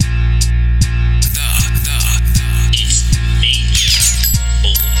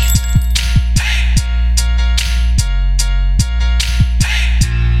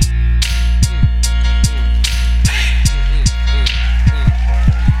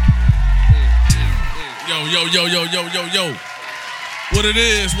Yo. What it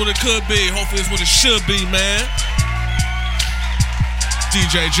is, what it could be. Hopefully it's what it should be, man.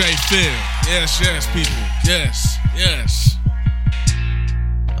 DJ J Phil. Yes, people. Yes.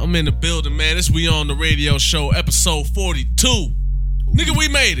 I'm in the building, man. This We On The Radio Show, episode 42. Nigga, we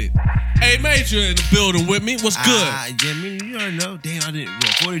made it. Hey, Major in the building with me. What's good? Yeah, man, you already know. Damn, I didn't.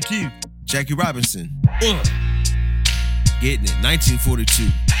 42. Jackie Robinson. Getting it.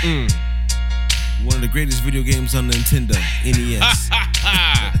 1942. One of the greatest video games on the Nintendo NES.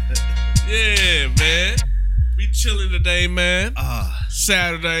 Yeah, man. We chilling today, man.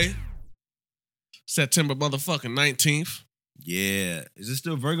 Saturday, September motherfucking 19th. Yeah. Is it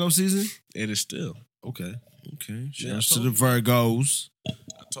still Virgo season? It is still. Okay. Yeah, Shouts to the Virgos.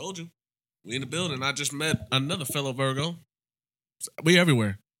 I told you. We in the building. I just met another fellow Virgo. We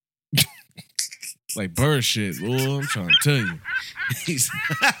everywhere. Like bird shit, boy. I'm trying to tell you. He's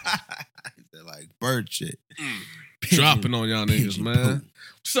like bird shit. Dropping on y'all niggas, man.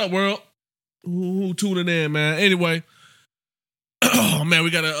 What's up, world? Who tuning in, man? Anyway, oh man, we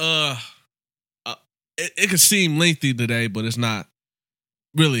gotta it could seem lengthy today, but it's not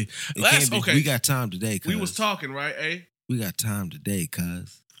really. Okay. We got time today, cuz. We was talking, right, eh? We got time today,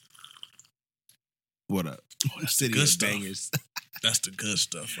 cuz. What up? That's the good stuff. That's the good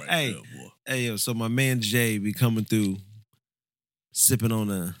stuff right there, boy. Hey, yo, so my man Jay be coming through, sipping on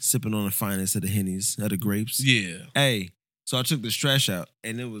the finest of the Hennies, of the grapes. Yeah. Hey, so I took this trash out,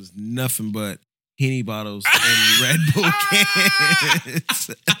 and it was nothing but Henny bottles and Red Bull cans.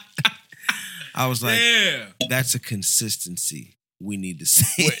 I was like, yeah, that's a consistency we need to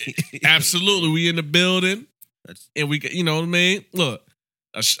see. Absolutely, we in the building, and we, you know what I mean? Look,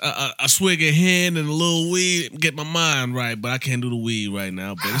 a swig of hen and a little weed, get my mind right, but I can't do the weed right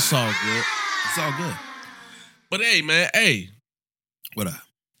now, but it's all good. It's all good. But hey, man, what up?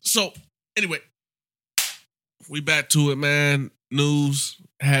 So, anyway, we back to it, man. News,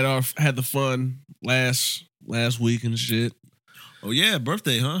 had the fun last week and shit. Oh yeah,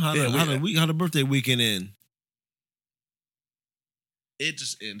 birthday, huh? How the birthday weekend end? It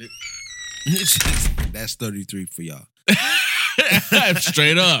just ended. That's 33 for y'all.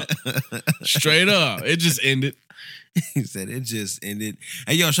 Straight up. It just ended. He said it just ended.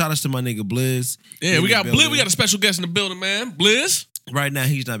 Hey, yo, shout outs to my nigga Blizz. Yeah, we got Blizz. We got a special guest in the building, man. Blizz. Right now,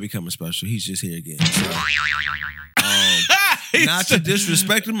 he's not becoming special. He's just here again. So, not to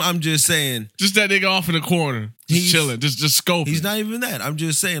disrespect him, I'm just saying. Just that nigga off in the corner. Just chilling. Just scoping. He's not even that. I'm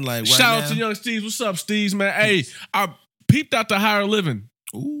just saying, like, shout out to Young Steves. What's up, Steves, man? Hey, I peeped out the Higher Living.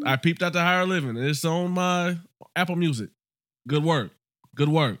 Ooh. It's on my Apple Music. Good work.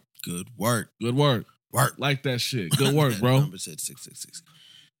 Like that shit. Good work, bro. Number said 666.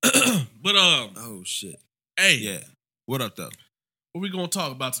 But oh shit. Hey, yeah. What up though? What we gonna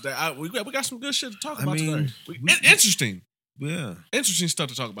talk about today? We got some good shit to talk about today. Interesting. Yeah. Interesting stuff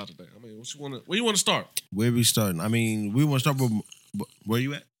to talk about today. I mean, where you want to start? Where we starting? I mean, we want to start with where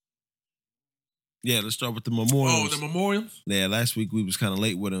you at? Yeah, let's start with the memorials. Oh, the memorials? Yeah, last week we was kind of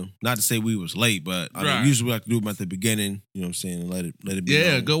late with them. Not to say we was late, but I mean, usually we like to do them at the beginning. You know what I'm saying? And let it be.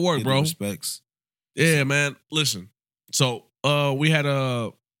 Yeah, known, good work, bro. Respects. Yeah, man. Listen. So we had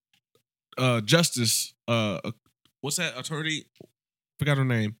a justice. What's that attorney? Forgot her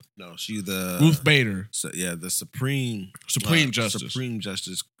name. No, she's the Ruth Bader. So, yeah, the Supreme Justice. Supreme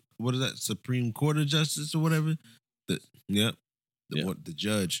Justice. What is that? Supreme Court of Justice or whatever. The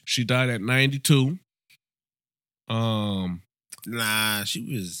judge. She died at 92. Nah,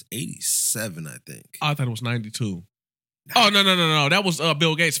 she was 87, I think. I thought it was 92. Oh, no. That was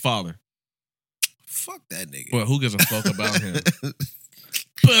Bill Gates' father. Fuck that nigga. But who gives a fuck about him?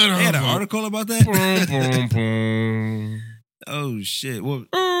 They had an article about that? Oh, shit. Well,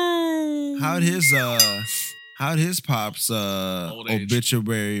 how'd his pops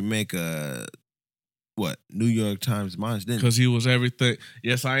obituary make a New York Times mine didn't? Because he was everything.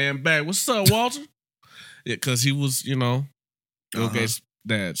 Yes, I am back. What's up, Walter? Yeah, because he was, Bill Gates'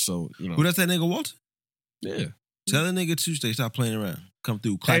 dad. So, Who that's that nigga, Walter? Yeah. Tell that nigga Tuesday, stop playing around. Come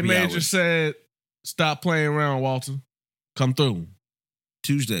through. Clappy Major hours. said, stop playing around, Walter. Come through.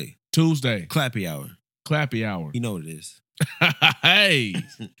 Tuesday. Clappy hour. You know what it is. Hey,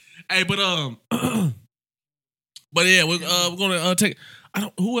 but yeah, we're gonna take.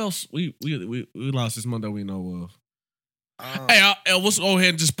 Who else we lost this month that we know of? Hey, let's go ahead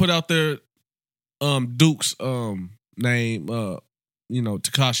and just put out there, Duke's name.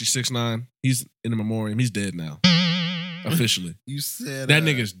 Tekashi 6ix9ine. He's in the memoriam. He's dead now, officially. You said that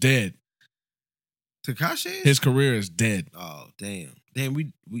nigga's dead. Tekashi? His career is dead. Oh, damn. Damn,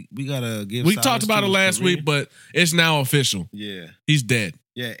 we gotta give. We solace talked about to it his last career. week, but it's now official. Yeah. He's dead.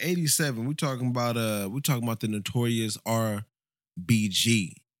 Yeah, 87. We're talking about the notorious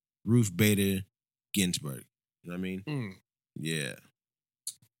RBG, Ruth Bader Ginsburg. You know what I mean? Yeah.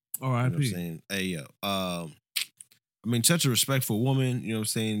 All You right, know what I'm saying? Hey, yo. I mean, such a respectful woman, you know what I'm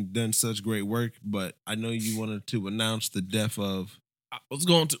saying, done such great work, but I know you wanted to announce the death of. I was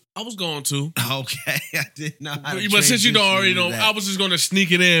going to. Okay, I did not. But since you don't already know, I was just going to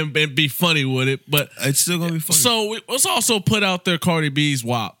sneak it in and be funny with it. But it's still going to be funny. So let's also put out there Cardi B's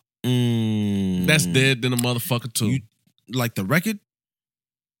WAP. That's dead than a motherfucker too. Like the record?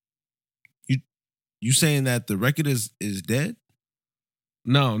 You saying that the record is dead?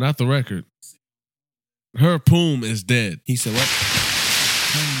 No, not the record. Her poom is dead. He said what?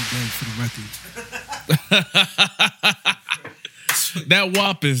 Dead for the record. That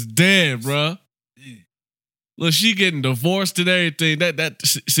WAP is dead, bruh. Yeah. Look, she getting divorced and everything.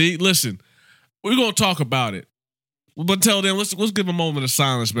 See, listen, we're gonna talk about it, but until then, let's give a moment of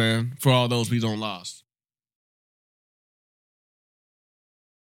silence, man, for all those we don't lost.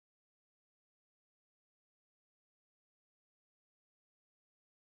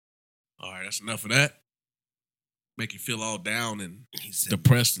 All right, that's enough of that. Make you feel all down and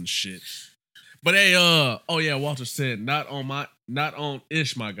depressed and shit. But hey, Walter said not on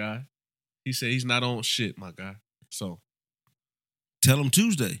ish, my guy. He said he's not on shit, my guy. So tell him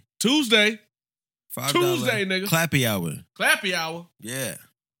Tuesday, $5 Tuesday, nigga. Clappy hour. Yeah.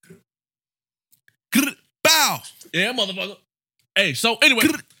 Bow. Yeah, motherfucker. Hey, so anyway,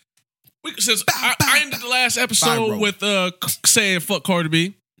 since I ended the last episode with saying fuck Cardi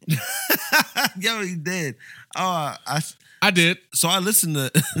B. Yo, he did. I did. So I listened to,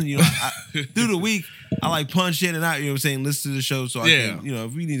 through the week, I like punch in and out, you know what I'm saying, listen to the show so I can,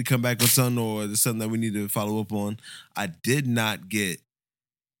 if we need to come back with something or there's something that we need to follow up on. I did not get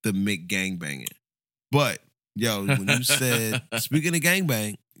the Mick gangbanging. But, yo, when you said, speaking of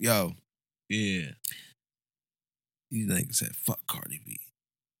gangbang, yo. Yeah. You nigga said, fuck Cardi B.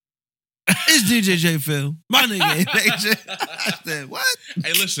 It's DJ J Phil. My nigga ain't AJ. I said, what?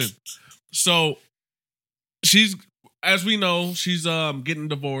 Hey, listen. So, she's, as we know, she's getting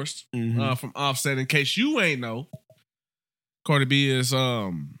divorced from Offset. In case you ain't know, Cardi B is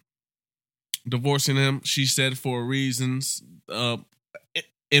divorcing him. She said for reasons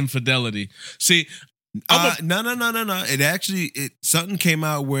infidelity. See, no. It actually something came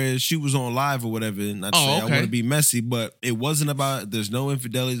out where she was on live or whatever. Not to say I want to be messy, but it wasn't about. There's no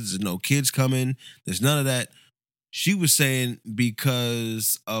infidelity. There's no kids coming. There's none of that. She was saying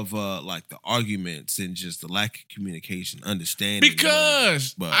because of like the arguments and just the lack of communication, understanding.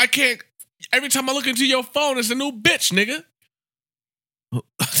 Because I can't. Every time I look into your phone, it's a new bitch, nigga.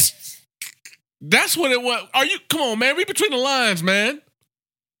 That's what it was. Are you? Come on, man. Read between the lines, man.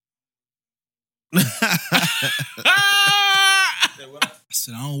 I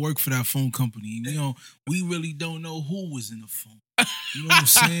said I don't work for that phone company. We really don't know who was in the phone. You know what I'm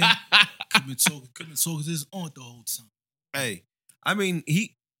saying? Could been talking to his aunt the whole time. Hey, I mean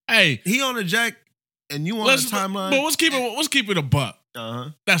he on the jack and you on the timeline. But let's keep it a buck.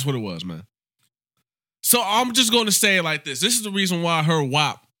 That's what it was, man. So I'm just going to say it like this. This is the reason why her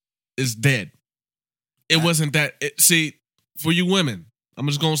WAP is dead. It wasn't that. See, for you women, I'm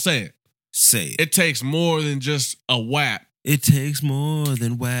just going to say it. Say it. It takes more than just a WAP. It takes more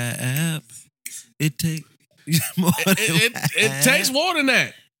than WAP. It takes more than it takes more than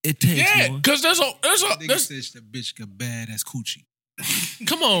that. It takes more. Because there's that bitch got bad ass coochie.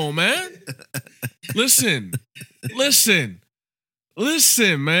 Come on, man. Listen,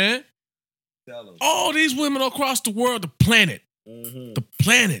 man. All these women across the world, the planet,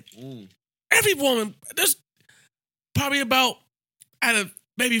 every woman, there's probably about out of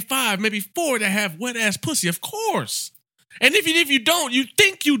maybe 5, maybe 4 that have wet ass pussy, of course. And if you don't, you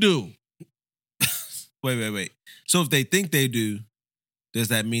think you do. Wait. So if they think they do, does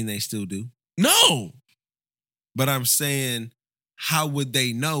that mean they still do? No. But I'm saying, how would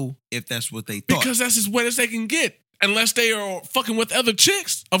they know if that's what they thought? Because that's as wet as they can get. Unless they are fucking with other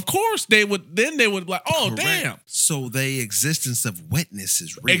chicks, of course they would. Then they would like, oh, correct. Damn. So the existence of wetness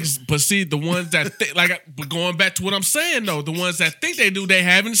is real. But see, the ones that but going back to what I'm saying though, the ones that think they do, they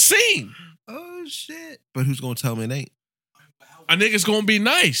haven't seen. Oh shit! But who's gonna tell me it ain't? A nigga's gonna be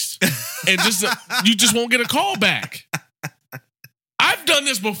nice, and you just won't get a call back. I've done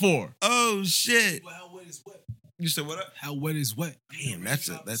this before. Oh shit! Well, how wet is wet? You said what up? How wet is wet? Damn, that's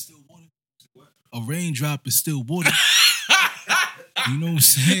a raindrop is still water. You know what I'm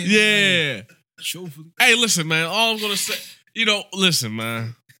saying? Yeah. Truthfully. Hey, listen, man. All I'm gonna say, listen,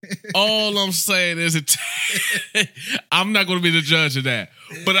 man. All I'm saying is I'm not going to be the judge of that.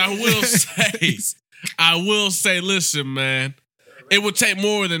 But I will say, listen, man, it would take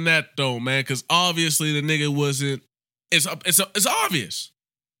more than that though, man, because obviously the nigga wasn't. It's obvious.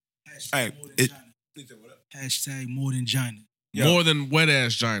 Hashtag more than Gina. More than wet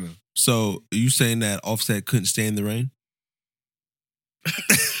ass Gina. So are you saying that Offset couldn't stay in the rain?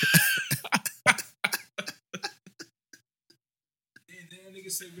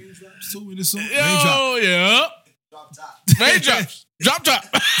 Say raindrops too in the song. Oh yeah. Drop top. Raindrops. Drop top.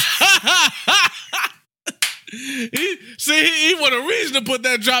 he want a reason to put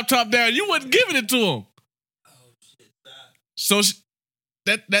that drop top down. You wasn't giving it to him. Oh shit. So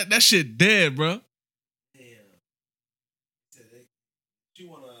that shit dead, bro. Damn. She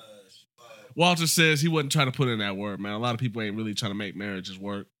wanna. Walter says he wasn't trying to put in that word, man. A lot of people ain't really trying to make marriages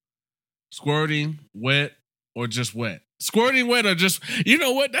work. Squirting, wet, or just wet. Squirting wet or just, you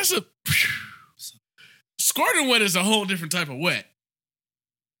know what? Squirting wet is a whole different type of wet.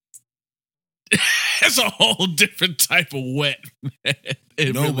 It's a whole different type of wet, man.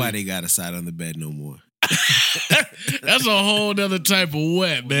 Nobody got a side on the bed no more. That's a whole other type of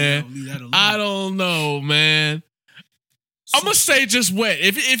wet, man. I don't know, man. I'm gonna say just wet.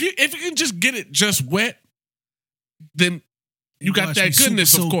 If you can just get it just wet, then you got that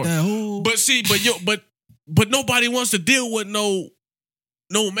goodness, of course. But nobody wants to deal with no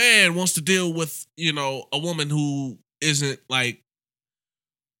man wants to deal with, a woman who isn't like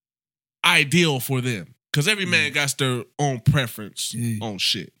ideal for them. Because every man got their own preference on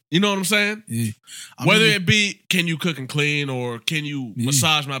shit. You know what I'm saying? Yeah. Whether it be, can you cook and clean, or can you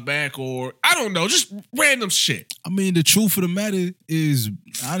massage my back, or I don't know, just random shit. I mean, the truth of the matter is,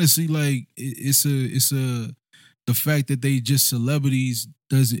 honestly, like it's the fact that they just celebrities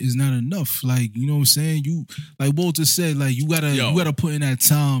is not enough. Like, you know what I'm saying? You, like Walter said, like you gotta put in that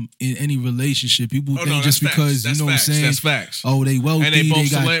time in any relationship. People think just because you know what I'm saying, that's facts. Oh, they wealthy, they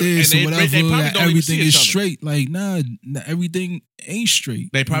got this or whatever, that everything is straight. Like, nah, everything ain't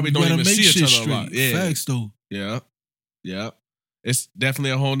straight. They probably don't even see each other a lot. Yeah. Facts though. Yeah. It's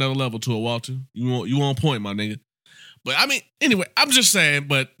definitely a whole nother level to it, Walter. You on point, my nigga. But I mean, anyway, I'm just saying,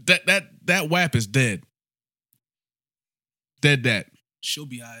 but that WAP is dead. Dead. She'll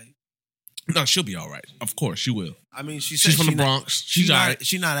be all right. No, she'll be all right. Of course, she will. I mean, she's from the Bronx. She's all right.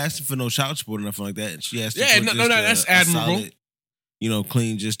 She's not asking for no child support or nothing like that. And she has to that's admirable. Solid,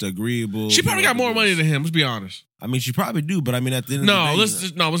 clean, just agreeable. She probably got more money than him. Let's be honest. I mean, she probably do, but I mean, at the end of the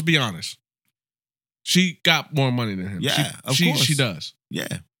day, let's be honest. She got more money than him. Yeah, of course she does.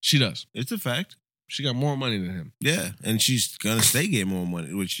 Yeah, she does. It's a fact. She got more money than him. Yeah, and she's gonna stay getting more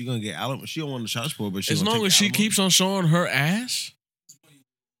money. Which she gonna get alimony. She don't want the child support, but as long as she keeps on showing her ass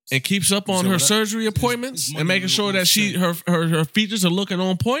and keeps up on her surgery appointments and making sure that her features are looking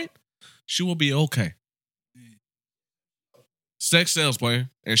on point, she will be okay. Sex sells, player,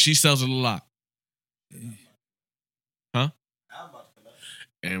 and she sells it a lot. Huh?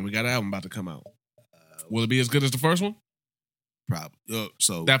 And we got an album about to come out. Will it be as good as the first one? Probably.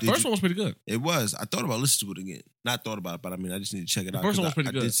 So that first one was pretty good. It was. I thought about listening to it again. Not thought about it, but I mean, I just need to check it out. The first one was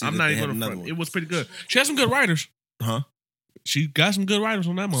pretty good. I'm not even going to front. It was pretty good. She had some good writers. Huh? She got some good writers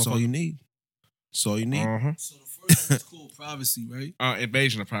on that motherfucker. That's all you need. That's all you need. Uh-huh. So the first one's called Privacy, right?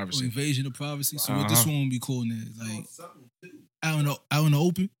 Invasion of Privacy. Invasion of Privacy. So what this one will be called now? Like out in the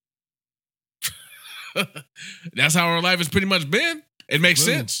open? That's how her life has pretty much been. It makes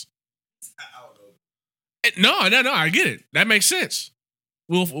sense. No, I get it. That makes sense.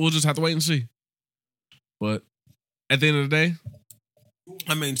 We'll just have to wait and see. But at the end of the day,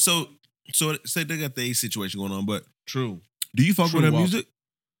 I mean, so say they got the AIDS situation going on, but true. Do you fuck with her music?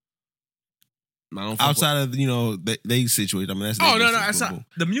 I don't outside of the AIDS situation. I mean, that's outside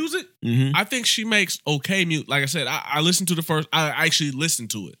the music. Mm-hmm. I think she makes okay music. Like I said, I listened to the first. I actually listened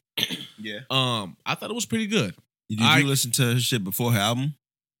to it. Yeah. I thought it was pretty good. Did you listen to her shit before her album?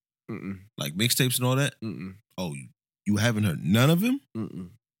 Mm-mm. Like mixtapes and all that? Mm-mm. Oh, you haven't heard none of them? Mm-mm.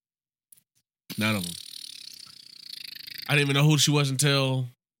 None of them. I didn't even know who she was until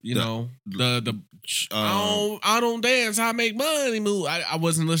I don't dance. I make money move. I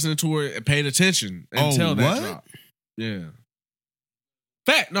wasn't listening to her and paid attention until that dropped. Yeah.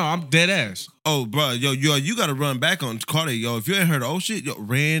 Fact. No, I'm dead ass. Oh, bro, you got to run back on Cardi, yo. If you ain't heard shit,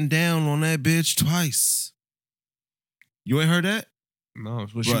 ran down on that bitch twice. You ain't heard that? No,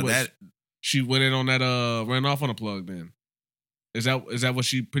 she went in on that ran off on a plug. Then is that what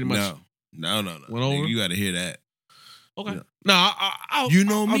she pretty much? No. Went over? You got to hear that. Okay. No, I'll you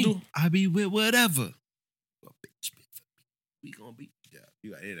know me. I be with whatever. We gonna be. Yeah.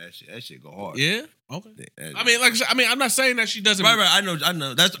 You gotta hear that shit. That shit go hard. Yeah. Okay. That- I mean, like I said, I'm not saying that she doesn't. Right. I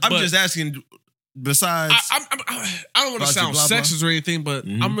know. That's. I'm But- just asking. Besides, I don't want to Blah, sound blah, blah. sexist or anything, but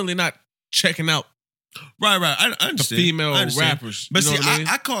Mhm. I'm really not checking out right. I the understand. female I understand. rappers. But you know see, what I mean?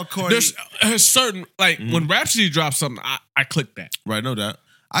 I call Cardi. There's certain like Mhm. when Rhapsody drops something, I click that. Right, no doubt.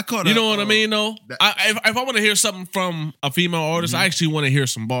 I caught. You know what I mean? Though, that- if I want to hear something from a female artist, I actually want to hear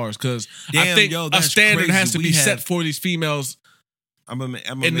some bars because I Damn, think yo, a that's standard crazy. has to We be set have- for these females I'm gonna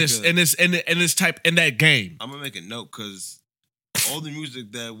in that game. I'm gonna make a note because all the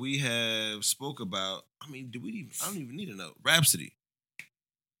music that we have spoke about. I mean, I don't even need a note. Rhapsody,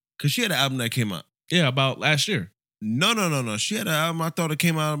 because she had an album that came out. Yeah, about last year. No. She had an album. I thought it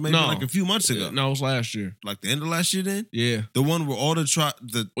came out maybe No. like a few months ago. No, it was last year. Like the end of last year. Then Yeah, the one where all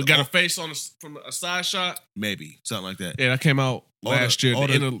the we got a face on from a side shot. maybe something like that. Yeah, that came out All the- last year. all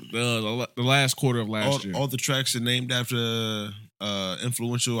The the- end of the last quarter of last year. All the tracks are named after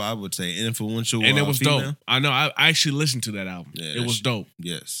influential. I would say influential, And it was female. dope. I know. I actually listened to that album. Yeah, it that was shit- dope.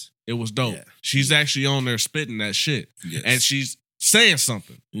 Yes. It was dope. Yeah. She's actually on there spitting that shit, Yes. and she's saying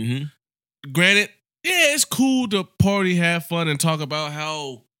something. Mm-hmm. Granted, yeah, it's cool to party, have fun, and talk about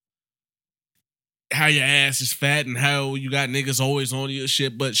how your ass is fat and how you got niggas always on your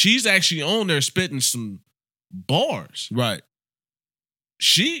shit. But she's actually on there spitting some bars. Right.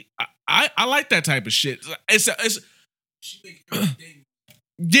 I like that type of shit. It's She make everything.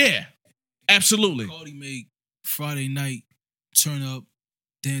 yeah, absolutely. Cardi make Friday night turn up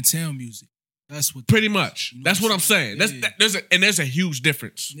downtown music. That's what. Pretty much. You know That's what I'm saying. Yeah. There's a huge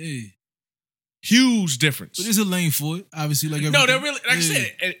difference. Yeah, Huge difference. but there's a lane for it. Obviously, like No, everything. they're really like I Yeah.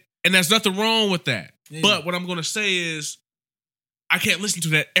 said, and there's nothing wrong with that. Yeah. But what I'm gonna say is, I can't listen to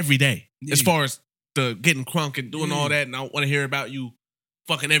that every day. Yeah. As far as the getting crunk and doing Yeah. all that, and I want to hear about you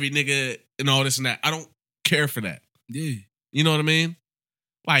fucking every nigga and all this and that. I don't care for that. Yeah, You know what I mean?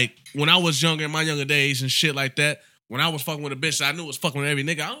 Like when I was younger, in my younger days and shit like that. When I was fucking with a bitch, I knew it was fucking with every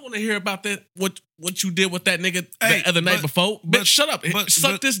nigga. I don't want to hear about that. What you did with that nigga Hey, the other night but- before. but- Bitch, shut up.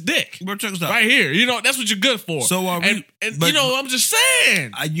 Suck but- this dick. But check this out. Right here. You know, that's what you're good for. So are we? and but- you know, I'm just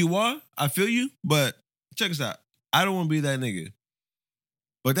saying. You are. I feel you. But check this out. I don't want to be that nigga.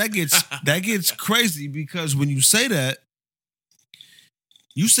 But that gets crazy because when you say that,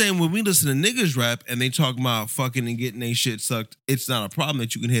 you saying when we listen to niggas rap and they talk about fucking and getting their shit sucked, it's not a problem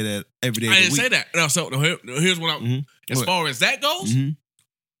that you can hear that every day. I didn't say that. No, so here's what I'm. Mhm. As What? far as that goes, Mm-hmm.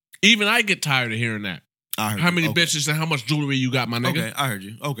 even I get tired of hearing that. I heard How you. many Okay. bitches and how much jewelry you got, my nigga? Okay, I heard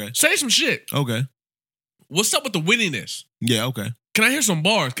you. Okay. Say some shit. Okay. What's up with the wittiness? Yeah, okay. Can I hear some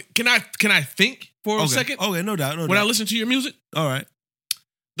bars? Can I think for Okay. a second Okay, no doubt. No when I doubt. listen to your music? All right.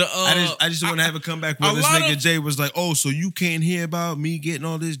 The I just want to have a comeback where a this lot nigga of- Jay was like, "Oh, so you can't hear about me getting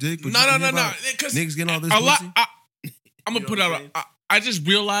all this dick, but you can hear about because niggas getting all this a lot. pussy?" I'm You gonna know put what out. I'm I just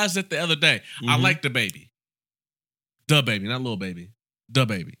realized that the other day. I Mhm. like the baby, not little baby, the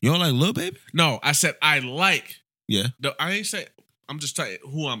baby. You don't like Lil Baby? No, I said I like. Yeah. I ain't say. I'm just telling you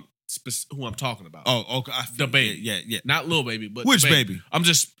who I'm talking about. Oh, okay. The baby. Yeah. Not Lil Baby, but Which the baby? I'm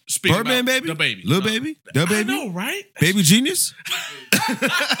just speaking Birdman about baby? the baby, Lil No. Baby? The I baby? know, right? Baby Genius?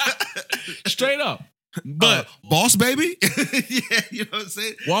 Straight up. But Boss Baby? Yeah, you know what I'm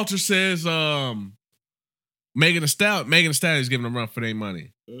saying? Walter says, Megan Thee Stallion is giving them a run for their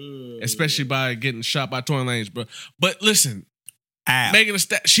money, especially by getting shot by Tory Lanez, bro. But listen, Ow. Megan Thee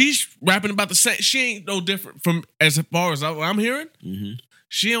Stallion, she's rapping about the same. She ain't no different from as far as I'm hearing. Mhm.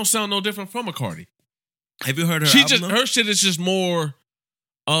 She don't sound no different from a Cardi. Have you heard her She album, just though? her shit is just more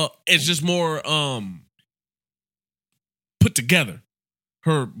it's just more put together.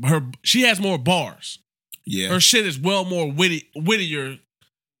 Her she has more bars. Yeah. Her shit is well more wittier,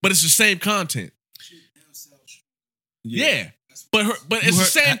 but it's the same content. Yeah. But You it's the heard-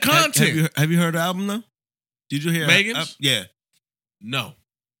 same content. Have you heard the album, though? Did you hear Megan's? Yeah. No.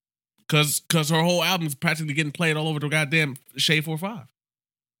 Cause her whole album's practically getting played all over the goddamn Shade 4-5.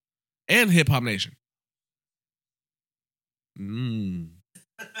 And Hip Hop Nation.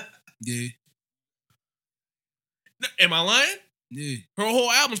 yeah, Am I lying? yeah. Her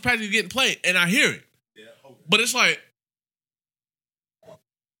whole album's practically getting played, and I hear it. Yeah. Okay. But it's like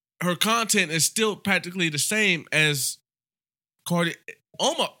her content is still practically the same as Cardi.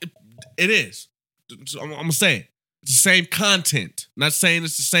 Almost, it is. I'm gonna say it. It's the same content. Not saying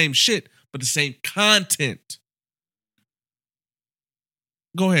it's the same shit, but the same content.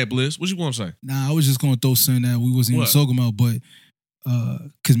 Go ahead, Bliss. What you want to say? Nah, I was just gonna throw something that we wasn't What? even talking about, but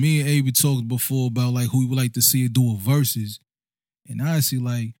cause me and Abe talked before about like who we would like to see it do a verses, and honestly,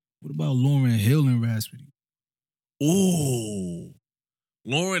 like, what about Lauryn Hill and Rhapsody? Ooh,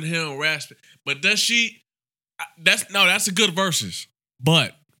 Lauryn Hill Raspy. But does she? That's a good verses.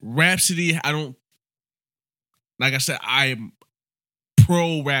 But Rhapsody, I don't. Like I said, I am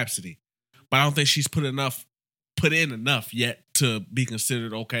pro Rhapsody, but I don't think she's put in enough yet to be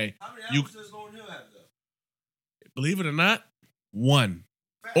considered okay. How many albums does Lauryn Hill have, though? Believe it or not, 1.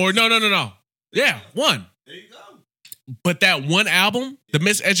 Or no. Yeah, 1. There you go. But that one album, The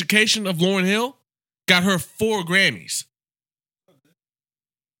Miseducation of Lauryn Hill, got her 4 Grammys.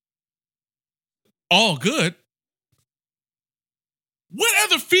 All good. What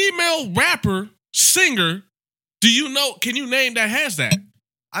other female rapper, singer, do you know? Can you name that has that?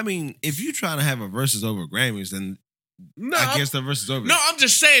 I mean, if you're trying to have a versus over Grammys, then No, I guess the versus over. No, I'm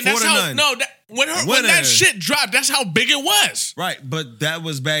just saying that's 4 to how. none. No, when that shit dropped, that's how big it was. Right, but that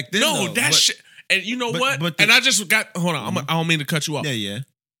was back then. No, though. that But- shit. And you know but- what? but And I just got. Hold on, I don't mean to cut you off. Yeah.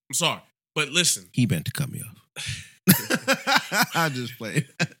 I'm sorry, but listen. He meant to cut me off. I just played.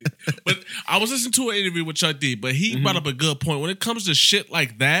 But I was listening to an interview with Chuck D, but he brought up a good point. When it comes to shit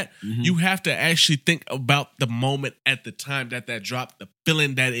like that, you have to actually think about the moment at the time that dropped, the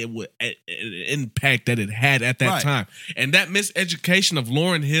feeling that it would, an impact that it had at that Right. time. And that Miseducation of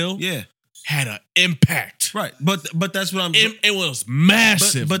Lauryn Hill Yeah, had an impact. right. But that's what I'm. It was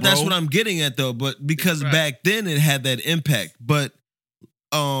massive, but that's bro. what I'm getting at though. But because Right. back then it had that impact. But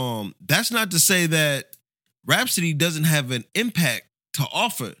that's not to say that Rhapsody doesn't have an impact to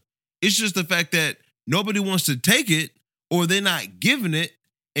offer. It's just the fact that nobody wants to take it, or they're not giving it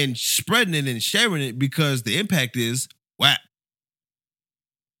and spreading it and sharing it because the impact is whack.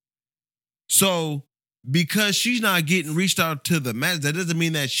 So because she's not getting reached out to the masses, that doesn't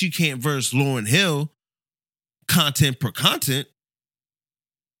mean that she can't verse Lauryn Hill content per content.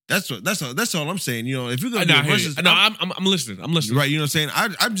 That's all I'm saying. You know, if you're gonna do verses, I'm listening. I'm listening. right? You know what I'm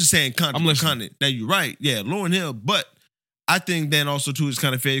saying? I'm just saying content. I'm listening. Content. That you're right. Yeah, Lauryn Hill. But I think then also too is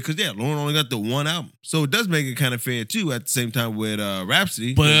kind of fair because Lauryn only got the one album, so it does make it kind of fair too. At the same time with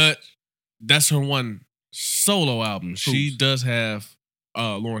Rhapsody, But that's her one solo album. She does have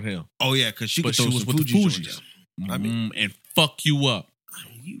Lauryn Hill, oh yeah, because she but could she throw was some with the Fugees on Fugees. there. I mean, And fuck you up.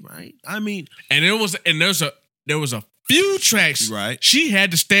 you right. I mean, And there was a few tracks. Right. She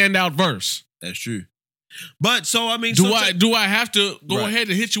had to stand out verse. that's true. But so I mean, Do I have to go Right. ahead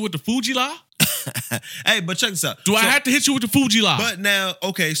and hit you with the Fuji La? hey, but check this out. Do I have to hit you with the Fuji La? But now,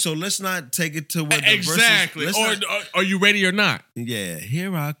 okay, so let's not take it to what the exactly. verses, let's not- Are you ready or not? yeah,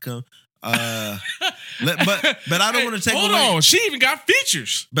 here I come. But I don't want to take Hold away. on. She even got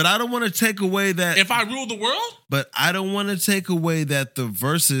features. But I don't want to take away that. If I rule the world? But I don't want to take away that the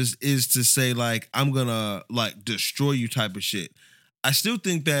verses is to say like I'm gonna like destroy you type of shit. I still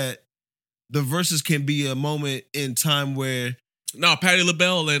think that the verses can be a moment in time where No, Patti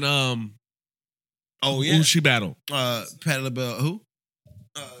LaBelle and oh yeah, who she battled? Patti LaBelle who?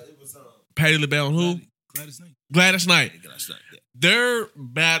 It was Patti LaBelle and who? Gladys Knight. Gladys Knight. Yeah.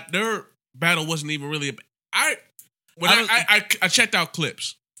 Their battle wasn't even really. I checked out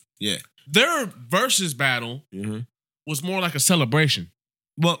clips. Yeah. Their versus battle was more like a celebration.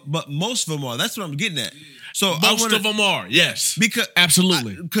 But most of them are. That's what I'm getting at. So Most of them are, yes, because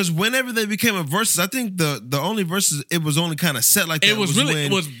absolutely. Because whenever they became a versus, I think the only verses it was only kind of set like that. It was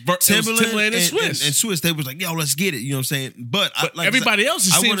Timbaland and Swiss. And Swiss. They was like, yo, let's get it. You know what I'm saying? But like everybody else,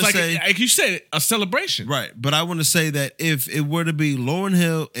 it I seems wanna like, say- like you said, a celebration. right. But I want to say that if it were to be Lauryn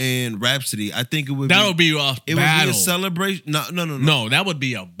Hill and Rhapsody, I think it would That would be a it would be battle. a celebration. No. No, that would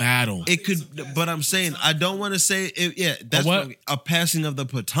be a battle. It could, but I'm saying I don't want to say it. Yeah, that's what? a passing of the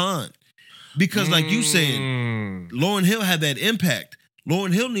baton. Because like you saying, Lauryn Hill had that impact.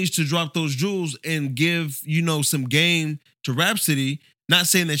 Lauryn Hill needs to drop those jewels and give, some game to Rhapsody. Not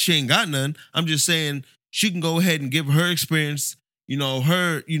saying that she ain't got none. I'm just saying she can go ahead and give her experience,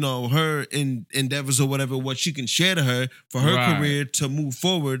 her endeavors or whatever, what she can share to her for her Right. career to move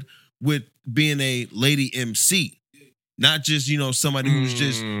forward with being a lady MC. Not just, somebody who's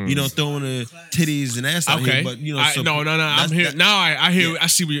just, throwing her titties and ass out Okay, here, but, no. I'm here now. I hear. I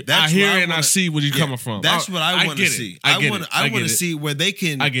see. I That's hear where I it, and I wanna- see where you're Yeah, coming from. That's what I want to get it. see. I want get to it. see where they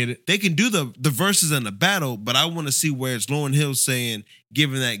can. I get it. They can do the verses and the battle, but I want to see where it's Lauryn Hill saying,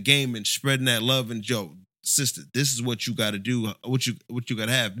 giving that game and spreading that love and Joe, sister, this is what you got to do. What you got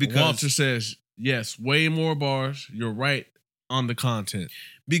to have because Walter says yes. Way more bars. You're right on the content.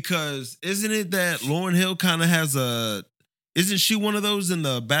 because isn't it that Lauryn Hill kind of has a. Isn't she one of those in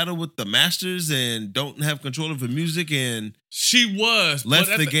the battle with the Masters and don't have control of her music and She was left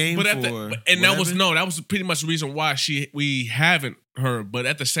but at the game but at for and that was whatever? that was pretty much the reason why we haven't heard. But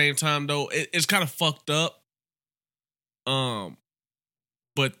at the same time, though, it's kind of fucked up.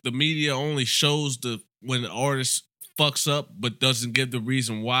 But the media only shows when the artist fucks up, but doesn't give the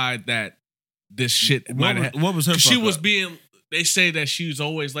reason why that this shit might have. what was her? She fuck was up? being they say that she's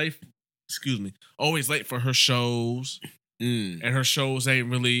always late. Excuse me, always late for her shows, and her shows ain't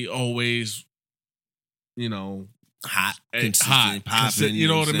really always, hot, popping. You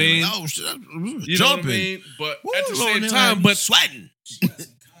know what I mean? Like, oh, shit, you know what I mean? But at the same time, sweating. She got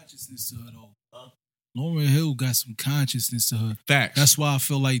some consciousness to her though. Lauryn Hill got some consciousness to her. Facts. That's why I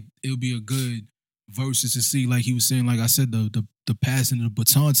feel like it would be a good versus to see, like he was saying, like I said, the passing of the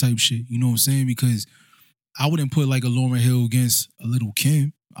baton type shit. You know what I'm saying? Because I wouldn't put like a Lauryn Hill against a Little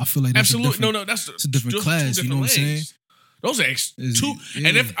Kim. I feel like that's absolutely that's a different class. You know what I'm saying? Those are two. Yeah.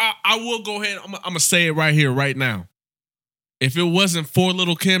 And if I will go ahead, I'm gonna say it right here, right now. If it wasn't for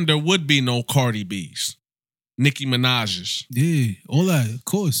Little Kim, there would be no Cardi B's, Nicki Minaj's. Yeah, all that, of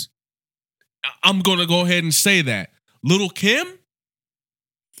course. I'm gonna go ahead and say that Little Kim.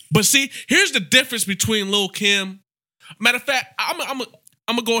 But see, here's the difference between Lil' Kim. Matter of fact, I'm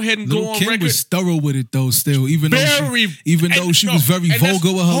gonna go ahead and Lil' go on Kim record. was thorough with it though. Still, even though she was very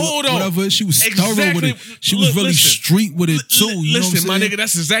vulgar with her, whatever, she was thorough with it. She was really street with it too. You know what I'm saying? My nigga,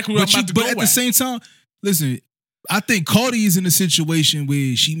 that's exactly what I'm about to go. But at the same time, listen, I think Cardi is in a situation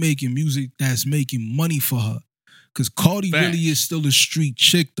where she making music that's making money for her. Because Cardi really is still a street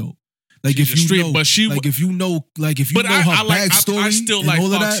chick though. Like if you know, if you know her backstory, I still like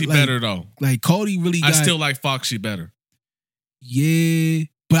Foxy better though. Like Cardi really, I still like Foxy better. Yeah,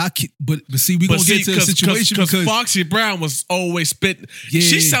 but see, we gonna get to a situation because Foxy Brown was always spitting. Yeah.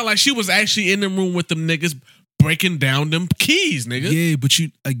 She sounded like she was actually in the room with them niggas breaking down them keys, nigga. Yeah, but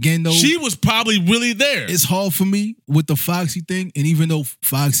you again though, she was probably really there. It's hard for me with the Foxy thing, and even though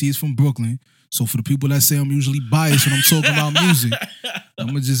Foxy is from Brooklyn. So for the people that say I'm usually biased when I'm talking about music, I'm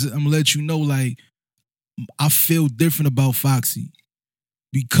gonna let you know, like, I feel different about Foxy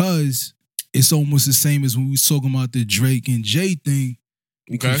because it's almost the same as when we was talking about the Drake and Jay thing.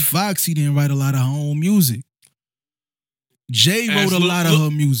 Because Foxy didn't write a lot of her own music. Jay wrote a lot of her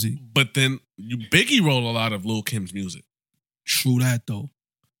music. But then Biggie wrote a lot of Lil' Kim's music. True that though.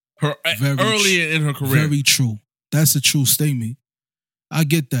 Earlier in her career. Very true. That's a true statement. I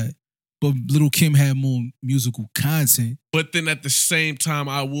get that. But Little Kim had more musical content. But then at the same time,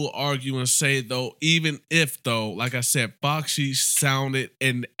 I will argue and say, though, even if, though, like I said, Foxy sounded,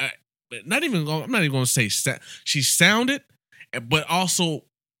 and I'm not even going to say she sounded, but also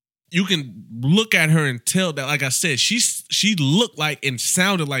you can look at her and tell that, like I said, she looked like and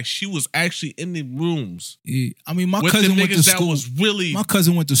sounded like she was actually in the rooms. Yeah. I mean, my cousin went to school. My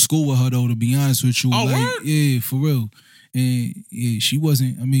cousin went to school with her, though, to be honest with you. Oh, word? Yeah, for real. And yeah, she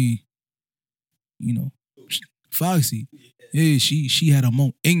wasn't, I mean, Foxy. Yeah, she had a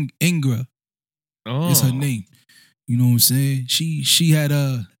moment. Ingra. Oh. Is her name. You know what I'm saying? She had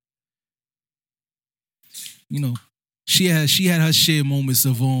she had her share moments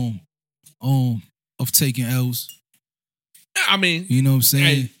of taking L's. I mean, you know what I'm saying?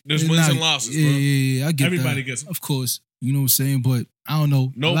 Hey, there's wins and losses, bro. Yeah, I get Everybody that. Gets them. Of course. You know what I'm saying? But I don't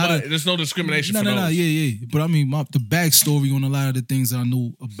know. There's no discrimination for those. No, yeah. But I mean, the backstory on a lot of the things I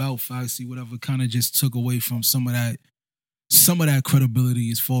knew about Foxy, whatever, kind of just took away from some of that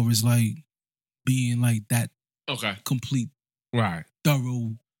credibility as far as like being like that complete, right,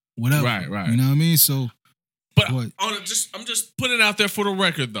 thorough, whatever. Right. You know what I mean? So, but I'm just putting it out there for the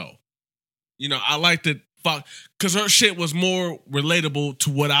record, though. I like that because her shit was more relatable to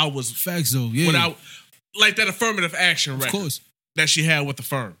what I was. Facts, though. Yeah. Like that affirmative action record, of course, that she had with the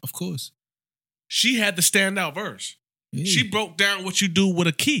firm. Of course, she had the standout verse. Yeah. She broke down what you do with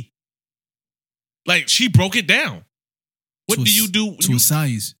a key. Like she broke it down. What do you do to a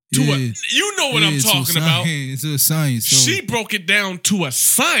science? You know what I'm talking about. It's a science. So. She broke it down to a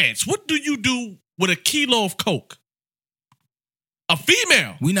science. What do you do with a kilo of coke? A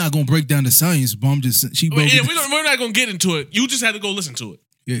female. We're not gonna break down the science, but I'm just we're not gonna get into it. You just had to go listen to it.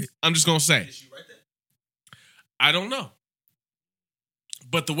 Yeah, I'm just gonna say. I don't know.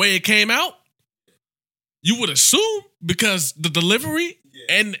 But the way it came out, you would assume because the delivery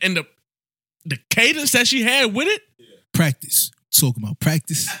and the cadence that she had with it. Practice. Talking about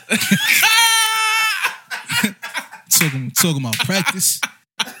practice. talking about practice.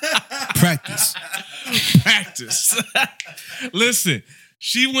 Practice. Listen,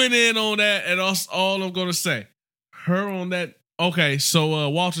 she went in on that, and that's all I'm gonna say. Her on that. Okay, so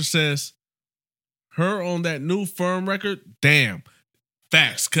Walter says her on that new firm record. Damn,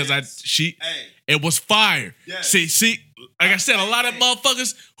 facts. Because it was fire. Yes. See, like I said, a lot of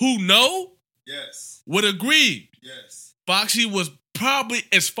motherfuckers who know would agree. Yes, Foxy was probably,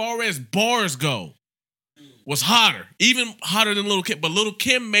 as far as bars go, was hotter, even hotter than Little Kim. But Little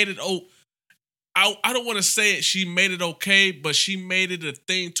Kim made it. I don't want to say it. She made it okay, but she made it a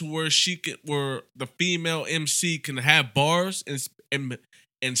thing to where where the female MC can have bars and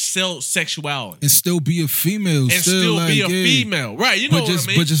sell sexuality and still be a female, and still like, be a female, right? You know what I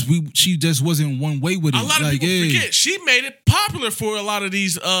mean? But she just wasn't one way with it. A lot of people forget she made it popular for a lot of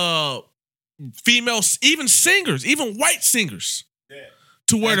these females, even singers, even white singers.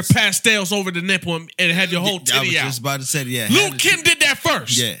 To wear the pastels over the nipple and have your whole titty out. I was just about to say, yeah. Lil' Kim did that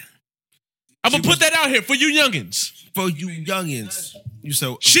first. Yeah. I'm going to put that out here for you youngins. For you youngins.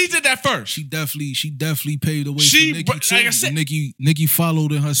 She did that first. She definitely paved the way for Nicki too. Like I said, Nicki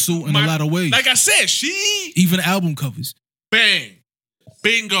followed in her suit in a lot of ways. Like I said, even album covers. Bang.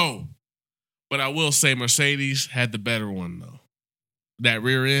 Bingo. But I will say Mercedes had the better one, though. That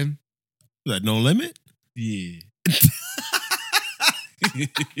rear end. That No Limit? Yeah.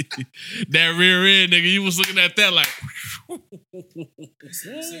 That rear end, nigga, you was looking at that like.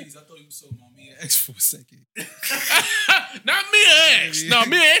 Mercedes, I thought you was talking about Mia X for a second. Not Mia X. No,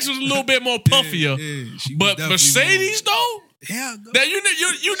 Mia X was a little bit more puffier. Yeah, but Mercedes, though? Yeah. That you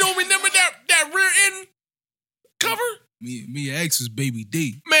don't remember that rear end cover? Mia X is Baby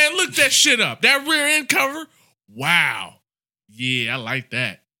D. Man, look that shit up. That rear end cover? Wow. Yeah, I like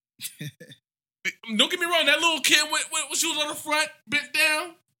that. Don't get me wrong, that little kid when she was on the front, bent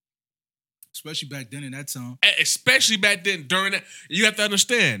down. Especially back then in that time. Especially back then, during that. You have to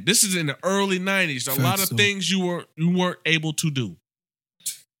understand, this is in the early 90s. A lot of things you weren't able to do.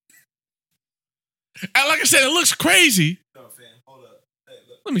 And like I said, it looks crazy. No, fam, hold up. Hey,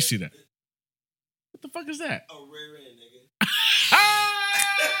 look, let me see that. What the fuck is that? Oh, rear end, nigga.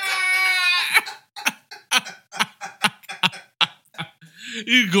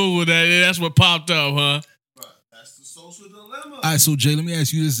 You Google that. That's what popped up, huh? That's the social dilemma. All right, so Jay, let me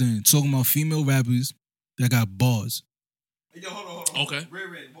ask you this then. Talking about female rappers that got bars. Hey, yo, hold on. Okay.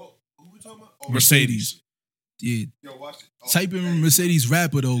 Rear end. Who we talking about? Oh, Mercedes. Yeah. Yo, watch it. Oh, type in Mercedes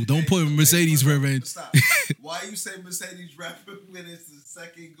rapper, though. Don't put Mercedes rear end. Stop. Why you say Mercedes rapper when it's the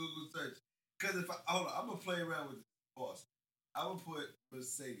second Google search? Because if hold on, I'm going to play around with this. Pause. I'm going to put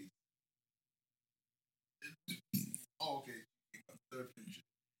Mercedes. Oh, okay. Third picture.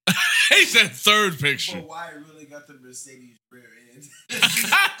 He said third picture. But why I really got the Mercedes rear end?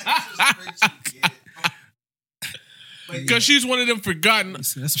 Because she's one of them forgotten.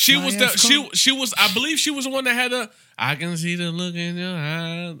 She was I believe she was the one that had a I can see the look in your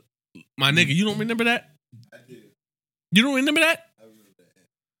eye. My nigga, you don't remember that? I did. You don't remember that? I remember that.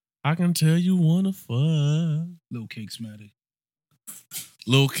 I can tell you wanna fuck. Lil Cakes matter.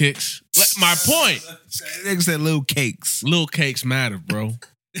 Lil Kicks. My point. Nigga said Lil Cakes. Lil Cakes matter, bro.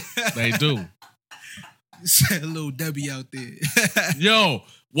 They do. Said Lil Debbie out there. Yo,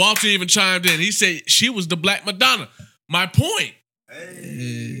 Walter even chimed in. He said she was the Black Madonna. My point.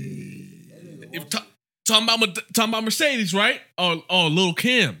 If talking about Mercedes, right? Oh, Lil'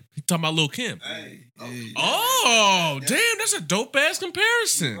 Kim. He talking about Lil' Kim. Oh, damn, that's a dope ass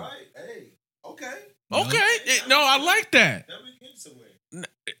comparison. Right. Hey. Okay. Okay. No, I like that. Now we get somewhere.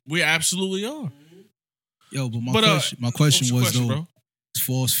 We absolutely are. Yo, but my question was though, bro? as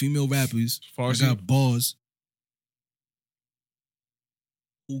far as female rappers, that got bars.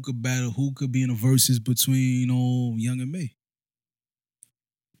 Who could battle? Who could be in the verses between Young and May?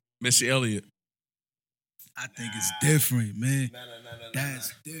 Missy Elliott. I think it's different, man. No.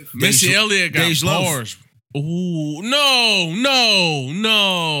 That's different. Missy Elliott got bars. Ooh, no.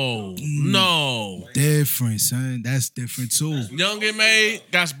 Different, son. That's different too. Young and May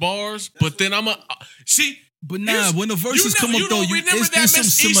got bars, but then see. But nah, when the verses come up though, there's some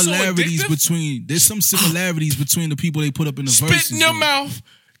similarities between. There's some similarities between the people they put up in the verses. Spit in your mouth,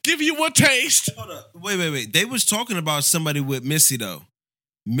 give you a taste. Hold up, wait. They was talking about somebody with Missy though.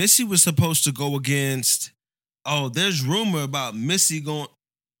 Missy was supposed to go against. Oh, there's rumor about Missy going.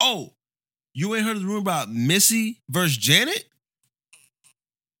 Oh, you ain't heard the rumor about Missy versus Janet?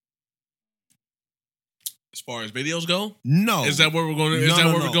 As far as videos go, no. Is that where we're going?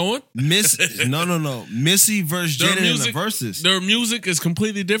 We're going? No. Missy versus Janet in the verses. Their music is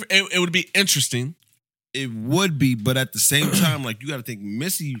completely different. It would be interesting. It would be, but at the same time, like you got to think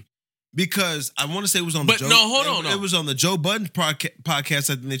Missy, because I want to say it was on. But no, hold on. It was on the Joe Budden podcast.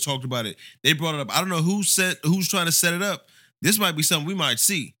 I think they talked about it. They brought it up. I don't know who's trying to set it up. This might be something we might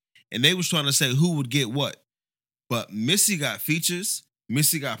see, and they was trying to say who would get what. But Missy got features.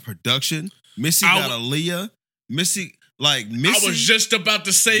 Missy got production. Missy got Aaliyah. Missy. I was just about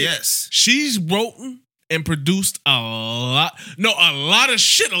to say yes. She's wrote and produced a lot. No, a lot of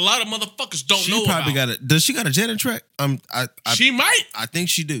shit. A lot of motherfuckers don't know. She probably got it. Does she got a Janet track? She might. I think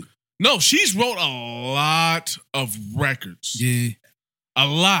she do. No, she's wrote a lot of records. Yeah, a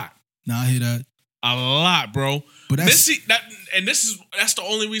lot. Nah, I hear that. A lot, bro. But Missy, that's the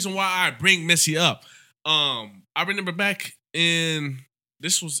only reason why I bring Missy up. I remember back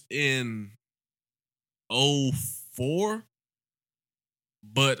this was in 2004.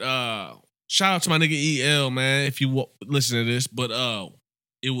 But shout out to my nigga EL, man, if you listen to this. But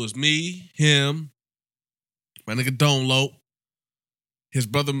it was me, him, my nigga Don Lope, his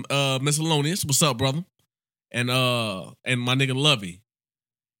brother Miscellaneous. What's up, brother? And my nigga Lovey.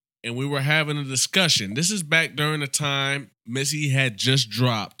 And we were having a discussion. This is back during the time Missy had just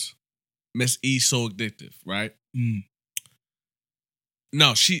dropped Miss E So Addictive, right? Mm.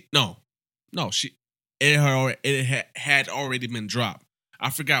 It had already been dropped. I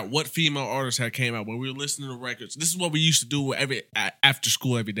forgot what female artist had came out when we were listening to records. This is what we used to do after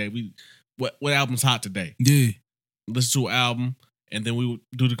school every day. What album's hot today? Yeah. Listen to an album, and then we would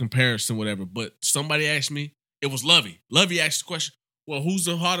do the comparison, whatever. But somebody asked me, it was Lovey. Lovey asked the question, well, who's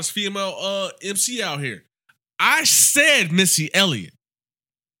the hottest female MC out here? I said Missy Elliott.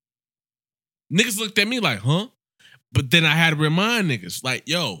 Niggas looked at me like, huh? But then I had to remind niggas, like,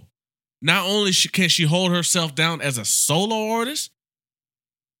 yo, not only can she hold herself down as a solo artist,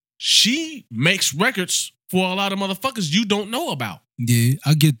 she makes records for a lot of motherfuckers you don't know about. Yeah,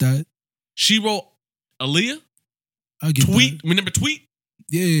 I get that. She wrote Aaliyah. I get Tweet. that. Remember Tweet?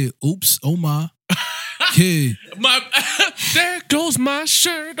 Yeah. Oops. Oh my. Yeah. There goes my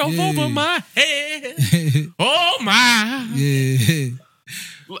shirt over my head. Oh my. Yeah.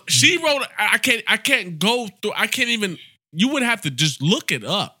 She wrote. I can't go through. I can't even. You would have to just look it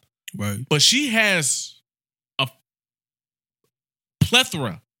up. Right. But she has a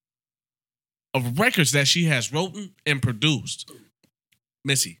plethora of records that she has written and produced.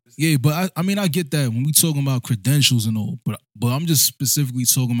 Missy. Yeah, but I get that when we talking about credentials and all, but I'm just specifically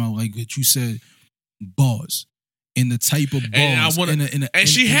talking about like what you said, bars and the type of bars. And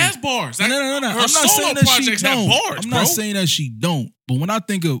she has bars. No. Her I'm not solo saying that projects she don't. have bars. I'm not saying that she don't. But when I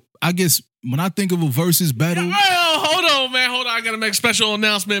think of a versus battle, hold on, man. Hold on. I gotta make a special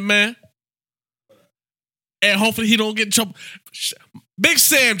announcement, man. And hopefully he don't get in trouble. Big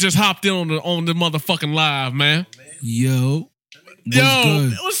Sam just hopped in on the motherfucking live, man. Yo.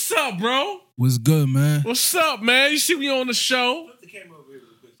 Good? What's up, bro? What's good, man? What's up, man? You see me on the show?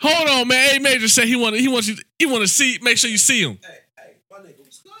 Hold on, man. A Major said he want to see. Make sure you see him. Hey, my nigga,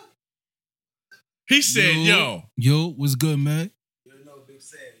 what's good? He said, yo, what's good, man? You know Big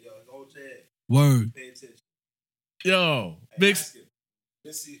Sam, yo, old Chad. Word. Pay attention. Yo, Hey, Big.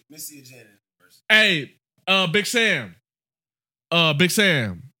 Missy and Janet first. Hey, Big Sam. Big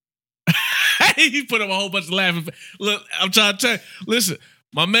Sam. He put up a whole bunch of laughing. Look, I'm trying to tell you. Listen,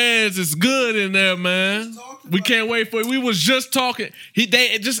 my man's is good in there, man. We can't wait for it. We was just talking.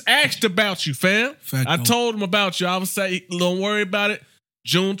 They just asked about you, fam. I told him about you. I was saying, don't worry about it.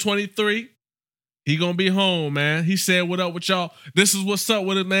 June 23, he gonna be home, man. He said, what up with y'all? This is what's up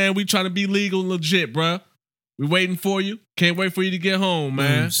with it, man. We trying to be legal and legit, bro. We waiting for you. Can't wait for you to get home,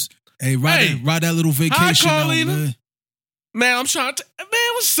 man. Hey, ride that little vacation hi, Carlina. out, man. Man, I'm trying to...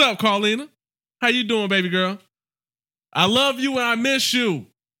 Man, what's up, Carlina? How you doing, baby girl? I love you and I miss you.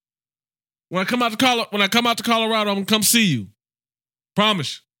 When I come out to Colorado, I'm gonna come see you.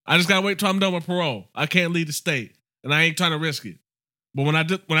 Promise. I just gotta wait till I'm done with parole. I can't leave the state, and I ain't trying to risk it. But when I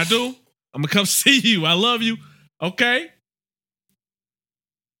do, I'm gonna come see you. I love you. Okay.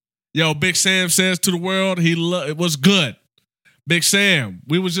 Yo, Big Sam says to the world, it was good. Big Sam,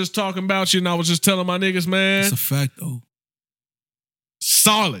 we was just talking about you, and I was just telling my niggas, man. It's a fact, though.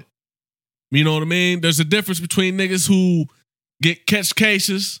 Solid. You know what I mean? There's a difference between niggas who catch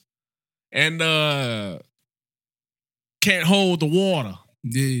cases and can't hold the water.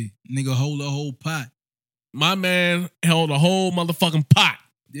 Yeah, nigga hold a whole pot. My man held a whole motherfucking pot.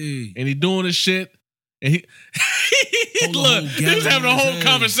 Yeah. And he doing this shit. And he look, he was having a whole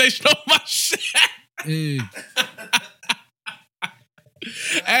conversation on my shit. Yeah.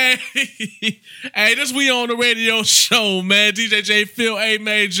 Hey, this we on the radio show, man. DJ J Phil, A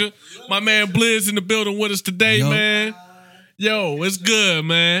Major. My man Blizz in the building with us today, man. Yo, it's good,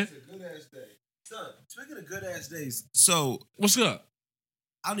 man. It's a good ass day. Son, speaking of good ass days, So what's up?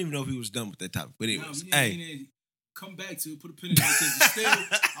 I don't even know if he was done with that topic, but anyways, hey, come back to it. Put a pin in it because still,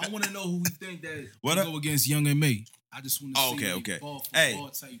 I want to know who we think that will go against Young M.A. I just want to see okay. ball for Hey, ball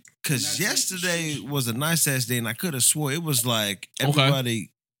type. because yesterday was a nice ass day, and I could have swore it was like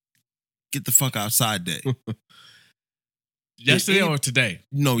everybody get the fuck outside day. Yesterday or today?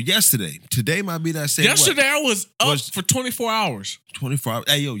 No, yesterday. Today might be that same. Yesterday I was up for 24 hours. 24 hours.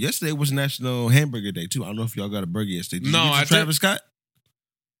 Hey, yo, yesterday was National Hamburger Day too. I don't know if y'all got a burger yesterday. Did no, you get Travis Scott?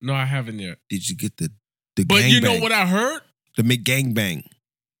 No, I haven't yet. Did you get the But gang you bang? know what I heard? The McGangbang.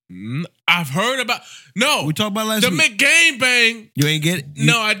 I've heard about. No, We talked about last the week. McGame bang. You ain't get it?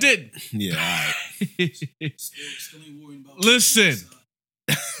 No, I didn't. Yeah, all right. Still ain't worrying about Listen.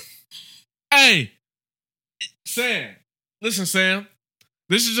 Hey, Sam. Listen, Sam.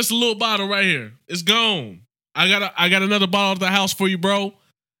 This is just a little bottle right here. It's gone. I got another bottle at the house for you, bro.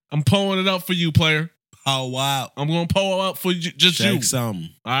 I'm pulling it up for you, player. Oh, wow. I'm gonna pull it up for you, just Check you. something.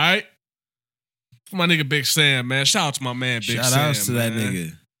 All right. For my nigga Big Sam, man. Shout out to my man Big Sam. Shout outs to that man.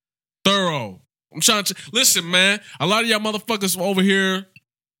 nigga. Thorough. I'm trying to listen, man. A lot of y'all motherfuckers over here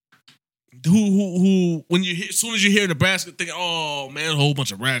who when you hear, as soon as you hear Nebraska, thinking, oh man, a whole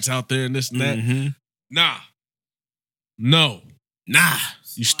bunch of rats out there and this and that. Mm-hmm. Nah. No. Nah.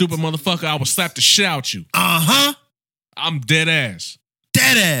 You stupid motherfucker. I will slap the shit out you. Uh-huh. I'm dead ass.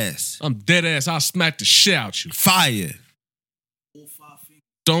 Dead ass. I'm dead ass. I'll smack the shit out you. Fire.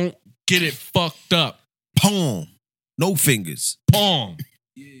 Don't get it fucked up. Palm. No fingers. Palm.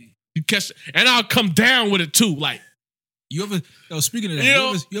 Yeah. You catch, and I'll come down with it too. Like, You ever? Speaking of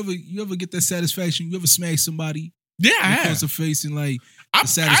that, you ever get that satisfaction? You ever smack somebody yeah, I across have. the face and like I've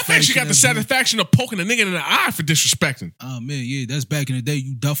actually got the of- satisfaction of poking a nigga in the eye for disrespecting. Oh man, yeah, that's back in the day.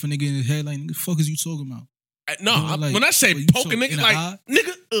 You duff a nigga in the head like, nigga, the fuck is you talking about? No, You know, like, when I say what, you poke a talk nigga, in the like eye?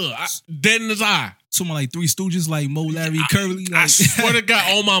 nigga, dead in his eye. Talking like Three Stooges, like Mo, Larry, and Curly. Like, I swear to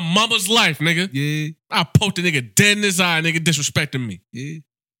God, on my mama's life, nigga. yeah, I poked a nigga dead in his eye, nigga disrespecting me, yeah.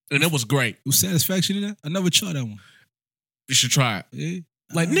 and it was great. It was satisfaction in that. I never tried that one. You should try it. Yeah,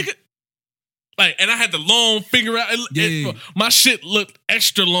 Like nigga, like, and I had the long finger out. Yeah. My shit looked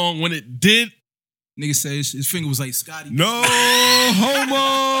extra long when it did. Nigga said his finger was like Scotty. No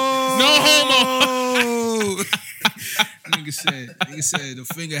homo. No homo. Nigga said the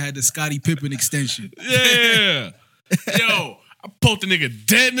finger had the Scottie Pippen extension. Yeah. Yo, I poked the nigga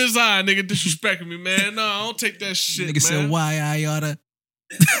dead in his eye, nigga disrespecting me, man. No, I don't take that shit, Nigga man. said, why I oughta.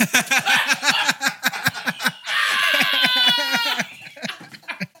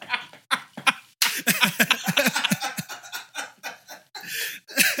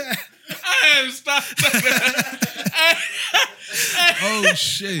 I had to stop Oh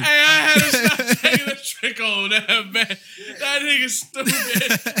shit. Hey, I had to stop taking a trick on that, man. That nigga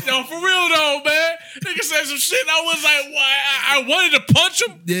stupid. Yo, for real though, man. Nigga said some shit. I was like, why? I wanted to punch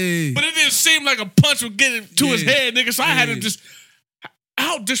him, Yeah. but it didn't seem like a punch would get it to his Yeah. head, nigga. So I had to Yeah. just.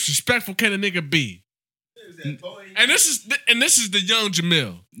 How disrespectful can a nigga be? And this is the young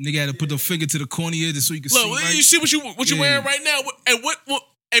Jamil. Nigga had to put the finger to the cornea just so you can Look, see. Right? you see what you Yeah. wearing right now? Hey, what?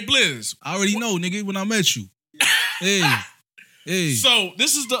 Hey, Blizz. I already know, nigga, when I met you. Hey. Hey. So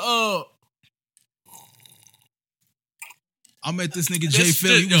this is the I met this nigga Jay This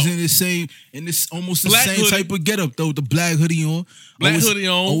Phil. He shit, was yo. in this almost the Black same hoodie. type of getup though. The black hoodie on. black always, hoodie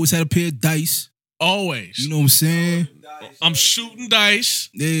on. Always had a pair of dice. Always. You know what I'm saying? I'm shooting dice.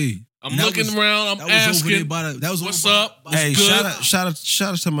 Yeah. I'm And that looking was- around. I'm That was over there asking. by the, that was What's over by- up? by- Hey, good. shout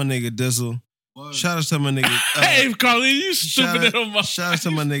out to my nigga Dizzle. Word. Shout out to my nigga. Hey, Carly, you shout stupid. out, shout out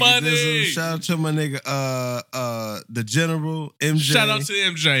to my nigga Funny. Dizzle. Shout out to my nigga the General MJ. Shout out to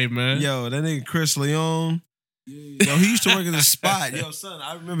MJ, man. Yo, that nigga Chris Leon. Yeah. Yo, he used to work at the spot. Yo, son,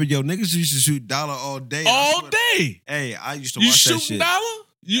 I remember, yo, niggas used to shoot dollar all day. I All swear. day. Hey, I used to You watch that shooting shit. dollar?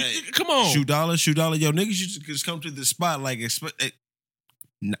 You Hey, come on. Shoot dollar. Yo, niggas used to just come to the spot like expect.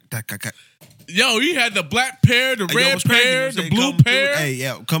 Yo, you had the black pair, the red pair, the blue pair. Hey,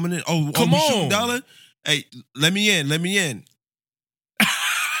 yeah, coming in. Oh, Come we on. shooting dollar. Hey, let me in. And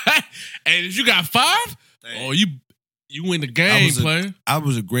if you got 5, Hey. oh, you win the game, player. I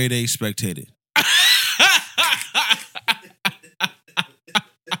was a grade A spectator.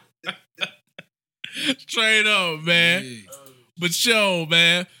 Straight up, man. Yeah. But yo,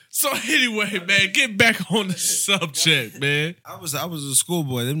 man. So anyway, man, get back on the subject, man. I was a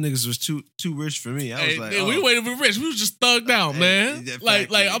schoolboy. Them niggas was too rich for me. I was Hey, like, we oh. waited for Rich. We was just thugged out, Hey, man. that Like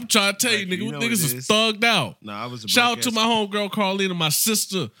factory. I'm trying to tell you, Factory, nigga, you know niggas what it was is. thugged out. No, I was a Shout out to broke my ass- homegirl Carlina, my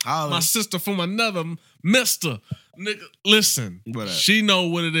sister. Holla. My sister from another mister. Nigga, listen. What up? She know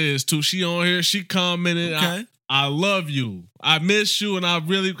what it is, too. She on here. She commented. Okay. I love you. I miss you, and I'm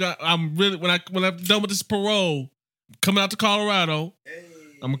really when I'm done with this parole, coming out to Colorado,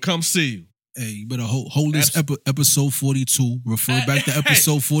 I'm gonna come see you. Hey, you better hold this episode 42. Refer back to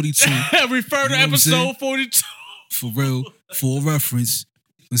episode 42 Refer to You know what I'm saying? episode 42. for real, for reference.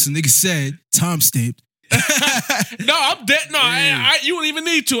 Listen, nigga said, time stamped. No, I'm dead. No, you don't even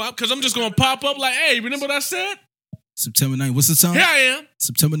need to, because I'm just gonna pop up like, hey, remember what I said? September 9th. What's the time? Here I am.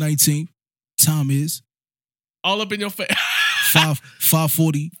 September 19th. Time is All up in your face.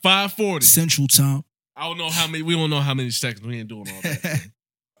 5:40 5:40. Central Time. I don't know how many. We don't know how many seconds. We ain't doing all that.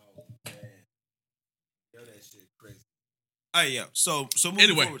 All right, yeah. So moving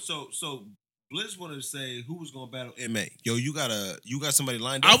Anyway. forward. So Blitz wanted to say who was gonna battle MA. Yo, you got somebody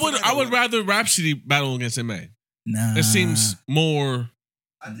lined I up. would rather Rhapsody battle against MA. Nah. It seems more.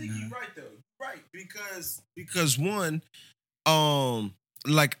 I think you're right though. Right, because one,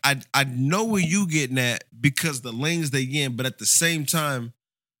 like I know where you getting at because the lanes they in, but at the same time,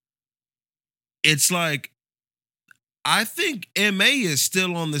 it's like I think MA is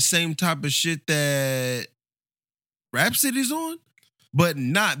still on the same type of shit that Rhapsody's on, but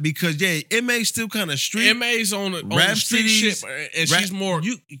not because MA's still kind of street. MA's on the street shit, and she's more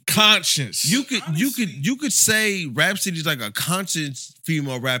conscious. You could say Rhapsody's like a conscious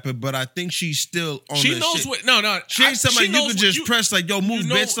female rapper, but I think she's still on. She the knows shit. what. No. She ain't somebody you could just press like, yo, move,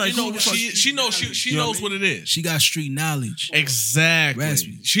 bitch. Like, she knows. She knows what it is. She got street knowledge. Exactly.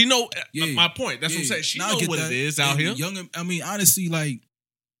 Raspy. She know. My point. That's what I'm saying. She knows what it is out here. Honestly, like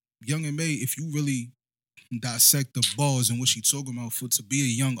Young M.A, if you really dissect the bars and what she talking about to be a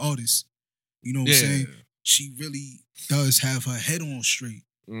young artist, you know what I'm saying? She really does have her head on straight.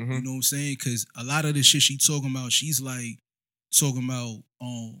 Mm-hmm. You know what I'm saying? Because a lot of the shit she talking about, she's like talking about,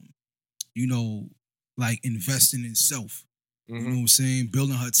 like investing in self. Mm-hmm. You know what I'm saying?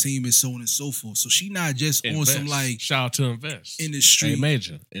 Building her team and so on and so forth. So she not just Invest. on some like shout out to Invest in the street.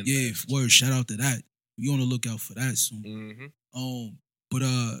 Major. Invest. Yeah, word. Shout out to that. You on the lookout for that soon. Mm-hmm. But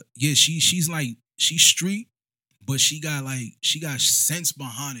she's like she's street, but she got sense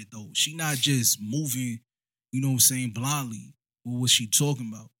behind it though. She not just moving, you know what I'm saying, blindly with what she talking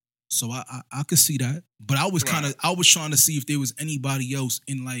about. So I could see that. But I was trying to see if there was anybody else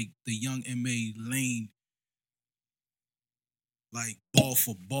in like the Young M.A lane, like ball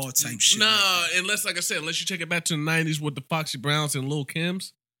for ball type shit. Nah, unless you take it back to the 90s with the Foxy Browns and Lil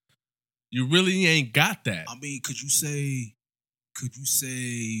Kims, you really ain't got that. I mean, could you say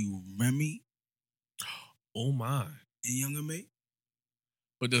Remy? Oh my. And Young M.A?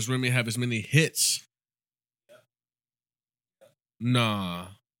 But does Remy have as many hits? Nah.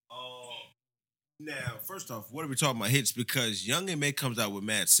 Now, first off, what are we talking about hits? Because Young M.A comes out with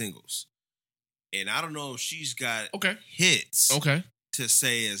mad singles. And I don't know if she's got hits to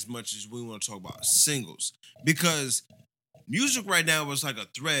say as much as we want to talk about singles. Because music right now is like a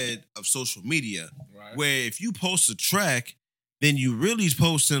thread of social media. Right. Where if you post a track, then you really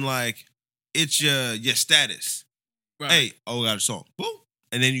posting like it's your status. Right. Hey, I got a song. Boom.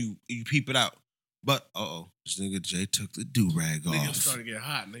 And then you peep it out. But this nigga Jay took the do-rag off. Nigga starting to get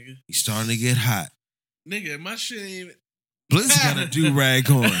hot, nigga. He's starting to get hot. Nigga, my shit ain't even... Blizz got a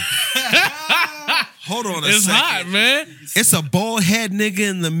do-rag on. Hold on a second. It's hot, man. It's a bald head nigga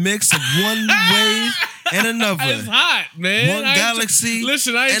in the mix of one wave and another. It's hot, man. One galaxy.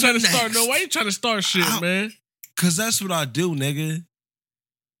 Listen, I ain't trying to start. No, why you trying to start shit, man? Because that's what I do, nigga.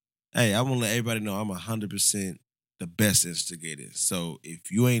 Hey, I want to let everybody know I'm 100% the best instigator. So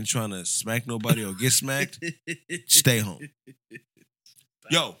if you ain't trying to smack nobody or get smacked, stay home.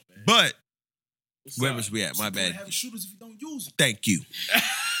 Yo, but where was we at? My bad. Have shooters if you don't use them. Thank you.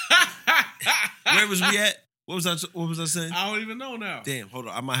 Where was we at? What was I saying? I don't even know now. Damn, hold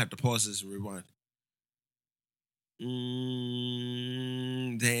on. I might have to pause this and rewind.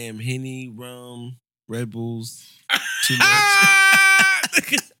 Damn, Henny, rum, Red Bulls. Too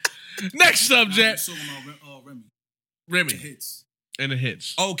much. Next subject. Remy. And the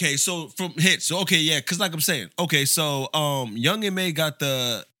hits. Okay, so from hits. Okay, yeah, because like I'm saying. Okay, so Young M.A got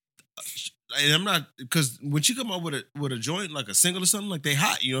the... And I'm not... Because when she come up with a joint, like a single or something, like they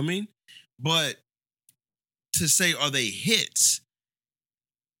hot, you know what I mean? But to say, are they hits?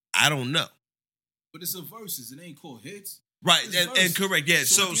 I don't know. But it's a verses. It ain't called hits. Right, and correct, yeah.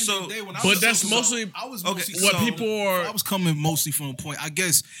 So but that's mostly... I was mostly... What people are... I was coming mostly from a point. I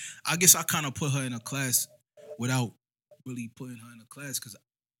guess I kind of put her in a class without really putting her in a class, because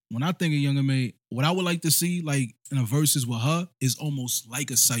when I think of Young M.A, what I would like to see, like, in a verses with her is almost like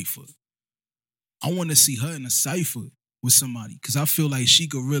a cypher. I want to see her in a cypher with somebody, because I feel like she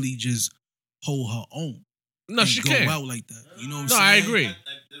could really just hold her own. No, she go can't. out like that. You know what I'm saying? No, I agree.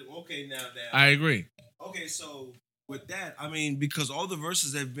 Okay, now that... I agree. Okay, so with that, I mean, because all the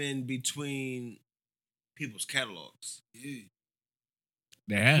verses have been between people's catalogs. Yeah.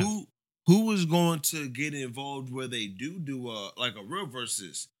 They have. Who was going to get involved where they do like a real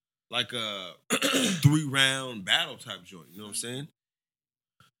versus, like a 3-round battle type joint? You know what I'm saying?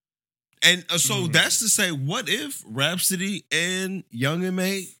 And so that's to say, what if Rhapsody and Young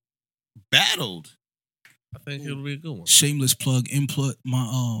M.A battled? I think it'll be a good one. Shameless plug, input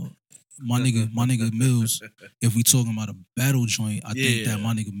my nigga Mills. If we talking about a battle joint, I think that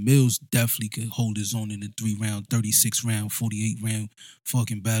my nigga Mills definitely could hold his own in the 3-round, 36-round, 48-round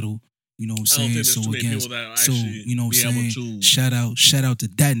fucking battle. You know what I'm saying? So against, you know what I'm saying? To... Shout out to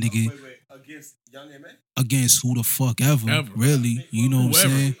that nigga. Wait. Against Young M.A.? Against who the fuck ever. Really. You know what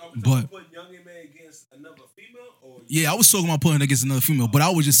I'm saying? But put Young M.A. against another female? Or yeah, I was talking about putting against another female, but I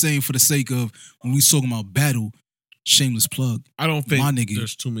was just saying for the sake of when we talking about battle, shameless plug. I don't think my nigga,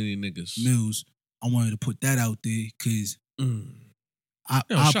 there's too many niggas. Mills, I wanted to put that out there because I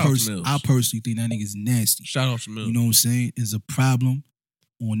personally think that nigga's nasty. Shout out to Mills. You know what I'm saying? Is a problem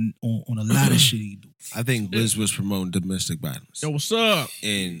on a lot of shit he do. I think Blizz was promoting domestic violence. Yo, what's up?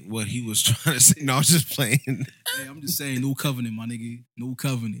 And what he was trying to say, no, I was just playing. Hey, I'm just saying, New Covenant, my nigga. New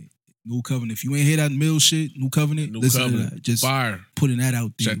Covenant. If you ain't hear that Mill shit, New Covenant, listen to that. Just fire. Putting that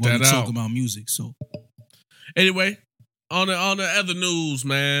out there Check while we that out. talk about music. So anyway, on the other news,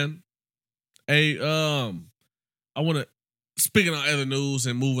 man. Hey, I want to, speaking of other news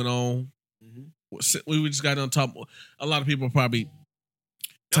and moving on, we just got on top. A lot of people are probably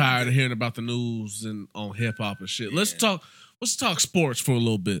tired of hearing about the news and on hip hop and shit. Let's talk sports for a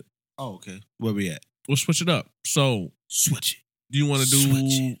little bit. Oh, okay. Where we at? We'll switch it up. So switch it. Do you want to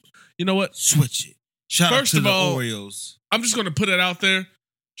do? You know what? Switch it. Shout First out to of the all, Orioles. I'm just gonna put it out there.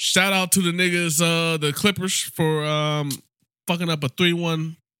 Shout out to the niggas, the Clippers for fucking up a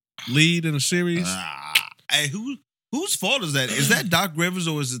 3-1 lead in the series. Hey, whose fault is that? Is that Doc Rivers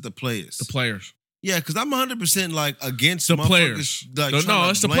or is it the players? The players. Yeah, because I'm 100% like against the players. Like, no,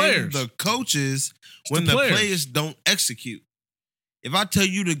 it's the players. The coaches when the players don't execute. If I tell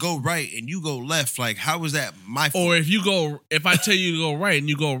you to go right and you go left, like how is that my fault? Or if I tell you to go right and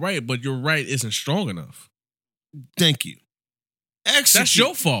you go right, but your right isn't strong enough. Thank you. Execute. That's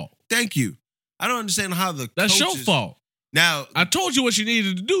your fault. Thank you. I don't understand how That's your fault. Now, I told you what you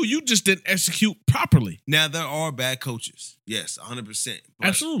needed to do. You just didn't execute properly. Now, there are bad coaches. Yes, 100%.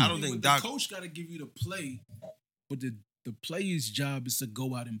 Absolutely. I don't think the coach got to give you the play, but the player's job is to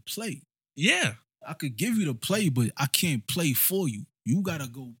go out and play. Yeah. I could give you the play, but I can't play for you. You got to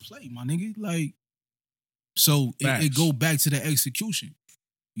go play, my nigga. Like, so it go back to the execution.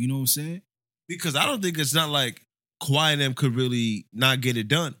 You know what I'm saying? Because I don't think it's not like Kawhi and them could really not get it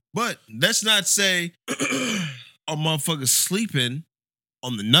done. But let's not say a motherfucker sleeping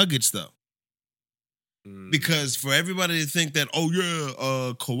on the Nuggets, though. Because for everybody to think that, oh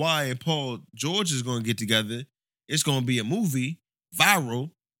yeah, Kawhi and Paul George is going to get together, it's going to be a movie,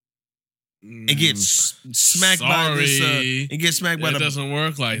 viral, and get smacked by this, and get smacked by it doesn't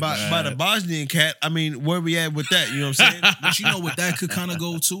work like that. By the Bosnian cat. I mean, where we at with that? You know what I'm saying? But you know what that could kind of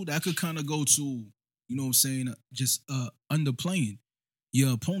go to? That could kind of go to, you know what I'm saying, just underplaying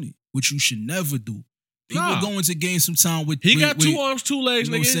your opponent, which you should never do. People go into games sometime with he got 2 arms, 2 legs,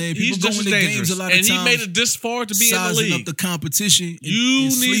 you know nigga. What I'm saying? He's People go into games a lot of and times. And he made it this far to be in the league. Sizing up the competition. You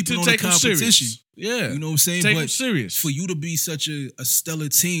and need to take him serious. Yeah. You know what I'm saying? Take him serious. For you to be such a stellar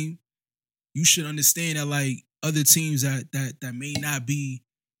team, you should understand that like other teams that may not be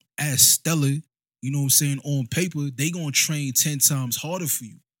as stellar, you know what I'm saying, on paper, they gonna train 10 times harder for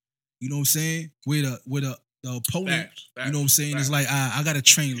you. You know what I'm saying? With the opponent, you know what I'm saying? It's like I gotta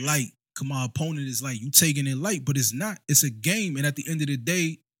train light. Cause my opponent is like, you taking it light, but it's not. It's a game, and at the end of the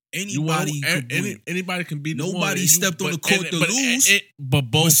day, anybody can win. Anybody can be the Nobody one. stepped on the court to lose, but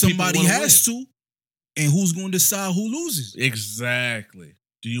both somebody has to. And who's going to decide who loses? Exactly.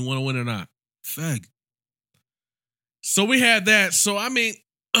 Do you want to win or not? Fact. So we had that. So I mean,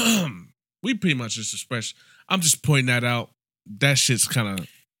 we pretty much just expressed. I'm just pointing that out. That shit's kind of.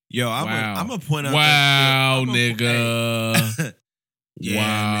 Yo, I'm gonna point out. Wow, nigga. Yeah,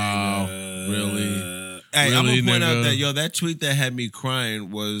 wow. Nigga. Really? Hey, I'm gonna point out that that tweet that had me crying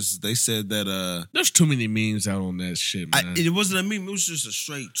was they said that there's too many memes out on that shit, man. It wasn't a meme, it was just a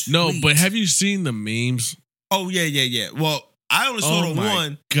straight tweet. No, but have you seen the memes? Oh yeah. Well, I only saw the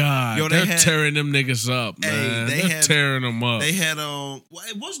one. God, yo, they're tearing them niggas up, man. They're tearing them up. They had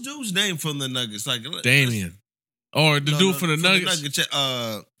what's dude's name from the Nuggets? Like Damian. Or the dude from the Nuggets.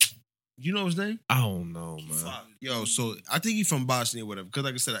 You know his name? I don't know, man. Fuck. Yo, so I think he's from Bosnia or whatever. Because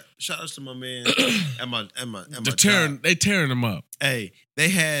like I said, shout out to my man and my they tearing him up. Hey, they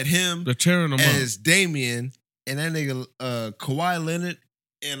had him They're tearing him as Damian and that nigga Kawhi Leonard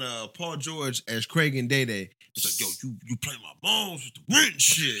and Paul George as Craig and Day Day. It's like, yo, you play my bones with the rent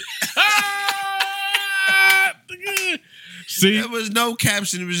shit. See, there was no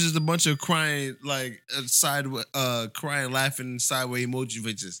caption. It was just a bunch of crying, like crying, laughing, sideways emoji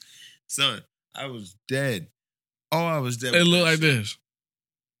faces. Son, I was dead. Oh, I was dead. It looked like this.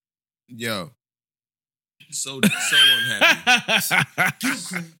 Yo, so unhappy.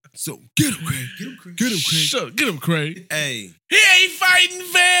 Get him, Craig. Get him, Craig. Get him, Craig. Get him, Craig. Hey, he ain't fighting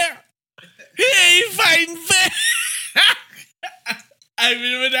fair. He ain't fighting fair. I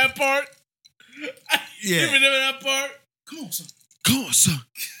remember that part. Yeah. You remember that part? Come on, son. Come on, son.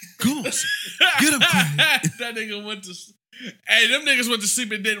 Come on, son. Get up, Craig. That nigga went to. Hey, them niggas went to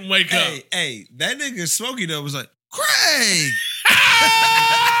sleep and didn't wake up. Hey, that nigga Smokey though was like, Craig.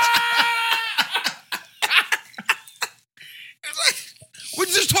 It's like, we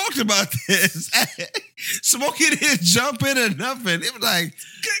just talked about this. Smokey didn't jump in or nothing. It was like,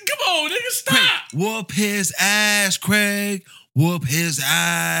 come on, nigga, stop. Craig, whoop his ass, Craig. Whoop his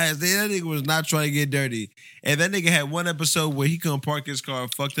ass. That nigga was not trying to get dirty. And that nigga had one episode where he couldn't park his car,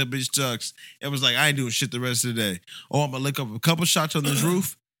 fucked up his chucks, and was like, I ain't doing shit the rest of the day. Oh, I'm gonna lick up a couple shots on this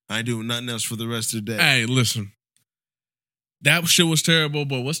roof. I ain't doing nothing else for the rest of the day. Hey, listen. That shit was terrible,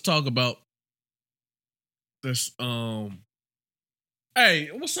 but let's talk about this. Hey,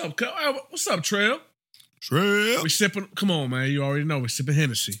 what's up? What's up, Trail? Trail. We sipping. Come on, man. You already know we're sipping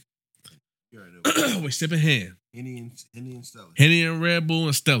Hennessy. You already know. We sipping Hen. Henny and Stella. Henny and Red Bull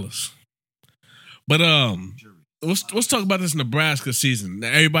and Stellas. But let's talk about this Nebraska season. Now,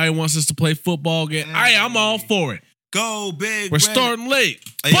 everybody wants us to play football again. I'm all for it. Go big. We're Red. Starting late,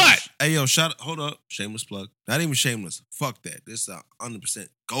 Hey, but hey yo, hold up, shameless plug. Not even shameless. Fuck that. This is a 100%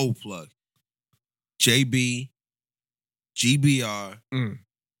 gold plug. JB, GBR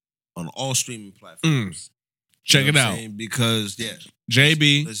on all streaming platforms. Check You know it what I'm out. saying? Because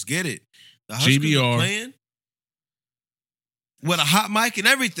JB, let's get it. The Huskers GBR. are playing with a hot mic and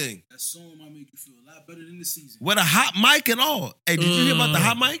everything. That song might make you feel a lot better than the season. With a hot mic and all. Hey, did you hear about the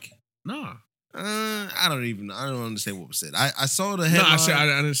hot mic? nah. I don't understand what was said. I saw the No, headline. I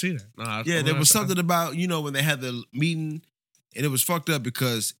didn't see that. No, There was something about, when they had the meeting, and it was fucked up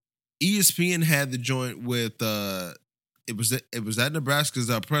because ESPN had the joint with it was at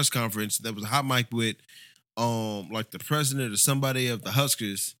Nebraska's press conference. There was a hot mic with like the president or somebody of the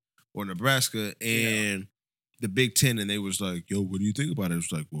Huskers or Nebraska and the Big Ten, and they was like, yo, what do you think about it? It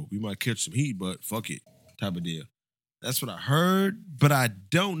was like, well, we might catch some heat, but fuck it, type of deal. That's what I heard, but I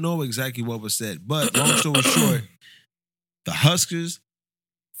don't know exactly what was said. But long story short, the Huskers,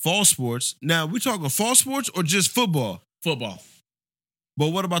 fall sports. Now, we talking fall sports or just football? Football. But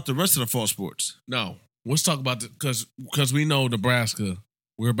what about the rest of the fall sports? No. Let's talk about because we know Nebraska.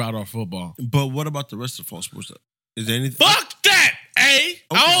 We're about our football. But what about the rest of the fall sports? Is there anything? Fuck that, eh? Okay.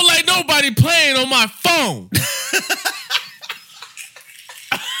 I don't like nobody playing on my phone.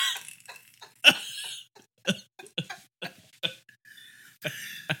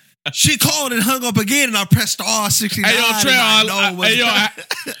 She called and hung up again, and I pressed R69. Hey, yo, Trey,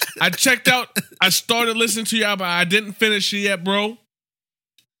 I checked out. I started listening to y'all, but I didn't finish it yet, bro.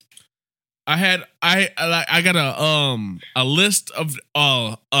 I got a list of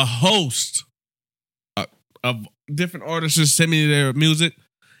a host of different artists just send me their music.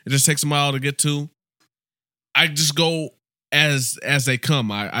 It just takes a while to get to. I just go as they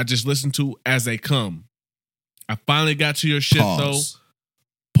come. I just listen to as they come. I finally got to your shit though.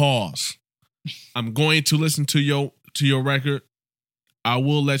 Pause. I'm going to listen to your record. I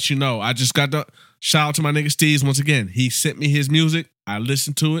will let you know. I just got the shout out to my nigga Steez once again. He sent me his music. I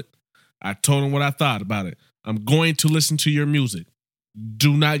listened to it. I told him what I thought about it. I'm going to listen to your music.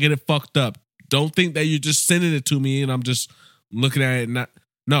 Do not get it fucked up. Don't think that you're just sending it to me and I'm just looking at it.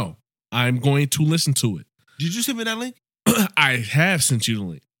 No, I'm going to listen to it. Did you send me that link? I have sent you the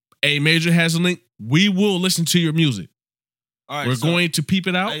link. A Major has a link. We will listen to your music. All right, We're going to peep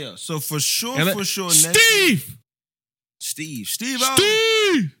it out. Hey, so for sure. Steve! Steve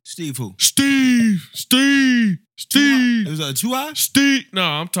who? Steve! It was a 2 eye? Steve! No,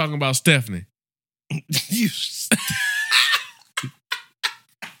 I'm talking about Stephanie. You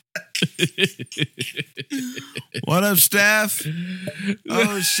What up, Steph?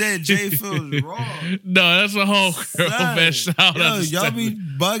 Oh shit, Jay feels wrong. No, that's a whole girl, man. Shout out to y'all Stephanie. be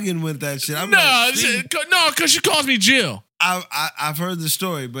bugging with that shit. Because she calls me Jill. I've heard the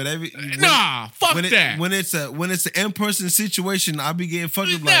story, but fuck that. When it's an in-person situation, I be getting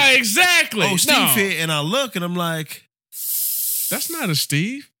fucked up. Yeah, exactly. Oh, Steve here, and I look and I'm like, that's not a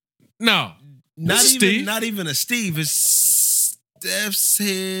Steve. No, not Steve. even a Steve. It's Steph's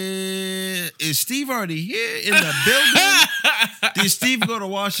here. Is Steve already here in the building? Did Steve go to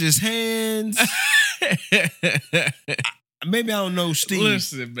wash his hands? Maybe I don't know Steve.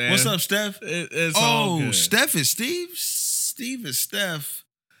 Listen, man. What's up, Steph? It's all good. Steph is Steve? Steve is Steph.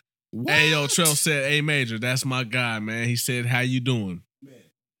 What? Hey, yo, Trell said, "Hey, Major, that's my guy, man." He said, "How you doing?"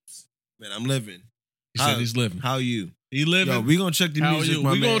 Man, I'm living. He said he's living. How you? He living. Yo, we gonna check the music,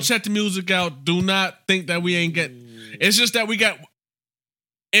 we gonna check the music out. Do not think that we ain't get. It's just that we got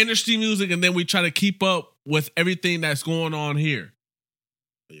industry music, and then we try to keep up with everything that's going on here.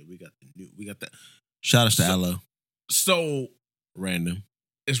 Oh, yeah, we got that. Shout out to Aloe. So Random.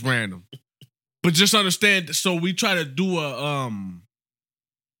 It's random. But just understand, so we try to do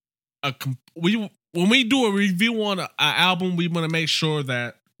when we do a review on an album, we want to make sure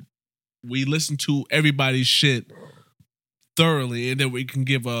that we listen to everybody's shit thoroughly, and then we can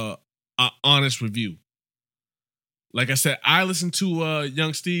give a honest review. Like I said, I listen to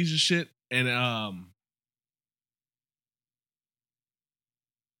Young Steve's and shit, and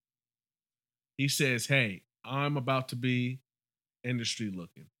he says, "Hey, I'm about to be industry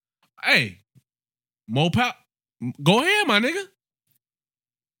looking." Hey, Mopap, go ahead, my nigga.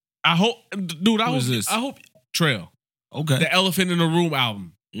 I hope, dude. I hope Trail. Okay. The Elephant in the Room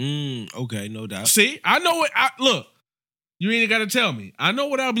album. Okay, no doubt. See, I know it. Look, you ain't got to tell me. I know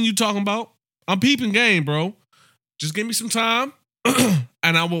what album you talking about. I'm peeping game, bro. Just give me some time,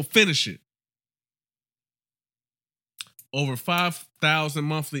 and I will finish it. Over 5,000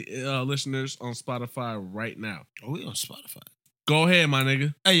 monthly listeners on Spotify right now. Oh, we on Spotify. Go ahead, my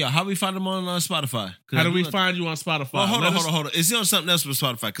nigga. Hey, yo, how we find them on Spotify? How do we find you on Spotify? Well, hold on. Is he on something else with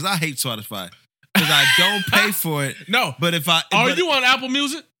Spotify? Because I hate Spotify. Because I don't pay for it. No. But if I... Are you on Apple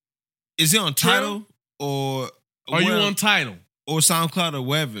Music? Is he on Tidal? Or... Are you on Tidal? Or SoundCloud or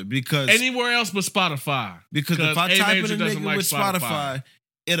wherever? Because... Anywhere else but Spotify. Because if I type in a nigga like with Spotify,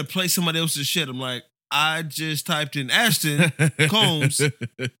 it'll play somebody else's shit. I'm like, I just typed in Ashton Combs.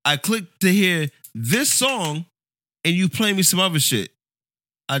 I clicked to hear this song, and you play me some other shit.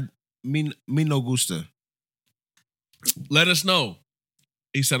 Me no gusta. Let us know.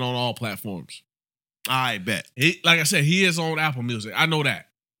 He said on all platforms. I bet. Like I said, he is on Apple Music. I know that.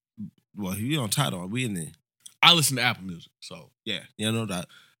 Well, he on Tidal. We in there. I listen to Apple Music, so yeah, no doubt.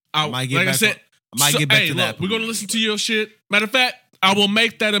 I might get back to that. We're gonna listen to your shit. Matter of fact, I will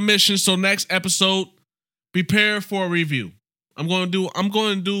make that a mission. So next episode, prepare for a review. We're gonna do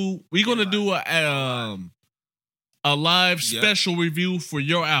a live special review for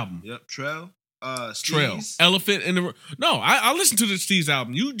your album. Yep, Trail. Trail. Elephant in the... No, I listened to the Steve's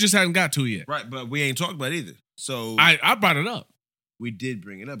album. You just hadn't got to it yet. Right, but we ain't talked about it either. So I brought it up. We did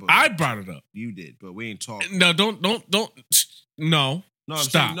bring it up. I brought it up. You did, but we ain't talking. No, don't. No,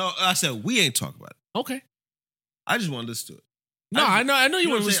 stop. No, I said we ain't talking about it. Okay. I just want to listen to it. No, I know you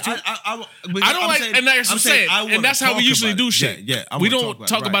want to listen to it. I don't like, and that's what I'm saying. And that's how we usually do shit. Yeah, we don't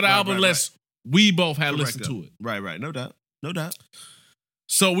talk about an album unless we both had listened to it. Right. No doubt.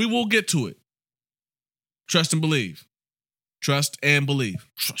 So we will get to it. Trust and believe. Trust and believe.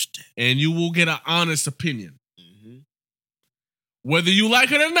 Trust it. And you will get an honest opinion. Mm-hmm. Whether you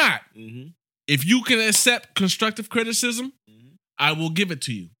like it or not. Mm-hmm. If you can accept constructive criticism, mm-hmm. I will give it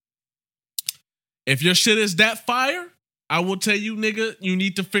to you. If your shit is that fire, I will tell you, nigga, you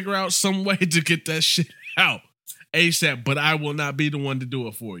need to figure out some way to get that shit out ASAP. But I will not be the one to do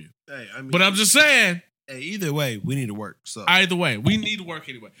it for you. Hey, but I'm just saying. Hey, either way, we need to work. So either way, we need to work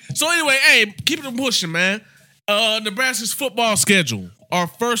anyway. So anyway, hey, keep it pushing, man. Nebraska's football schedule. Our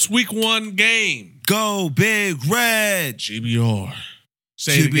first week 1 game. Go Big Red. GBR.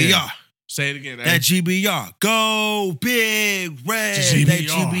 Say it again. Say it again. That GBR. Go Big Red. GBR. That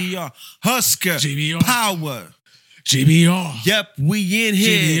GBR. Husker. GBR. Power. GBR. Yep, we in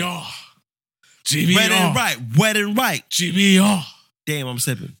here. GBR. GBR. Wet and right. Wet and right. GBR. Damn, I'm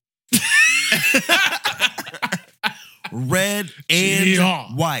sipping. Red and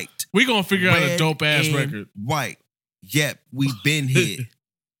GBR. white. We gonna figure out a dope ass record. White. Yep, we been here.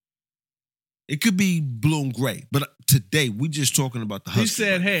 It could be blue and gray, but today we just talking about the Husker. He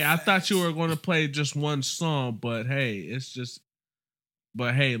said, "Hey, I thought you were going to play just one song, but hey, let's just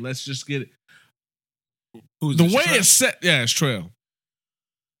get it." Who's the this, way Trail? it's set, yeah, it's Trail.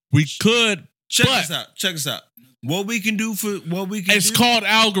 We could check us out. What we can do. It's called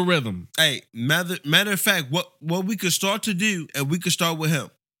algorithm. Hey, matter of fact, what we could start to do, and we could start with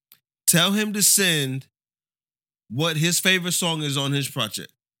him. Tell him to send what his favorite song is on his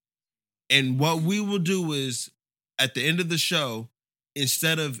project. And what we will do is, at the end of the show,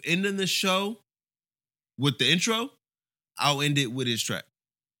 instead of ending the show with the intro, I'll end it with his track.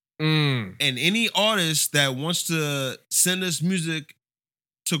 And any artist that wants to send us music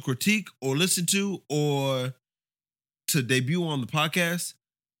to critique or listen to or to debut on the podcast,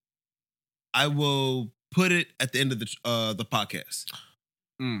 I will put it at the end of the podcast.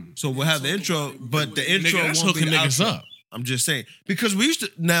 So we'll have the intro, but the intro won't be the outro. Up. I'm just saying, because we used to,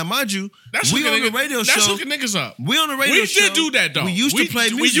 now mind you, we on the radio show. That's hooking niggas up. We on the radio show. We did do that though. We used to play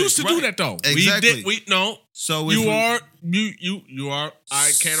music. We used to do that though. Exactly. So you are.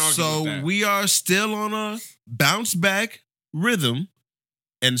 I can't argue with that. So we are still on a bounce back rhythm,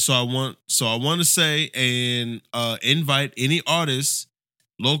 and so I want to say and invite any artists,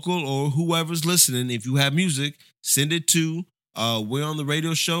 local or whoever's listening. If you have music, send it to We're on the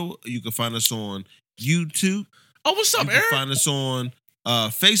radio show. You can find us on YouTube. Oh, what's up, You Eric? can find us on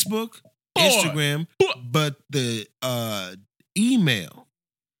Facebook, Boy. Instagram, but the email,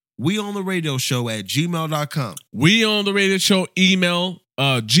 weontheradio.show@gmail.com. We on the radio show, email,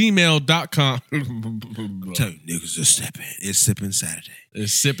 gmail.com. I'm telling you, niggas are sipping. It's Sipping Saturday.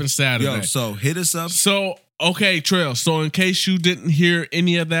 It's Sipping Saturday. Yo, so hit us up. So, okay, Trail. So, in case you didn't hear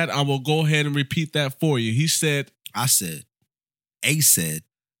any of that, I will go ahead and repeat that for you. He said, I said, A said,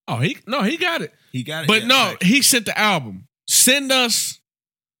 oh, he got it. he got it. But Yeah, no, like, he sent the album. Send us,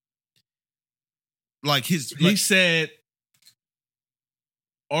 like his. he said,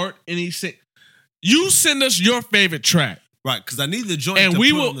 art, and he said, you send us your favorite track. Right, because I need the joint. And to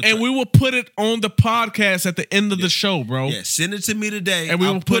we put will on the track. we will put it on the podcast at the end of the show, bro. Yeah, send it to me today, And we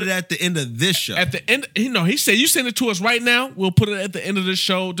I'll will put put it at the end of this show. At the end, he said you send it to us right now. We'll put it at the end of the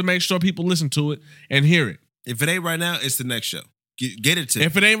show to make sure people listen to it and hear it. If it ain't right now, it's the next show. Get it to me.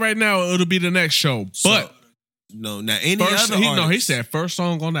 If it ain't right now, it'll be the next show. So, But no, now any first, other he artist, said first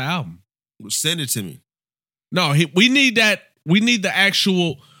song on the album. send it to me No, we need that. We need the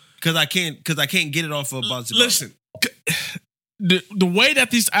actual. because I can't get it off of Bouncy. Listen, the way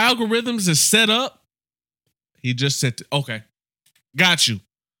that these algorithms is set up, he just said, okay, got you.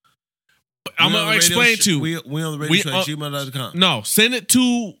 I'm gonna explain to you. We on the radio show at gmail.com. No, send it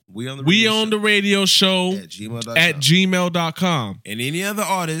to We on the radio show at gmail.com. at gmail.com. And any other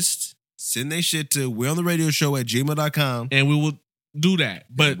artist, send their shit to we on the radio show at gmail.com. And we will do that.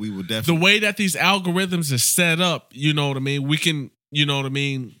 But we will the definitely. way that these algorithms is set up, you know what I mean? We can, you know what I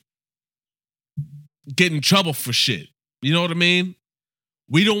mean, get in trouble for shit. You know what I mean?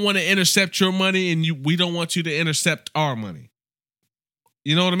 We don't want to intercept your money and we don't want you to intercept our money.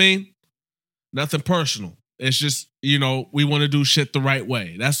 You know what I mean? Nothing personal. It's just, you know, we want to do shit the right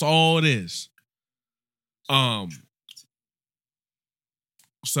way. That's all it is. What's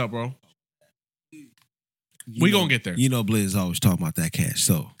up, bro? We gonna get there. You know, Blizz always talking about that cash.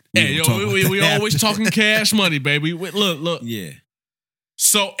 So Hey, yo, we always talking cash money, baby. Look. Yeah.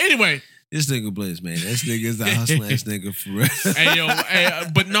 So anyway, This nigga Blizz, man. This nigga is the hustling ass nigga for real.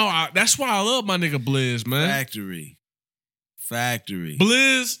 but no, that's why I love my nigga Blizz, man. Factory.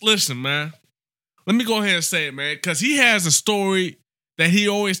 Blizz, listen, man. Let me go ahead and say it, man, because he has a story that he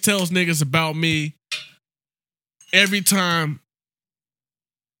always tells niggas about me every time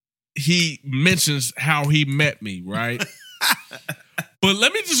he mentions how he met me, right? But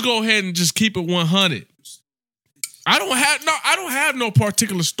let me just go ahead and just keep it 100. I don't have no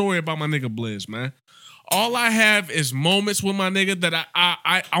particular story about my nigga Blizz, man. All I have is moments with my nigga that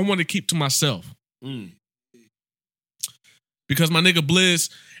I want to keep to myself. Because my nigga Blizz,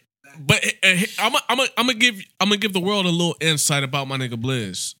 but I'm gonna give the world a little insight about my nigga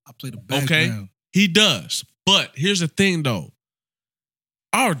Blizz. I play the background. Okay, he does. But here's the thing, though.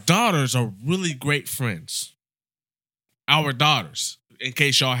 Our daughters are really great friends. Our daughters, in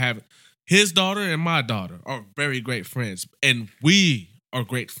case y'all haven't. His daughter and my daughter are very great friends. And we are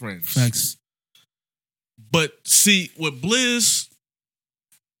great friends. Facts. But see, with Blizz,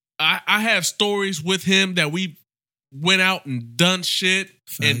 I have stories with him that we went out and done shit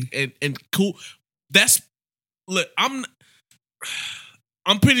and cool. Look, I'm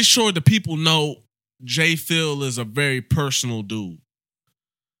pretty sure the people know J. Phil is a very personal dude.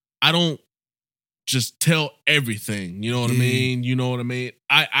 I don't just tell everything. You know what I mean? You know what I mean?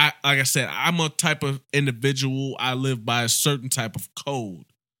 I like I said, I'm a type of individual. I live by a certain type of code.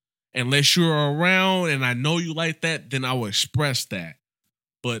 Unless you're around and I know you like that, then I will express that.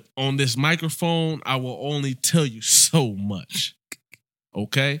 But on this microphone, I will only tell you so much.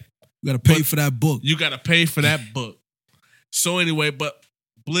 Okay? You gotta pay for that book. You gotta pay for that book. So anyway, but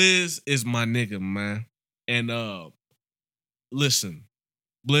Blizz is my nigga, man. And listen,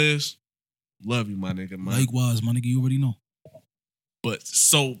 Blizz, love you, my nigga, man. Likewise, my nigga, you already know. But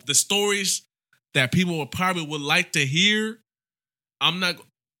so the stories that people would like to hear, I'm not,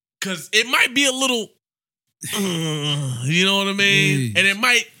 because it might be a little, you know what I mean? Yeah. And it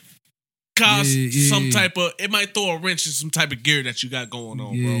might cause some type of, it might throw a wrench in some type of gear that you got going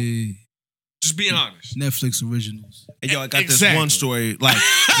on, bro. Just be honest. Netflix originals. And yo, I got this one story. Like,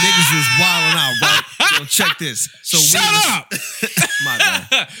 niggas was wilding out, right? So check this. So Shut up! My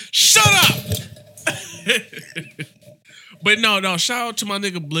bad. Shut up! But no, shout out to my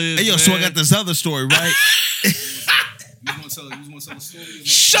nigga Blizz. Hey, yo, man. so I got this other story, right? You want to tell a story?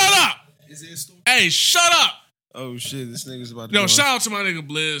 Shut up! Is there a story? Hey, shut up! Oh, shit, this nigga's about to No, go shout out to my nigga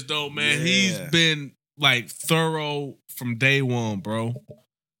Blizz, though, man. Yeah. He's been, like, thorough from day one, bro.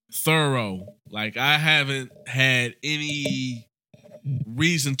 Thorough. Like, I haven't had any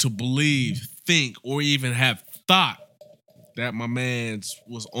reason to believe, think, or even have thought that my man's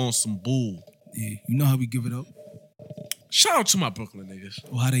was on some bull. Yeah, you know how we give it up. Shout out to my Brooklyn niggas.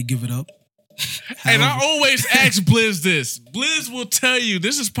 Or how they give it up. And I always ask Blizz this. Blizz will tell you,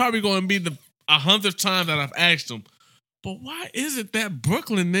 this is probably going to be the 100th time that I've asked him. But why is it that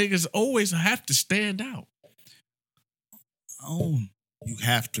Brooklyn niggas always have to stand out? Oh, you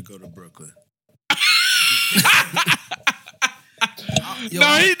have to go to Brooklyn.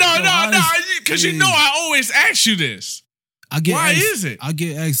 No, because you know I always ask you this. Why is it? I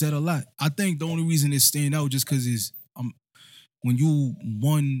get asked that a lot. I think the only reason it's stand out just because it's when you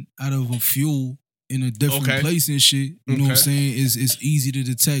one out of a few in a different place and shit, you know what I'm saying, it's easy to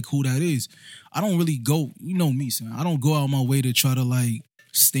detect who that is. I don't really go, you know me, son. I don't go out my way to try to like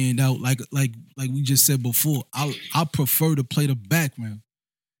stand out like we just said before. I prefer to play the background.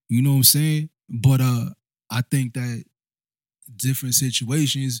 You know what I'm saying? But I think that different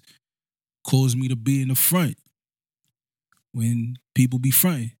situations cause me to be in the front when people be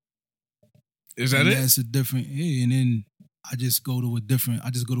fronting. Is that it? That's a different, yeah, and then I just go to a different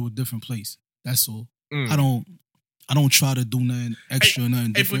place. That's all. I don't try to do nothing extra,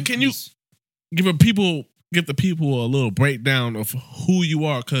 nothing different. Can you give the people a little breakdown of who you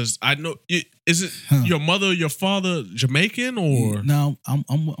are? Because I know, is it your mother, your father Jamaican or? Yeah, no, I'm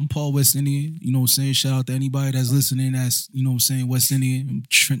Paul West Indian. You know what I'm saying? Shout out to anybody that's listening. That's, you know what I'm saying, West Indian,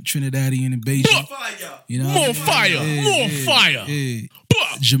 Trinidadian and Bajan. More fire. You know, more fire. Yeah.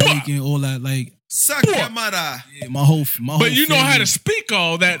 Jamaican, all that, like. Suck your mother. Yeah, my whole but you know family. how to speak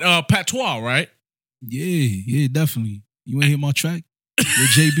all that patois, right? Yeah, definitely. You ain't hear my track with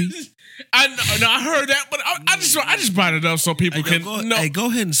JB? I heard that, but I just brought it up so people can know. Hey, go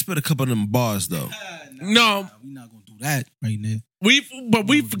ahead and spit a couple of them bars though. No, we're not gonna do that right now. We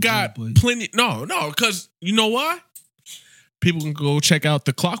forgot plenty. No, because you know why? People can go check out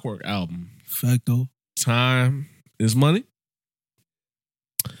the Clockwork album. Facto. Time is money.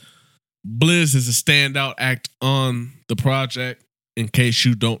 Blizz is a standout act on the project, in case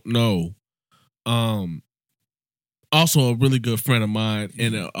you don't know. Also a really good friend of mine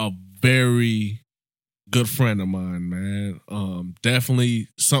and a very good friend of mine, man. Definitely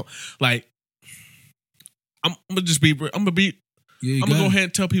some like I'm gonna go ahead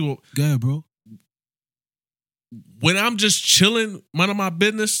and tell people. Go ahead, bro. When I'm just chilling, minding my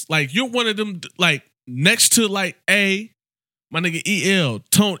business, like you're one of them, like next to like my nigga EL,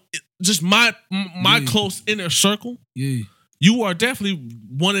 Tone, just my close inner circle. Yeah. You are definitely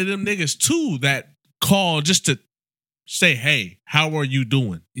one of them niggas too that call just to say, hey, how are you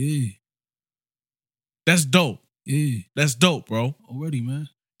doing? Yeah. That's dope. Yeah. That's dope, bro. Already, man.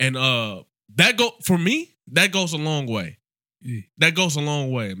 And for me, that goes a long way. Yeah. That goes a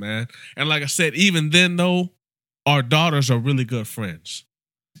long way, man. And like I said, even then though, our daughters are really good friends.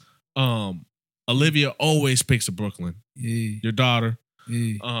 Olivia always picks a Brooklyn. Yeah. Your daughter.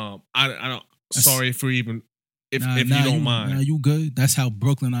 Yeah. I don't. Sorry for even if you don't mind. Nah, you good. That's how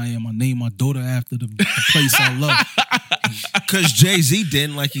Brooklyn I am. I named my daughter after the place I love. Because Jay-Z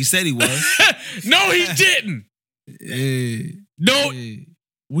didn't, like he said he was. No, he didn't. Yeah. No.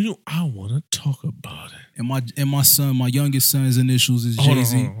 Yeah. I want to talk about it. And my son, my youngest son's initials is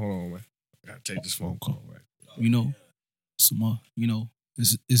Jay-Z. Hold on, man. I gotta take this phone call, right? You know, so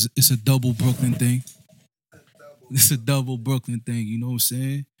it's a double Brooklyn thing. It's a double Brooklyn thing. You know what I'm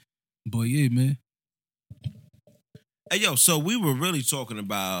saying? But yeah, man. Hey, yo, so we were really talking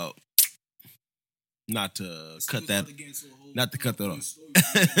about not to cut that off.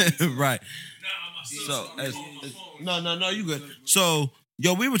 Right. So, no, you good. So,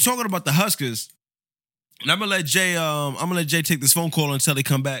 yo, we were talking about the Huskers, and I'm gonna let Jay take this phone call until they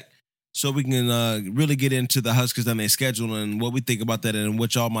come back, so we can really get into the Huskers and their schedule and what we think about that and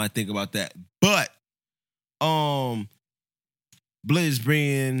what y'all might think about that. But, Blizz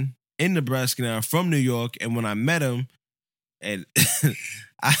being in Nebraska now from New York, and when I met him, and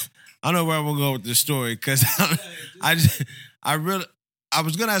I don't know where I'm gonna go with this story because I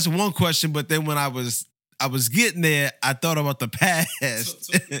was gonna ask one question, but then when I was getting there, I thought about the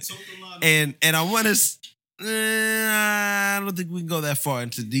past, and I want to. I don't think we can go that far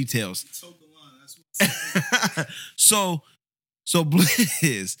into details. So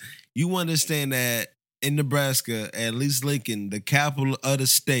Blizz, you understand that in Nebraska, at least Lincoln, the capital of the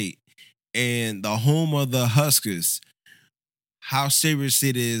state and the home of the Huskers, how serious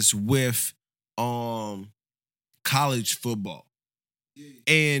it is with college football.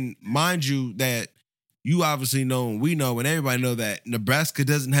 And mind you that you obviously know, and we know, and everybody know that Nebraska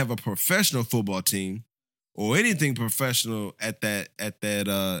doesn't have a professional football team or anything professional at that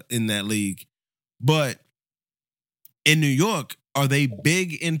in that league. But in New York, are they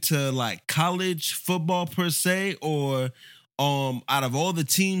big into like college football per se, or out of all the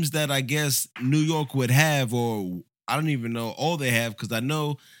teams that I guess New York would have, or I don't even know all they have, because I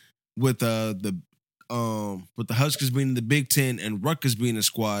know with the Huskers being the Big Ten and Rutgers being a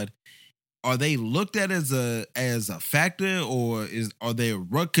squad, are they looked at as a factor, or are they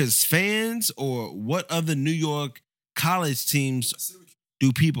Rutgers fans, or what other New York college teams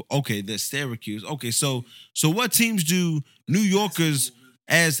do people? Okay, they're Syracuse. Okay, so what teams do New Yorkers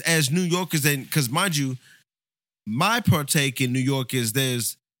as New Yorkers? And because mind you, my partake in New York is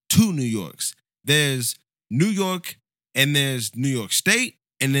there's two New Yorks. There's New York and there's New York State,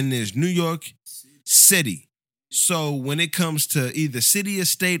 and then there's New York City. So when it comes to either city or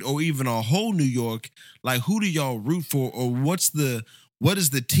state or even a whole New York, like who do y'all root for, or what is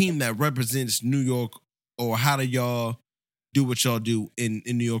the team that represents New York, or how do y'all do what y'all do in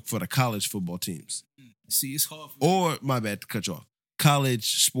New York for the college football teams? See, it's hard. Or my bad to cut you off.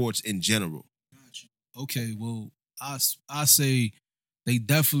 College sports in general. Okay, well, I say they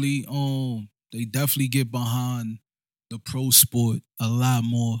definitely get behind the pro sport a lot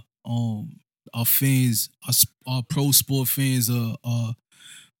more. Our fans, our pro sport fans are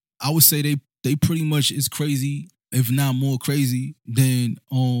I would say they pretty much is crazy, if not more crazy than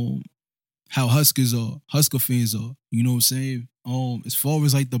how Husker fans are. You know what I'm saying? As far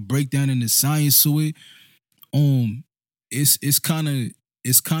as like the breakdown and the science to it, it's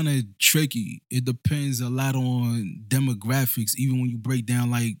kind of tricky. It depends a lot on demographics, even when you break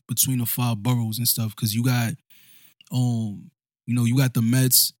down like between the 5 boroughs and stuff, because you got you got the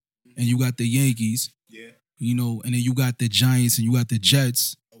Mets and you got the Yankees, and then you got the Giants and you got the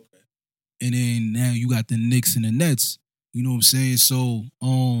Jets, and then now you got the Knicks and the Nets. You know what I'm saying? So,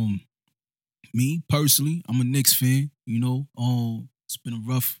 me personally, I'm a Knicks fan. It's been a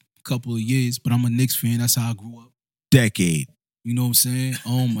rough couple of years, but I'm a Knicks fan. That's how I grew up. Decade. You know what I'm saying?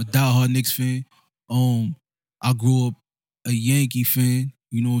 A diehard Knicks fan. I grew up a Yankee fan.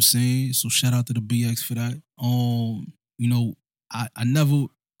 You know what I'm saying? So shout out to the BX for that.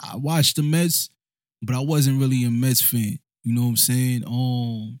 I watched the Mets, but I wasn't really a Mets fan. You know what I'm saying?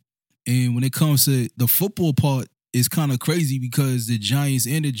 And when it comes to the football part, it's kind of crazy because the Giants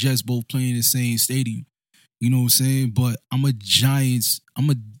and the Jets both play in the same stadium. You know what I'm saying? But I'm a Giants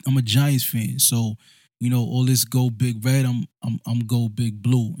fan. So, all this go big red, I'm go big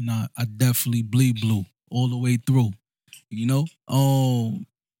blue. And I definitely bleed blue all the way through.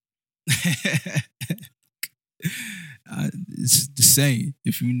 It's the same.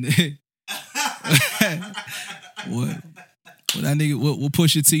 If you what that nigga, what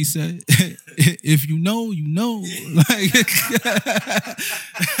Pusha T said, if you know, you know. Like,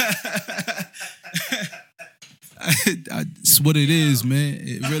 it's what it is, man.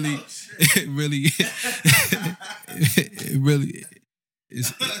 It really,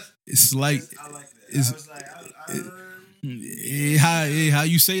 it's like, it's how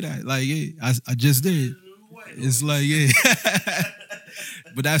you say that? Like, I just did. It's like,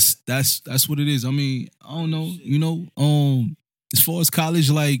 but that's what it is. I mean, I don't know. As far as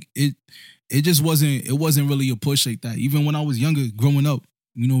college, like it just wasn't really a push like that. Even when I was younger, growing up,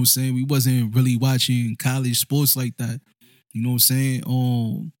 you know what I'm saying, we wasn't really watching college sports like that. You know what I'm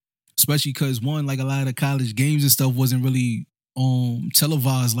saying? Especially because one, like a lot of the college games and stuff wasn't really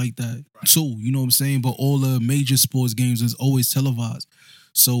televised like that. Right. Too, you know what I'm saying? But all the major sports games is always televised.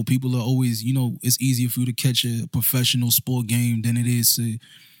 So people are always, it's easier for you to catch a professional sport game than it is to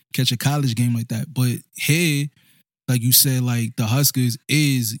catch a college game like that. But here, like you said, like the Huskers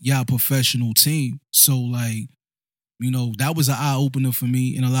is y'all professional team. So like, that was an eye-opener for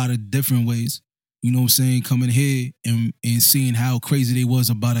me in a lot of different ways. You know what I'm saying? Coming here and seeing how crazy they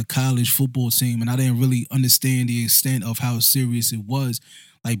was about a college football team. And I didn't really understand the extent of how serious it was.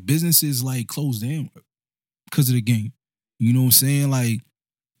 Like businesses like closed down because of the game. You know what I'm saying? Like,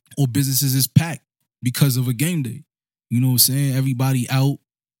 or businesses is packed because of a game day. You know what I'm saying? Everybody out,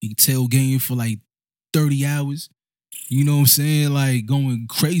 you tailgating for like 30 hours. You know what I'm saying? Like going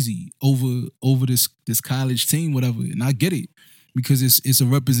crazy over this college team, whatever. And I get it because it's a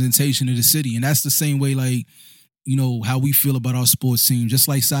representation of the city. And that's the same way, like, how we feel about our sports team. Just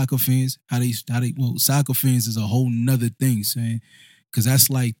like soccer fans, soccer fans is a whole nother thing, saying, because that's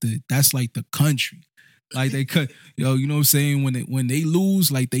like the country. Like they cut, you know what I'm saying? When they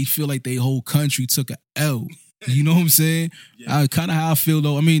lose, like they feel like their whole country took a L. You know what I'm saying? Yeah. Kind of how I feel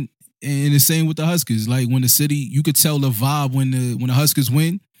though. I mean, and the same with the Huskers. Like when the city, you could tell the vibe when the Huskers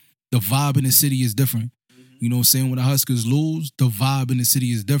win, the vibe in the city is different. You know what I'm saying? When the Huskers lose, the vibe in the city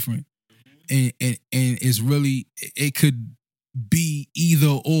is different. And it's really, it could be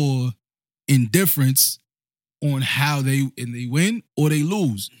either or indifference on how they win or they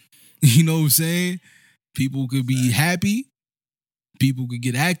lose. You know what I'm saying? People could be happy people could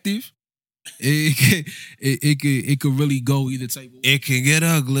get active. It could really go either type. It can get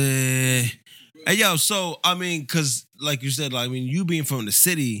ugly. Hey, yo, so, I mean, because like you said, like, I mean, you being from the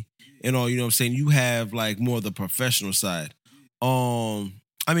city and all, you know what I'm saying, you have, like, more of the professional side. I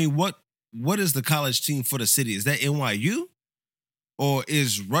mean, what is the college team for the city? Is that NYU? Or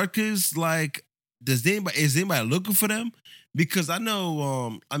is Rutgers, like, is anybody looking for them? Because I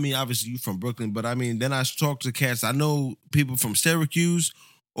know, I mean, obviously you from Brooklyn, but I mean, then I talk to cats. I know people from Syracuse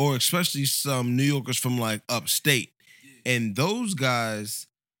or especially some New Yorkers from, like, upstate. And those guys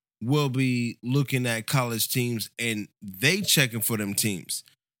will be looking at college teams and they checking for them teams.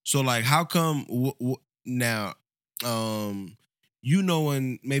 So, like, how come now, you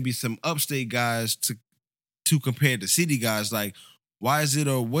knowing maybe some upstate guys to compare to city guys, like, why is it,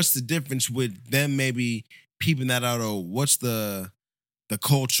 or what's the difference with them maybe peeping that out, or what's the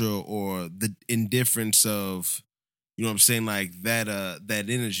culture or the indifference of, you know what I'm saying, like that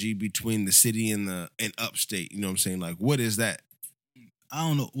energy between the city and upstate, you know what I'm saying? Like, what is that? I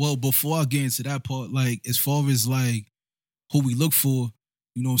don't know. Well, before I get into that part, like, as far as like who we look for,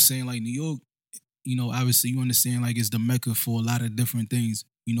 you know what I'm saying, like New York, you know, obviously you understand, like, it's the mecca for a lot of different things.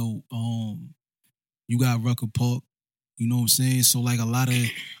 You know, you got Rucker Park, you know what I'm saying? So, like, a lot of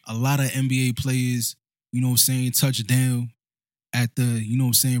NBA players, you know what I'm saying, touch down at the, you know what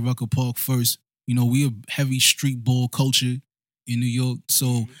I'm saying, Rucker Park first. You know, we a heavy street ball culture in New York.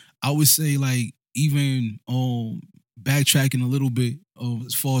 So I would say, like, even backtracking a little bit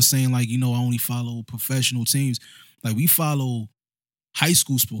as far as saying, like, you know, I only follow professional teams. Like, we follow high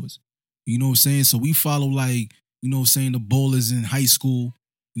school sports. You know what I'm saying? So we follow, like, you know what I'm saying, the ballers in high school,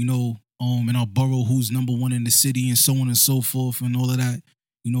 you know, in our borough, who's number one in the city and so on and so forth and all of that.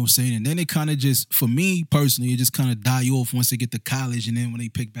 You know what I'm saying? And then it kind of just, for me personally, it just kind of die off once they get to college, and then when they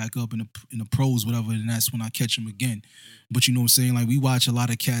pick back up in the pros, whatever, and that's when I catch them again. But you know what I'm saying? Like, we watch a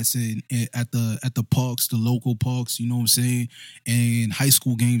lot of cats at the parks, the local parks, you know what I'm saying? And high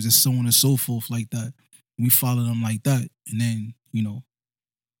school games and so on and so forth like that. We follow them like that. And then, you know.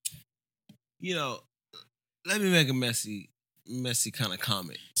 You know, let me make a messy kind of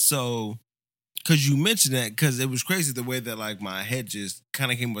comment. So, because you mentioned that, because it was crazy the way that, like, my head just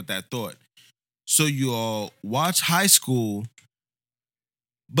kind of came with that thought. So you all watch high school,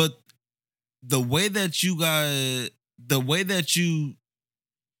 but the way that you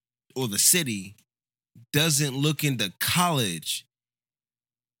or the city doesn't look into college,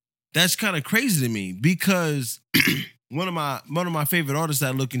 that's kind of crazy to me, because one of my favorite artists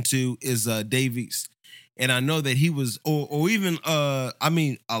I look into is Dave East. And I know that he was, or even, I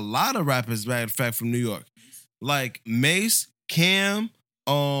mean, a lot of rappers, matter of fact, from New York, like Mace, Cam,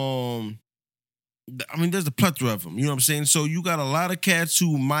 I mean, there's a plethora of them, you know what I'm saying? So you got a lot of cats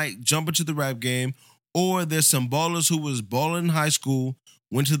who might jump into the rap game, or there's some ballers who was balling in high school,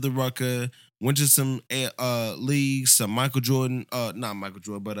 went to the Rucker, went to some leagues, some Michael Jordan, not Michael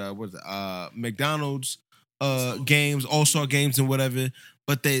Jordan, but what is it, McDonald's games, all-star games and whatever.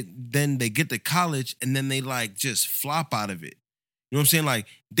 But then they get to college and then they, like, just flop out of it. You know what I'm saying? Like,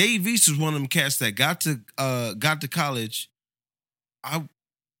 Dave East was one of them cats that got to college.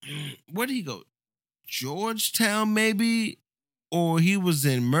 Where did he go? Georgetown, maybe? Or he was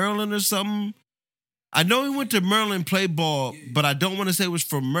in Maryland or something. I know he went to Maryland, played ball, but I don't want to say it was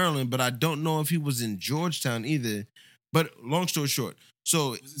from Maryland, but I don't know if he was in Georgetown either. But long story short,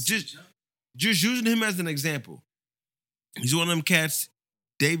 so just using him as an example, he's one of them cats.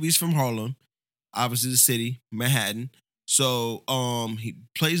 Dave East from Harlem, obviously the city, Manhattan. So he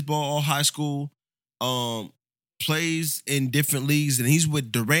plays ball all high school, plays in different leagues, and he's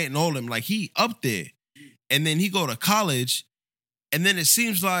with Durant and all them. Like, he up there. And then he go to college, and then it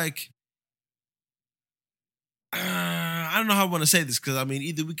seems like, I don't know how I want to say this, because, I mean,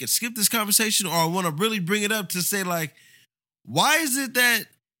 either we could skip this conversation, or I want to really bring it up to say, like, why is it that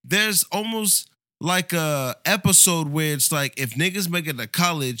there's almost like a episode where it's like, if niggas make it to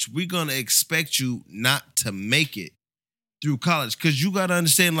college, we're gonna expect you not to make it through college? Because you gotta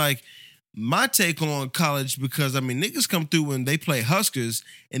understand, like, my take on college, because, I mean, niggas come through when they play Huskers,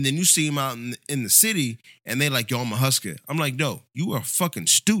 and then you see them out in the city, and they like, yo, I'm a Husker. I'm like, no, you are a fucking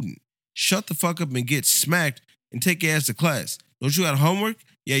student. Shut the fuck up and get smacked and take your ass to class. Don't you got homework?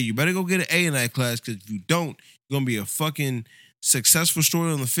 Yeah, you better go get an A in that class, because if you don't, you're gonna be a fucking successful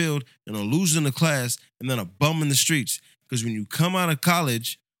story on the field and a loser in the class and then a bum in the streets. Because when you come out of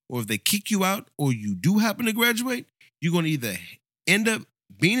college, or if they kick you out, or you do happen to graduate, you're going to either end up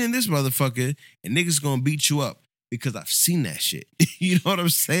being in this motherfucker and niggas going to beat you up. because I've seen that shit. You know what I'm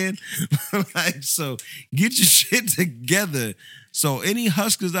saying? Like, so get your shit together. So any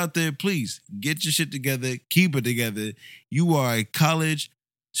Huskers out there, please get your shit together, keep it together. You are a college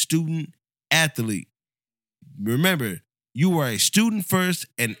student athlete. Remember, you are a student first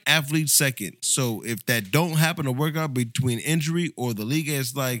and athlete second. So if that don't happen to work out between injury or the league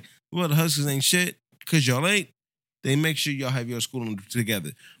is like, well, the Huskers ain't shit because y'all ain't, then make sure y'all have your schooling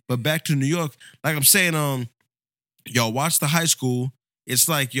together. But back to New York, like I'm saying, y'all watch the high school. It's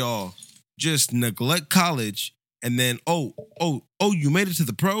like y'all just neglect college and then, oh, you made it to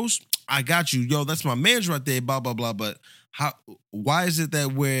the pros? I got you. Yo, that's my man's right there, blah, blah, blah. But why is it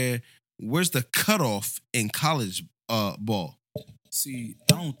that where's the cutoff in college ball? See,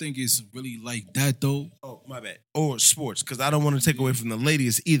 I don't think it's really like that though. Oh, my bad. Or sports, because I don't want to take away from the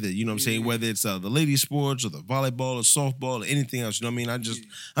ladies either. You know what I'm saying? Whether it's the ladies sports or the volleyball or softball or anything else. You know what I mean?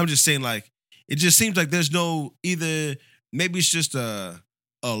 I'm just saying, like, it just seems like there's no either. Maybe it's just a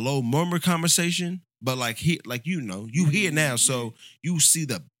low murmur conversation, but like you here now, so you see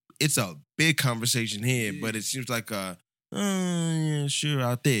it's a big conversation here, but it seems like yeah, sure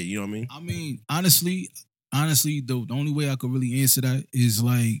out there. You know what I mean? I mean, honestly, the only way I could really answer that is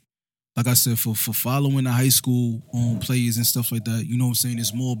like I said, for following the high school players and stuff like that. You know what I'm saying?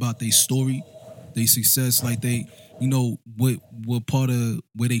 It's more about their story, their success, like they, you know, what part of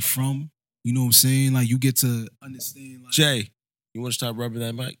where they from. You know what I'm saying? Like you get to understand. Like, Jay, you want to stop rubbing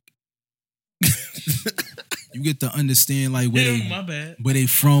that mic? You get to understand like where my bad. Where they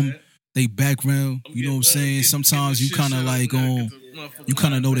from, they background. You know what I'm saying? Sometimes you kind of like you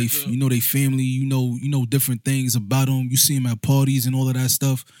kind of know they family. You know different things about them. You see them at parties and all of that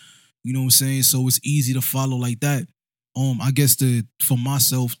stuff. You know what I'm saying? So it's easy to follow like that. I guess for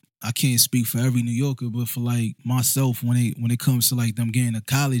myself, I can't speak for every New Yorker, but for like myself, when it comes to like them getting to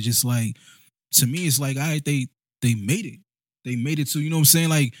college, it's like, to me, it's like, all right, they made it. They made it to, you know what I'm saying?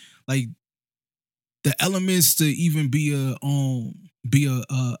 Like the elements to even be a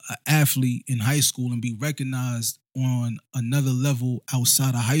athlete in high school and be recognized on another level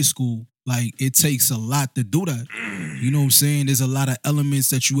outside of high school, like it takes a lot to do that. You know what I'm saying? There's a lot of elements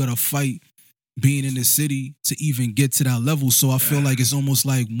that you gotta fight being in the city to even get to that level. So I feel like it's almost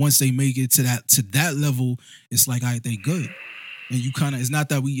like once they make it to that level, it's like, all right, they good. And you kind of, it's not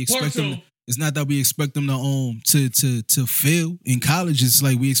that we expect them. It's not that we expect them to fail in college. It's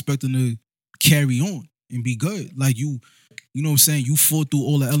like we expect them to carry on and be good. Like you know what I'm saying? You fought through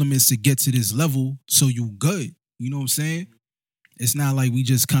all the elements to get to this level, so you good. You know what I'm saying? It's not like we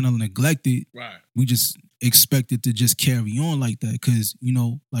just kind of neglect it. Right. We just expect it to just carry on like that. Cause, you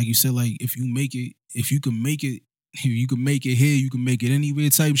know, like you said, like if you can make it here, you can make it anywhere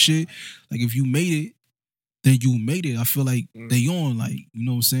type shit. Like if you made it, then you made it. I feel like they on, like, you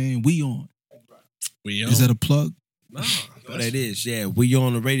know what I'm saying? We on. Is that a plug? No. But it is, yeah. We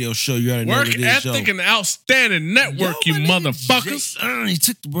on the radio show. You already know what it is. Work ethic and outstanding network, you motherfuckers. He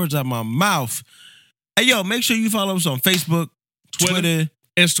took the words out of my mouth. Hey, yo, make sure you follow us on Facebook, Twitter,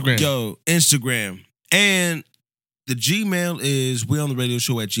 Instagram. Yo, Instagram. And the Gmail is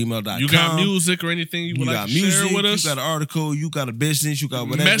weontheRadioShow@gmail.com. You got music or anything you would like to share with us? You got an article, you got a business, you got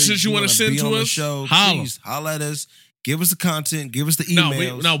whatever. Message you want to send to us? Show, holla. Please holla at us. Give us the content. Give us the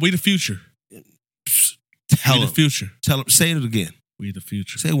emails. We the future. Tell the future. Tell them. Say it again. We the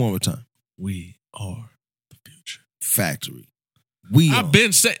future. Say it one more time. We are the future. Factory. I've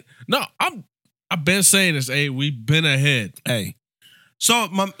been saying this. Hey, we've been ahead. Hey, so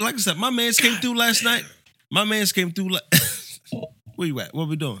like I said, my man's came through last night. My man's came through. Where you at? What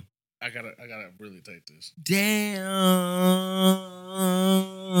we doing? I gotta really take this. Damn.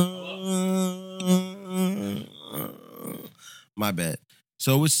 My bad.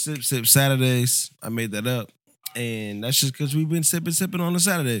 So it's Sip Saturdays. I made that up. And that's just because we've been sipping on a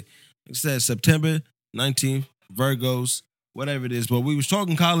Saturday. Like I said, September 19th, Virgos, whatever it is. But we was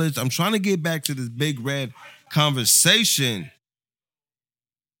talking college. I'm trying to get back to this Big Red conversation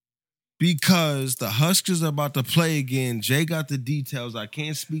because the Huskers are about to play again. Jay got the details. I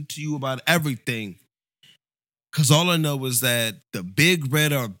can't speak to you about everything because all I know is that the Big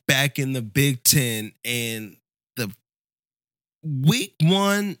Red are back in the Big Ten, and the week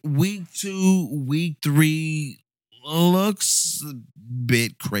 1, week 2, week 3 looks a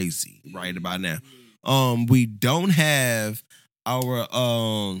bit crazy right about now. We don't have our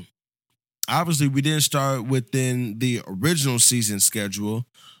obviously we didn't start within the original season schedule.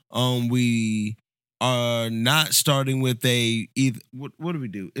 We are not starting with what do we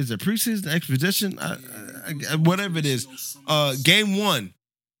do? Is it preseason expedition? Whatever it is. Game 1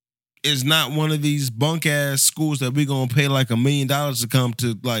 is not one of these bunk ass schools that we're gonna pay like $1 million to come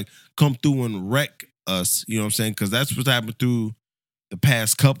through and wreck us. You know what I'm saying? Because that's what's happened through the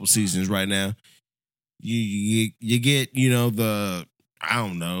past couple seasons right now. You get, the, I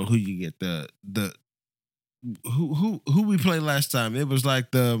don't know who you get, the who we played last time. It was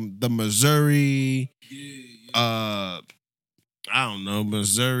like the Missouri, I don't know,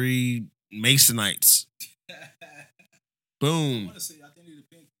 Missouri Masonites. Boom.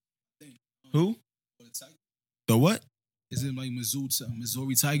 Who? The what? Is it like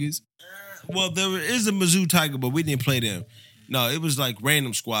Missouri Tigers? Well, there is a Mizzou Tiger, but we didn't play them. No, it was like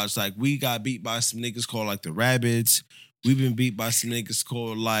random squads. Like we got beat by some niggas called like the Rabbits. We've been beat by some niggas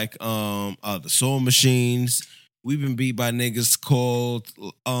called like the Soul Machines. We've been beat by niggas called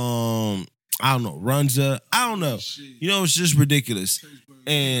I don't know, Runza. I don't know. It's just ridiculous.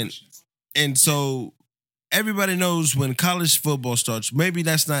 And so everybody knows when college football starts, maybe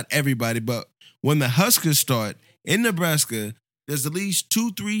that's not everybody, but when the Huskers start in Nebraska, there's at least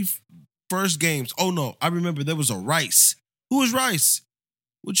 2-3 first games. Oh no, I remember there was a Rice. Who was Rice?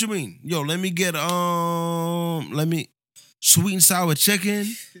 What you mean? Yo, let me get sweet and sour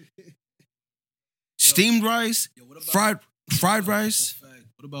chicken, steamed rice, fried rice.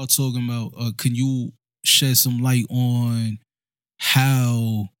 What about talking about? Can you shed some light on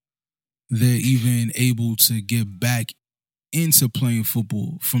how they're even able to get back into playing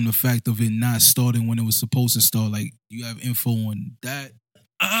football from the fact of it not starting when it was supposed to start? Like, you have info on that?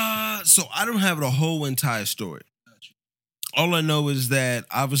 So I don't have the whole entire story. All I know is that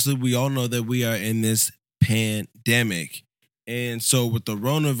obviously we all know that we are in this pandemic. And so with the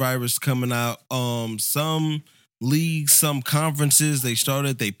coronavirus coming out, some leagues, some conferences, they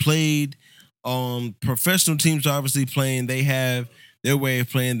played. Professional teams are obviously playing. They have their way of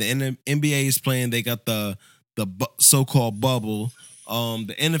playing. The NBA is playing. They got the so-called bubble.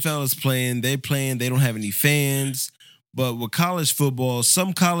 The NFL is playing. They're playing. They don't have any fans. But with college football,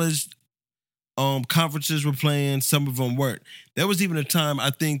 some college conferences were playing, some of them weren't. There was even a time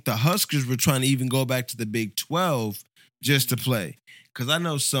I think the Huskers were trying to even go back to the Big 12 just to play. Because I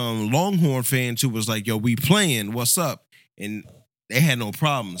know some Longhorn fans who was like, yo, we playing, what's up? And they had no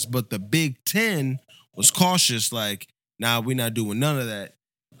problems. But the Big 10 was cautious, like, nah, we're not doing none of that.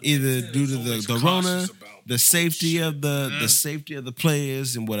 Either due to the Rona, the safety of the safety of the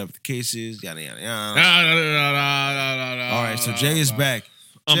players, and whatever the case is, yada yada yada. All right, so Jay is back.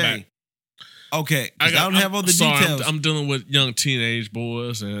 I'm Jay. back. Okay, I don't have all the details. I'm dealing with young teenage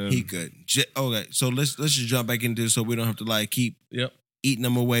boys, and he good. Okay, so let's just jump back into this so we don't have to like keep eating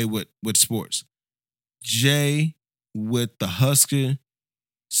them away with sports. Jay with the Husker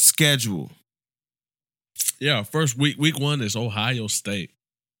schedule. Yeah, first week 1 is Ohio State.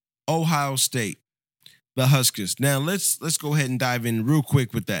 Ohio State, the Huskers. Now let's go ahead and dive in real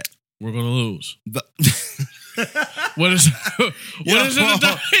quick with that. We're gonna lose. What is it? Hold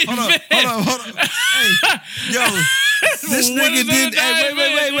on. Hey, yo, this nigga didn't.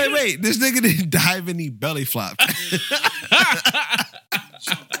 Hey, wait. This nigga didn't dive in. He belly flopped.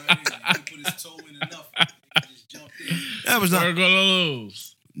 That was not. We're gonna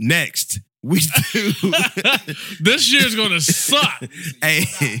lose. Next. Week 2. This year's gonna suck. Hey,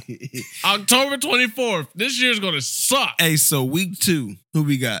 October 24th. This year's gonna suck. Hey, so week 2, who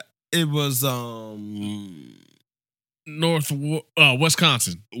we got? It was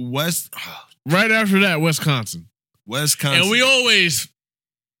Wisconsin. Right after that, Wisconsin. And we always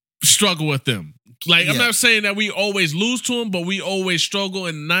struggle with them. Like, I'm not saying that we always lose to them, but we always struggle.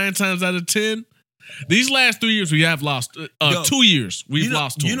 And 9 times out of 10, these last 3 years we have lost. 2 years we've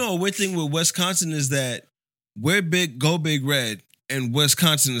lost to them. A weird thing with Wisconsin is that we're big, go big red, and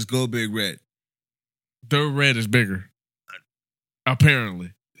Wisconsin is go big red. Their red is bigger,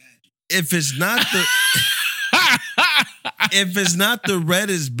 apparently. If it's not the red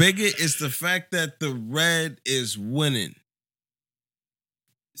is bigger, it's the fact that the red is winning.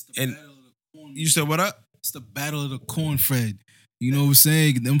 And you said what up? It's the battle of the corn, Fred. You know what I'm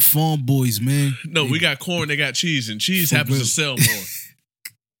saying? Them farm boys, man. No, we got corn, they got cheese, and cheese happens to sell more.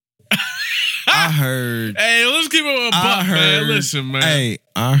 I heard. Hey, let's keep it a buck, man. Listen, man. Hey,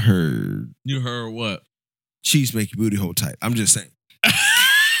 I heard. You heard what? Cheese make your booty hole tight. I'm just saying.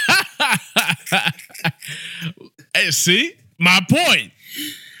 Hey, see? My point.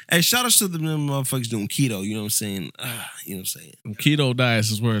 Hey, shout out to them motherfuckers doing keto. You know what I'm saying? You know what I'm saying? Keto diets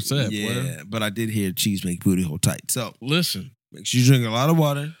is where it's at. Yeah, boy. But I did hear cheese make booty hole tight. So listen, make sure you drink a lot of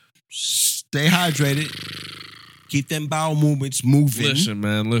water. Stay hydrated. Keep them bowel movements moving. Listen,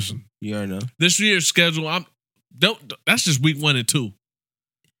 man. Listen. You already know. This year's schedule. That's just week 1 and 2.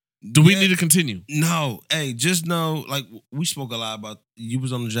 Do we need to continue? No. Hey, just know, like, we spoke a lot about, you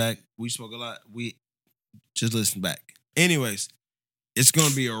was on the jack. We spoke a lot. We just listen back. Anyways, It's going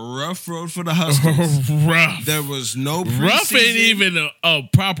to be a rough road for the Huskers. Rough. There was no preseason. Rough ain't even a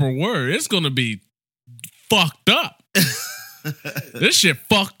proper word. It's going to be fucked up. This shit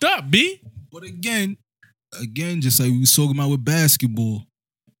fucked up, B. But again, just like we was talking about with basketball,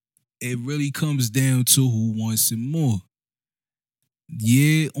 it really comes down to who wants it more.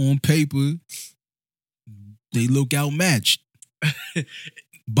 Yeah, on paper, they look outmatched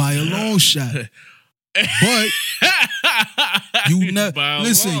by a long shot. But you never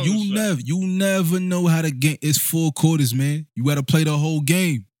know how the game. It's 4 quarters, man. You got to play the whole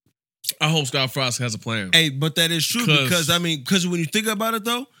game. I hope Scott Frost has a plan. Hey, but that is true because when you think about it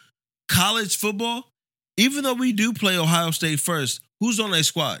though, college football, even though we do play Ohio State first, who's on their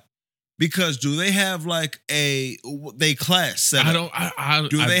squad? Because do they have like they class set up? I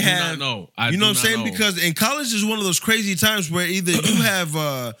do not know. You know what I'm saying? Because in college is one of those crazy times where either you have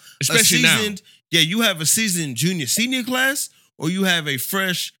especially a seasoned, you have a seasoned junior senior class, or you have a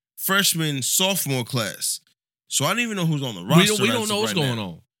freshman sophomore class. So I don't even know who's on the roster. We don't know what's going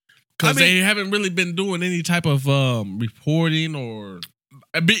on. Because they haven't really been doing any type of reporting or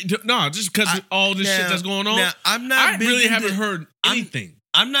just because all this shit that's going on. Now, I really haven't heard anything.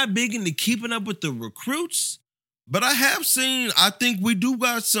 I'm not big into keeping up with the recruits, but I have seen. I think we do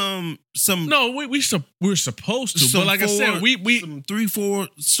got some. No, we're supposed to, but like I said, we some 3-4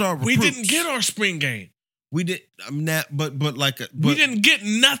 star recruits. We didn't get our spring game. We did. I'm not, but we didn't get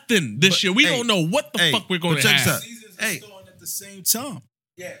nothing this year. We don't know what the fuck we're going to have. Starting at the same time.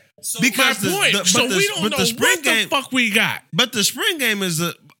 Yeah. So because we don't know what the fuck we got. But the spring game is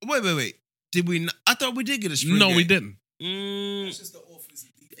a wait. Did we? I thought we did get a spring game. No, we didn't. It's just the offensive.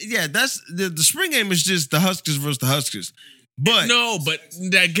 Yeah, that's the spring game is just the Huskers versus the Huskers. But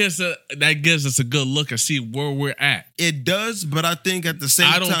that gives us a good look and see where we're at. It does, but I think at the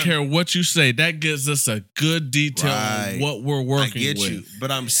same time, I don't care what you say. That gives us a good detail on what we're working with. You,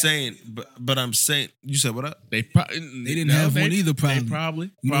 but I'm saying, you said what up? They didn't have one either. Probably,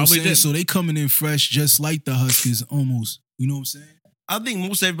 you know what I'm saying? So they coming in fresh, just like the Huskers, almost. You know what I'm saying? I think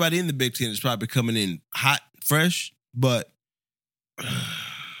most everybody in the Big Ten is probably coming in hot, fresh, but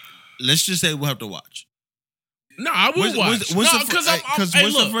let's just say we'll have to watch. No, I will watch. What's the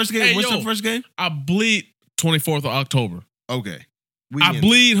first game? What's the first game? I bleed 24th of October. Okay. I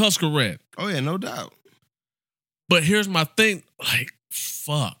bleed Husker Red. Oh, yeah, no doubt. But here's my thing. Like,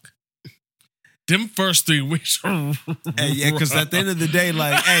 fuck. Them first 3 weeks are because at the end of the day,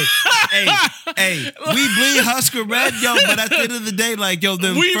 like, hey, we bleed Husker Red, but at the end of the day, like,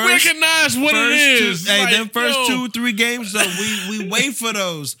 we recognize what it is. Them first 2-3 games, so we wait for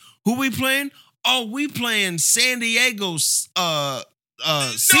those. Who we playing? Oh, we playing San Diego's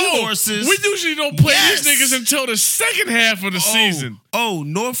Seahorses. We usually don't play these niggas until the second half of the season. Oh,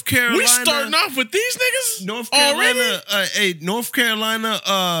 North Carolina. We starting off with these niggas? North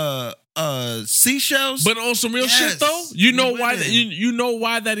Carolina Seashells. But on some real shit though, you know why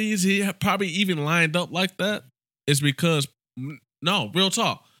that he probably even lined up like that? It's because real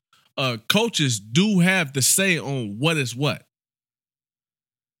talk. Coaches do have the say on what is what.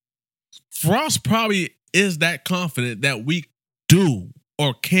 Frost probably is that confident that we do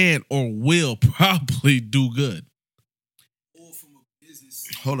or can or will probably do good. Or from a business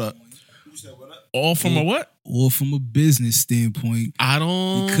Hold up. All from a what? Or from a business standpoint. I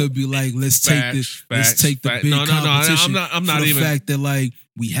don't. It could be like, let's take the big competition. I'm not even. The fact that like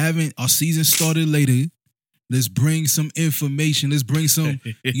our season started later. Let's bring some information. Let's bring some,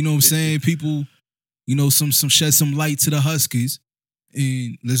 you know what I'm saying? People, some shed some light to the Huskies.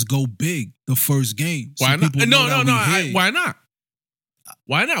 And let's go big the first game. Why not? No. Why not?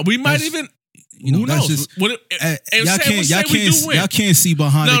 Why not? We might even. Who knows? Just, y'all can't see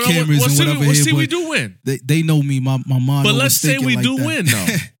behind the cameras and whatever. Let's see we do win. They know me. My mom. But let's say we do win though.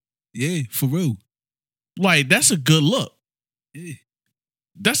 Yeah, for real. Like that's a good look. Yeah,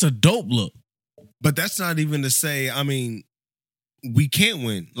 that's a dope look. But that's not even to say. I mean, we can't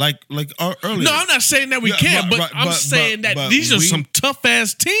win like earlier. No, I'm not saying that we can't, but I'm saying that these are some tough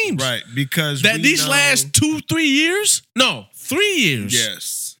ass teams, right? Because that these last 2-3 years, 3 years,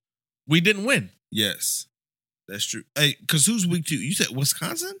 yes, we didn't win. Yes, that's true. Hey, because who's week 2? You said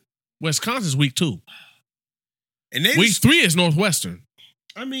Wisconsin. Wisconsin's week 2, and week 3 is Northwestern.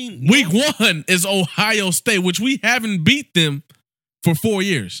 I mean, week 1 is Ohio State, which we haven't beat them for 4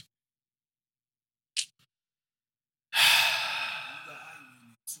 years.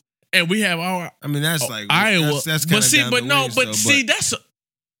 And we have our. I mean, that's like Iowa. That's but see, but no, but see, that's.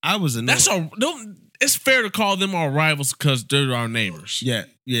 I was annoyed. That's it's fair to call them our rivals because they're our neighbors. Yeah.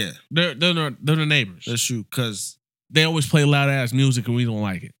 They're the neighbors. That's true because they always play loud ass music and we don't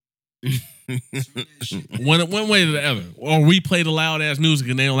like it. One way or the other. Or we play the loud ass music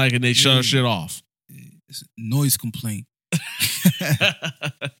and they don't like it and they shut shit off. It's a noise complaint.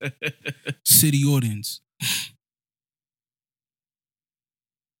 City ordinance.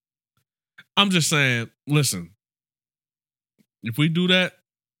 I'm just saying, listen, if we do that,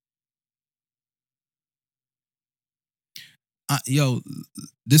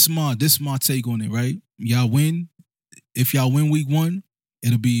 this is my take on it, right? Y'all win. If y'all win week 1,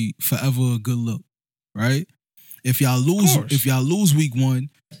 it'll be forever a good look, right? If y'all lose week 1,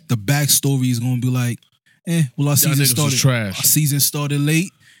 the backstory is gonna be like, well, our season started trash. Our season started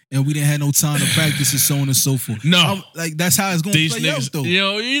late, and we didn't have no time to practice and so on and so forth. No, that's how it's gonna play out, though.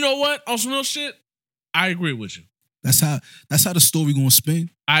 Yo, you know what? On some real shit, I agree with you. That's how the story gonna spin.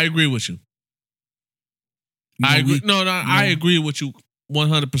 I agree with you. I agree. I agree with you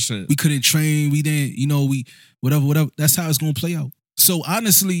 100%. We couldn't train. We didn't. We whatever. That's how it's gonna play out. So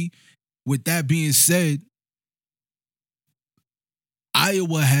honestly, with that being said,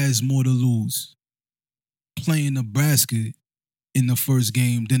 Iowa has more to lose playing Nebraska in the first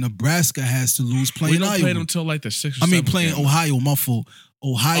game than Nebraska has to lose playing Iowa. We don't play them until like the 6th or 7th I mean, playing game. Ohio, my fault.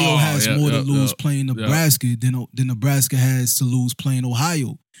 Ohio has more to lose playing Nebraska than Nebraska has to lose playing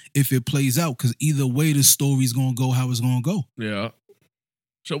Ohio if it plays out. Because either way, the story's going to go how it's going to go. Yeah.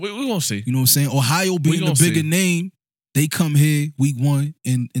 So we're going to see. You know what I'm saying? Ohio being the bigger name, they come here week 1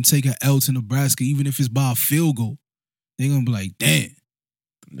 and take an L to Nebraska, even if it's by a field goal. They're going to be like, damn.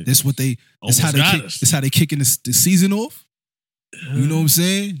 That's how they kicking the season off. You know what I'm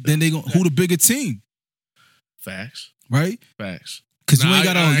saying? Then they going who the bigger team? Facts. Right? Facts. Because you don't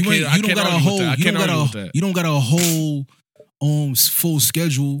got a whole full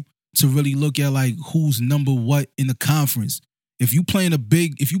schedule to really look at like who's number what in the conference. If you playing a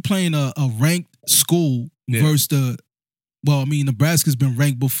ranked school versus Nebraska's been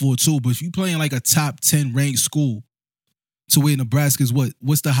ranked before too, but if you playing like a top 10 ranked school, to where Nebraska's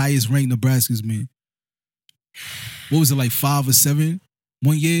what's the highest ranked Nebraska's been? What was it, like 5 or 7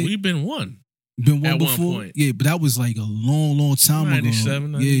 one year? We've been one. Been one before? One point. Yeah, but that was like a long time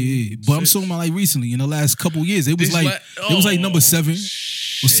 97, ago. Yeah. But I'm talking about like recently, in the last couple years. It was like number 7 or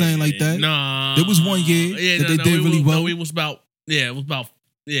something like that. Nah. There was one year that they did really well. No, it was about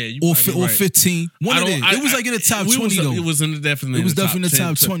or 15. One of them. It was like in the top 20 though. It was definitely in the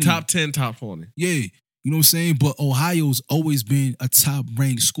top 20. Top 10, top 20. Yeah. You know what I'm saying? But Ohio's always been a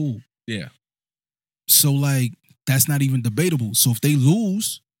top-ranked school. Yeah. So, like, that's not even debatable. So, if they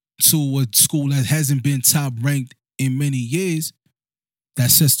lose to a school that hasn't been top-ranked in many years, that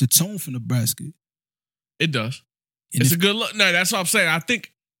sets the tone for Nebraska. It does. It's a good look. No, that's what I'm saying. I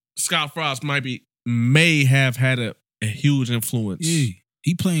think Scott Frost may have had a huge influence. Yeah.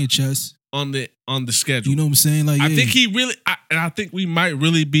 He playing chess. On the schedule. You know what I'm saying? Like, I think I think we might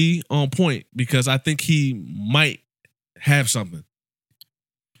really be on point because I think he might have something.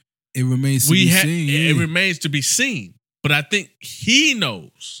 It remains to be seen. It remains to be seen. But I think he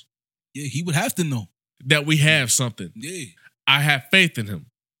knows. Yeah, he would have to know. That we have something. Yeah. I have faith in him.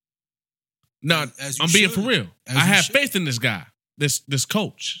 No, I'm being for real. I have faith in this guy, this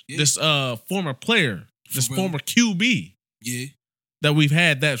coach, this former player, this former QB. Yeah. That we've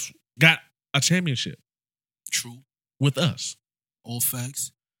had that's got a championship. True. With us. All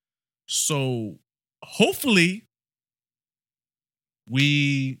facts. So hopefully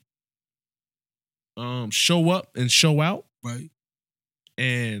we show up and show out. Right.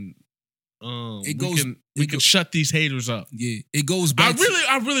 And we can shut these haters up. Yeah. It goes back.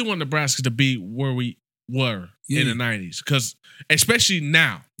 I really want Nebraska to be where we were in the 90s. Because especially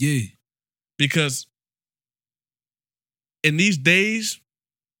now. Yeah. Because in these days,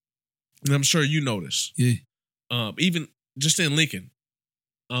 and I'm sure you notice. Yeah. Even just in Lincoln,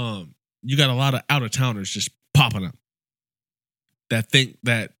 you got a lot of out-of-towners just popping up that think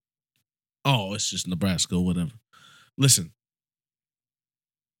that, it's just Nebraska or whatever. Listen,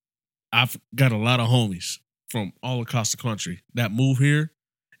 I've got a lot of homies from all across the country that move here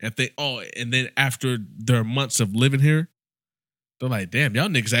and think, and then after their months of living here, they're like, damn, y'all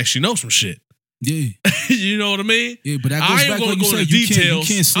niggas actually know some shit. Yeah. You know what I mean? Yeah, but that goes back to what you said. You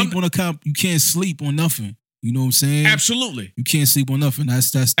can't sleep on a comp. You can't sleep on nothing. You know what I'm saying? Absolutely. You can't sleep on nothing. That's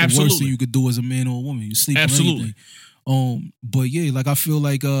the worst thing you could do as a man or a woman. You sleep on anything. But yeah, like I feel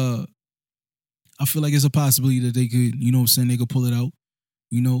like it's a possibility that they could, you know what I'm saying, they could pull it out.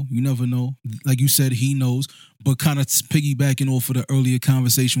 You know, you never know. Like you said, he knows. But kind of piggybacking off of the earlier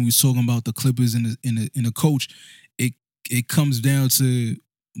conversation we was talking about the Clippers and the coach, it comes down to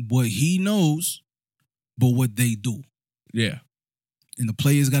what he knows, but what they do. Yeah. And the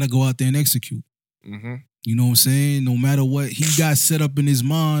players got to go out there and execute. Mm-hmm. You know what I'm saying? No matter what he got set up in his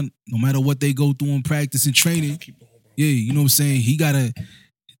mind, no matter what they go through in practice and training, yeah, you know what I'm saying?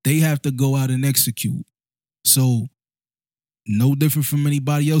 They have to go out and execute. So, no different from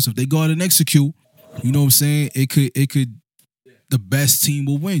anybody else. If they go out and execute, you know what I'm saying? The best team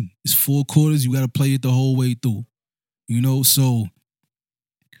will win. It's 4 quarters. You got to play it the whole way through. You know, so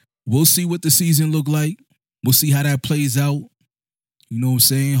we'll see what the season look like. We'll see how that plays out. You know what I'm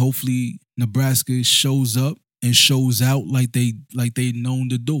saying? Hopefully Nebraska shows up and shows out like they known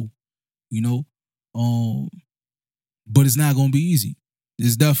to do. You know? But it's not gonna be easy.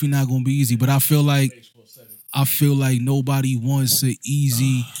 It's definitely not gonna be easy. But I feel like nobody wants the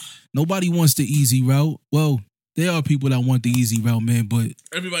easy route. Well, there are people that want the easy route, man, but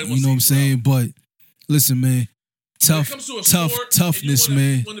everybody wants, you know what I'm saying? Route. But listen, man, toughness,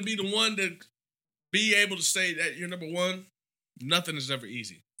 man. Want to be the one to be able to say that you're number one. Nothing is ever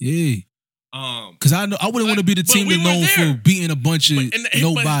easy. Yeah. Because I wouldn't want to be the team that's known for beating a bunch of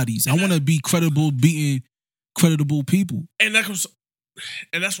nobodies. I want to be credible, beating credible people. And that's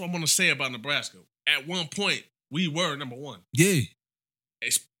what I'm going to say about Nebraska. At one point, we were number one. Yeah.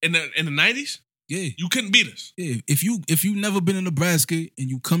 In the 90s, yeah, you couldn't beat us. Yeah. If you never been in Nebraska and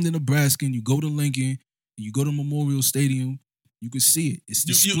you come to Nebraska and you go to Lincoln and you go to Memorial Stadium, you can see it. It's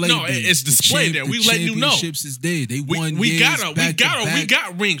displayed there. It's displayed there. We letting you know. Championships is there. They won. We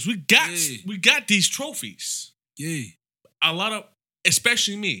got rings. We got these trophies. Yeah. A lot of,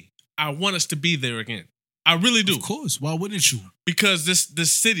 especially me, I want us to be there again. I really do. Of course. Why wouldn't you? Because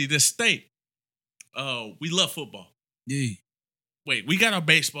this city, this state, we love football. Yeah. Wait, we got our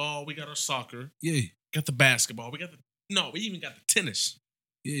baseball. We got our soccer. Yeah. Got the basketball. We even got the tennis.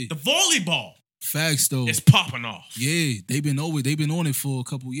 Yeah. The volleyball. Facts though. It's popping off. Yeah, they've been on it for a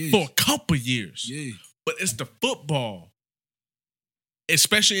couple years. Yeah. But it's the football.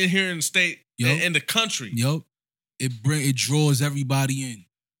 Especially in here in the state and in the country. Yup. It draws everybody in.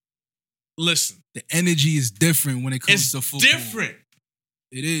 Listen. The energy is different when it comes to football. It's different.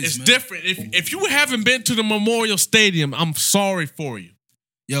 It is. It's man. different. If you haven't been to the Memorial Stadium, I'm sorry for you.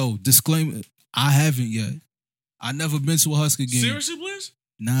 Yo, disclaimer. I haven't yet. I never been to a Husker game. Seriously, Blizz?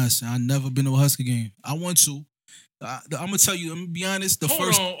 Nah, son, I never been to a Husker game. I want to. I'm gonna tell you. I'm gonna be honest.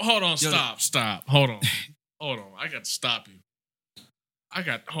 Hold on. Stop. Hold on. I got to stop you.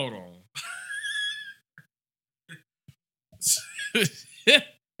 Hold on.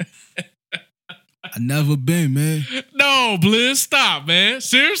 I never been, man. No, Blizz, stop, man.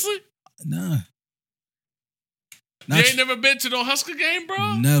 Seriously? Nah. You ain't never been to no Husker game,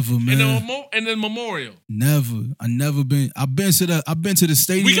 bro? Never, man. And then Memorial. Never. I never been. I've been to the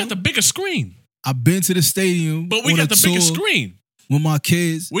stadium. We got the biggest screen. I've been to the stadium. But we got the biggest screen. With my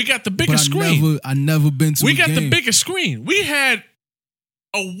kids. We got the biggest screen. I never been to a game. We got the biggest screen. We had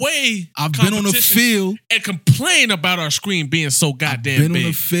I've been on the field and complain about our screen being so goddamn big. I've been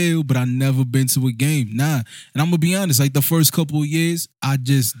on the field, but I never been to a game. Nah. And I'm gonna be honest, like the first couple of years,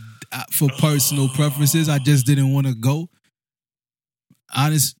 for personal preferences, I just didn't want to go.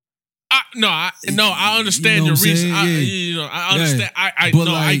 Honest. I understand your reason. I understand.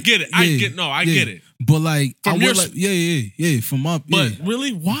 I get it. I get it. But like, from my. But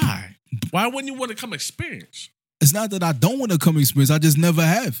really, why? Why wouldn't you want to come experience? It's not that I don't want to come experience. I just never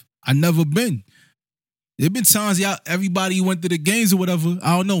have. I never been. There been times everybody went to the games or whatever.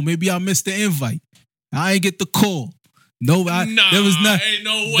 I don't know. Maybe I missed the invite. I ain't get the call. There was not. Ain't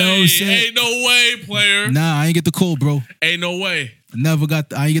no way. Ain't no way, player. Nah, I ain't get the call, bro. Ain't no way. I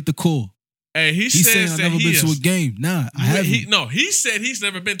ain't get the call. Hey, he says I never been to a game. Nah, I haven't. He said he's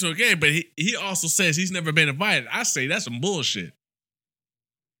never been to a game, but he also says he's never been invited. I say that's some bullshit.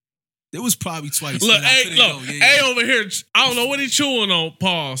 It was probably twice. Look, over here, I don't know what he's chewing on,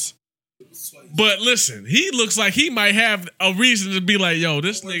 pause. But listen, he looks like he might have a reason to be like, yo,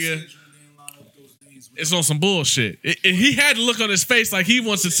 this nigga is on some bullshit. He had to look on his face like he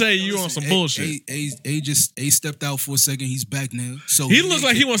wants to say you're on some bullshit. A stepped out for a second. He's back now. So he looks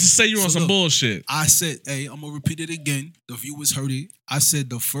like he wants to say you're on some bullshit. I said, I'm going to repeat it again. The viewers heard it. I said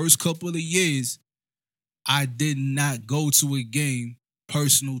the first couple of years, I did not go to a game.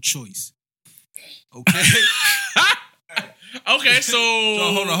 Personal choice. Okay. Okay, so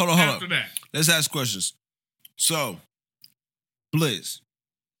hold on. After that, let's ask questions. So, Blizz,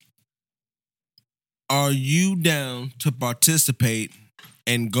 are you down to participate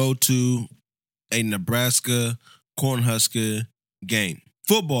and go to a Nebraska Cornhusker game?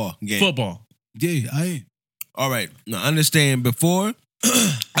 Football game. Football. Yeah, I am. All right. Now, understand, before,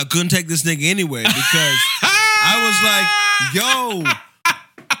 I couldn't take this nigga anyway because I was like, yo,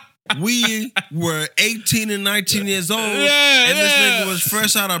 we were 18 and 19 years old, and this nigga was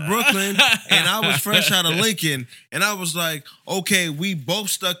fresh out of Brooklyn, and I was fresh out of Lincoln, and I was like, okay, we both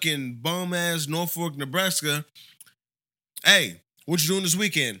stuck in bum-ass Norfolk, Nebraska. Hey, what you doing this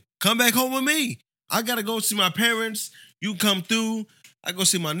weekend? Come back home with me. I gotta go see my parents. You come through. I go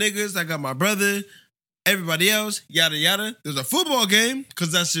see my niggas. I got my brother. Everybody else, yada, yada. There's a football game,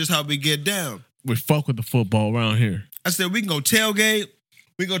 because that's just how we get down. We fuck with the football around here. I said, we can go tailgate.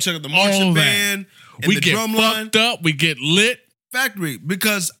 We go check out the marching band and we the get drum fucked line. up. We get lit. Factory.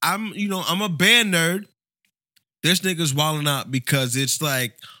 Because I'm a band nerd. This nigga's wilding out because it's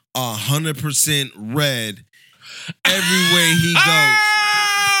like 100% red everywhere he goes.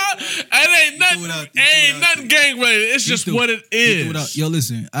 It ain't nothing gang related. It's just what it is. Yo,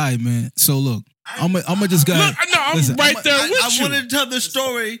 listen. All right, man. So look, I'm just gonna. Look, no, I'm right there with I you. wanted to tell the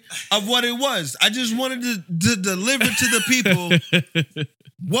story of what it was. I just wanted to deliver to the people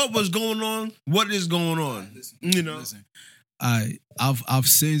what was going on, what is going on. You know. Listen. I've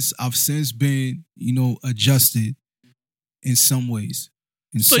since been, adjusted in some ways.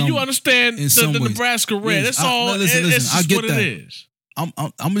 So you understand the Nebraska red. That's all. Listen, I get that. It is.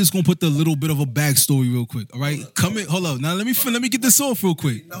 I'm just gonna put the little bit of a backstory real quick. All right, come in. Hold on. Now let me get this off real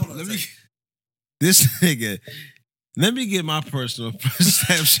quick. This nigga. Let me get my personal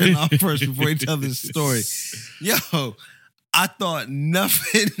perception off first before he tell this story. Yo, I thought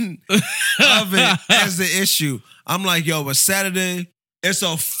nothing of it as an issue. I'm like, yo, but Saturday, it's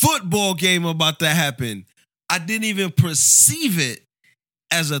a football game about to happen. I didn't even perceive it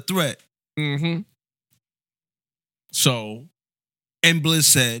as a threat. Mm-hmm. So, and Bliss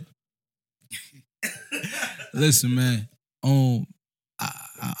said, "Listen, man.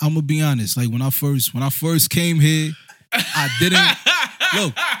 I'm gonna be honest. Like when I first came here, I didn't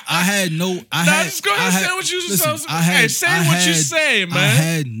look. I had no. Just go ahead and say what you supposed to say. Say what you say, man. I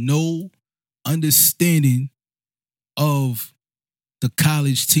had no understanding of the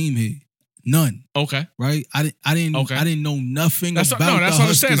college team here. None. Okay. Right? I didn't know nothing about the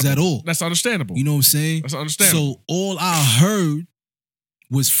Huskers at all. That's understandable. You know what I'm saying? That's understandable. So all I heard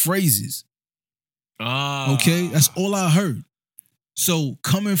was phrases. Okay? That's all I heard. So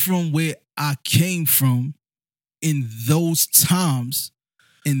coming from where I came from in those times,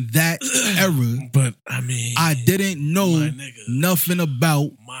 in that era, but I mean, I didn't know nothing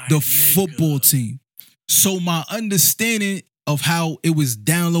about the football team. So my understanding of how it was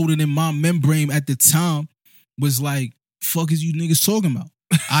downloaded in my membrane at the time was like, fuck is you niggas talking about?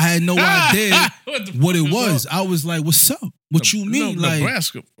 I had no idea what it was. I was like, what's up? What you mean? Like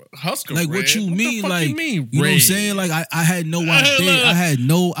Nebraska Husker like what you mean? Like you mean? You know what I'm saying? Like I had no idea. I had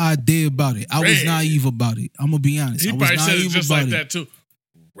no idea about it. I was naive about it. I'm gonna be honest. He I was probably said it naive just about like it. that too.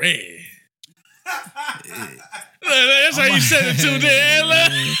 Red. That's how you said it too, there.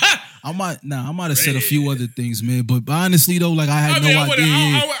 I might have said a few other things, man. But honestly, though, like I had no idea.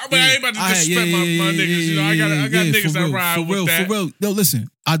 I ain't about to disrespect my niggas. You know, I got niggas that ride with that. For real. No, listen,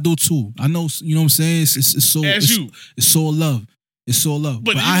 I do too. I know. You know what I'm saying? It's all love. It's all love.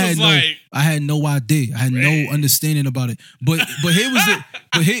 But I had no idea. I had no understanding about it. But here was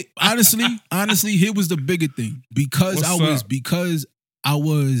honestly, here was the bigger thing because I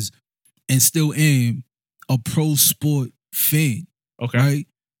was and still am a pro sport fan. Okay. Right?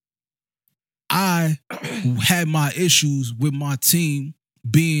 I had my issues with my team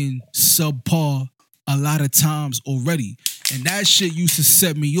being subpar a lot of times already. And that shit used to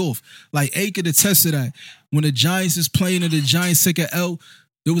set me off. Like, A could attest to that. When the Giants is playing and the Giants take an L,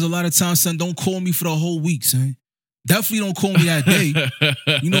 there was a lot of times, son, don't call me for the whole week, son. Definitely don't call me that day.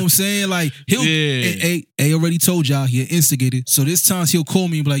 You know what I'm saying? Like, A already told y'all he instigated. So this time he'll call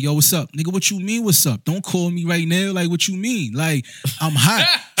me and be like, yo, what's up? Nigga, what you mean what's up? Don't call me right now. Like, what you mean? Like, I'm hot.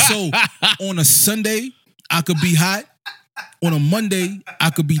 So on a Sunday, I could be hot. On a Monday, I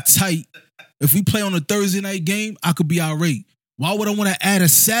could be tight. If we play on a Thursday night game, I could be irate. Why would I want to add a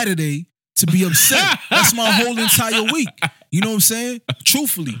Saturday to be upset? That's my whole entire week. You know what I'm saying?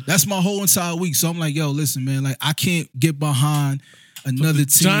 Truthfully, that's my whole entire week. So I'm like, yo, listen, man, like I can't get behind another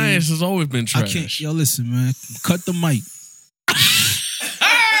team. Giants has always been trash. I can't. Yo, listen, man, cut the mic. I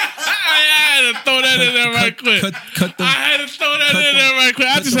had to throw that in there right quick. I had to throw that in there right quick.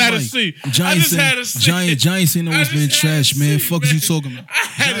 I just had to see. Giants ain't always been trash, man. Fuck is you talking about?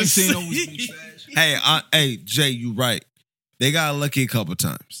 Giants ain't always been trash. Hey, Jay, you right. They got lucky a couple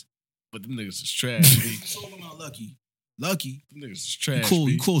times. But them niggas is trash. Talking about lucky. Lucky. Them niggas is trash.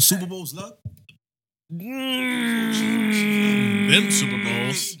 You cool Super Bowls luck? Them Super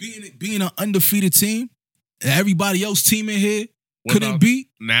Bowls. Being an undefeated team, everybody else team in here couldn't beat.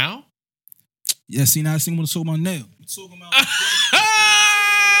 Now? Yeah, see, now I think I'm going to talk about now. I'm talking about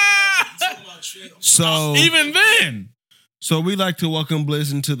So even then. So we like to welcome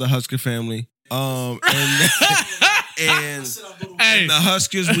Blizz into the Husker family. And the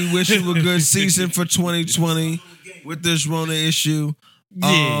Huskers, we wish you a good season for 2020 with this Rona issue.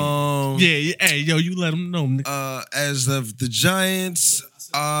 Yeah. Hey, yo, you let them know. As of the Giants,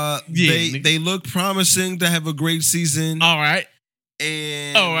 they look promising to have a great season. All right.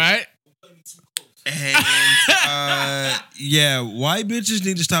 And white bitches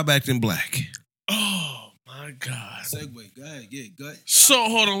need to stop acting black. Oh my God. Segue. Go ahead. Yeah, go ahead. So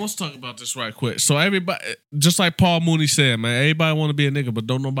hold on, let's talk about this right quick. So everybody, just like Paul Mooney said, man, everybody want to be a nigga, but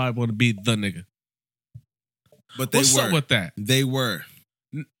don't nobody want to be the nigga. But what's up with that? They were.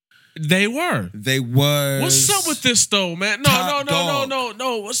 What's up with this though, man? No. I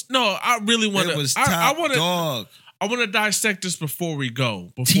really want to. I want to dissect this before we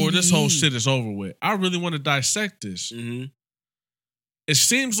go. Before this whole shit is over with. I really want to dissect this. Mm-hmm. It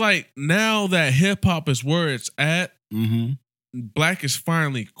seems like now that hip hop is where it's at, black is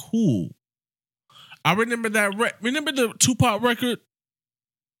finally cool. I remember that. Remember the Tupac record?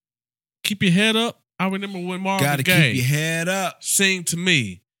 Keep your head up. I remember when Marvin Gaye, keep your head up, sing to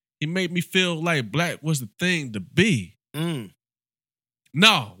me. He made me feel like black was the thing to be.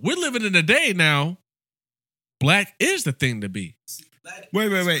 No, we're living in a day now. Black is the thing to be.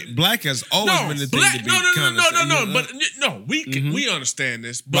 Wait. Black has always been the thing to be. No. But no, we understand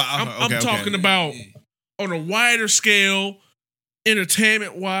this. But I'm talking about on a wider scale,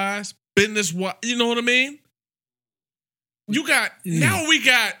 entertainment wise, business wise. You know what I mean? Now we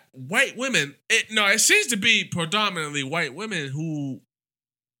got white women. It seems to be predominantly white women who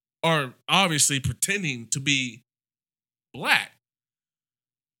are obviously pretending to be black.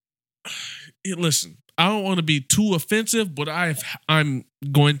 Listen, I don't want to be too offensive, but I'm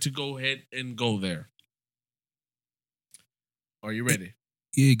going to go ahead and go there. Are you ready?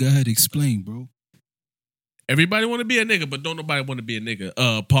 Yeah, go ahead. Explain, bro. Everybody want to be a nigga, but don't nobody want to be a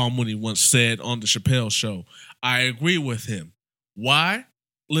nigga. Paul Mooney once said on the Chappelle Show. I agree with him. Why?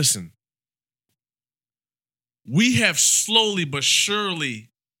 Listen. We have slowly but surely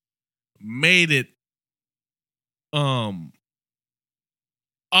made it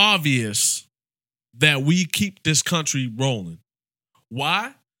obvious that we keep this country rolling.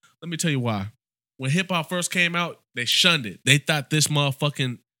 Why? Let me tell you why. When hip hop first came out, they shunned it. They thought this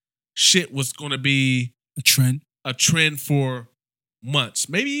motherfucking shit was going to be a trend for months,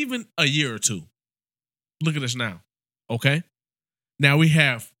 maybe even a year or two. Look at us now. Okay? Now we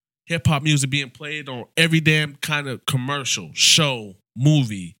have hip hop music being played on every damn kind of commercial, show,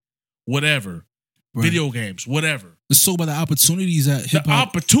 movie, whatever, video games, whatever. It's so about the opportunities that hip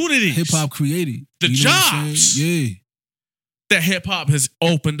hop created, the jobs, that hip hop has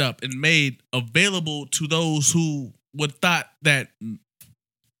opened up and made available to those who would thought that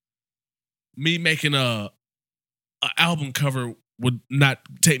me making a album cover would not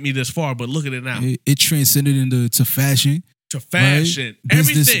take me this far. But look at it now. It transcended into fashion, right?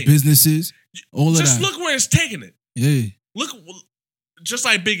 Everything, businesses, all of that. Just look where it's taking it. Yeah, look. Just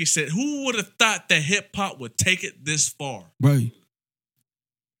like Biggie said, who would have thought that hip hop would take it this far? Right.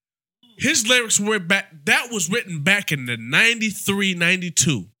 His lyrics were that was written back in the 93,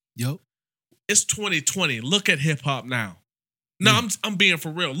 92. Yep. It's 2020. Look at hip hop now. No, I'm being for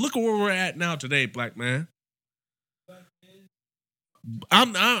real. Look at where we're at now today, black man.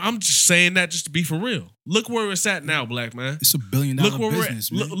 I'm just saying that just to be for real. Look where it's at now, black man. It's $1 billion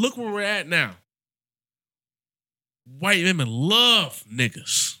business, man. Look where we're at now. White women love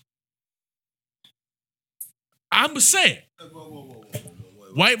niggas. I'm going to say it.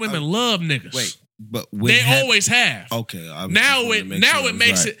 White women love niggas. Wait, but they always have. Okay. Now it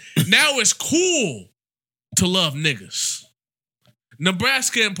makes it. Now it's cool to love niggas.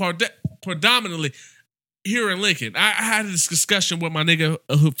 Nebraska and predominantly here in Lincoln. I had this discussion with my nigga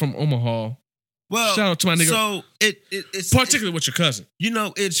from Omaha. Well, shout out to my nigga. So it's particularly with your cousin. You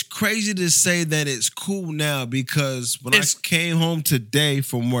know, it's crazy to say that it's cool now because when I came home today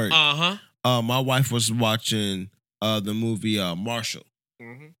from work, my wife was watching the movie Marshall.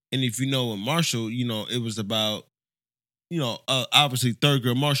 Mm-hmm. And if you know Marshall, you know, it was about, you know, obviously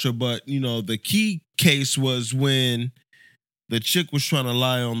Thurgood Marshall, but, you know, the key case was when the chick was trying to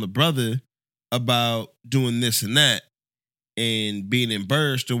lie on the brother about doing this and that and being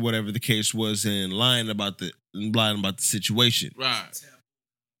embarrassed or whatever the case was and lying about the situation. Right.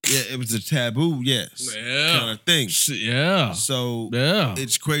 Yeah, it was a taboo, yes. Yeah. Kind of thing. Yeah. So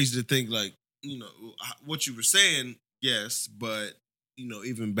it's crazy to think like, you know, what you were saying, yes, but you know,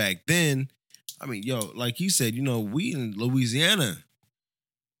 even back then, I mean, yo, like you said, you know, we in Louisiana.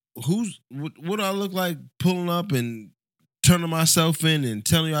 What do I look like pulling up and turning myself in and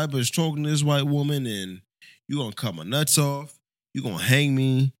telling you I've been stroking this white woman and you gonna cut my nuts off, you gonna hang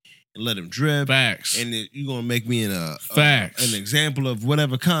me and let him drip. Facts. And you gonna make me an example of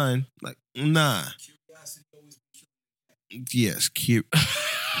whatever kind. Like, nah. Yes,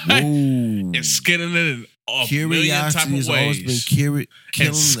 and skinning it in a million type of ways. Always been killing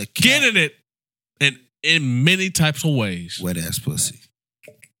the cat. Skinning it in many types of ways. Wet ass pussy.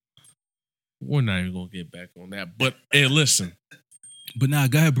 We're not even gonna get back on that. But hey, listen. But nah,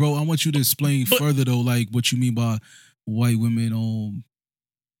 go ahead, bro. I want you to explain further though, like what you mean by white women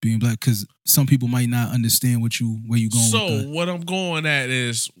being black, because some people might not understand where you going. So what I'm going at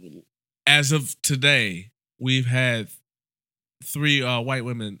is, as of today, we've had 3 white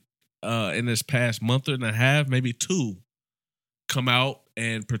women in this past month and a half, maybe 2, come out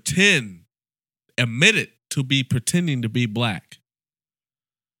and admitted to be pretending to be black.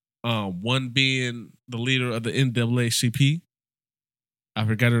 One being the leader of the NAACP. I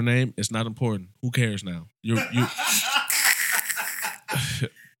forgot her name. It's not important. Who cares now? You. No.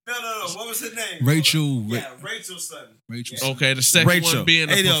 What was her name? Rachel. Yeah, Rachel's son. Rachel. Okay, the second one being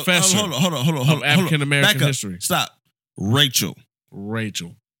a professor. Hold on. Of African American history. Stop. Rachel.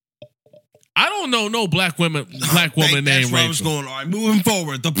 I don't know no black woman named Rachel. That's where I was going. All right, moving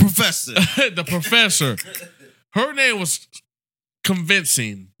forward. The professor. The professor. Her name was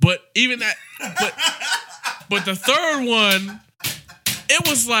convincing, but even that. But the third one, it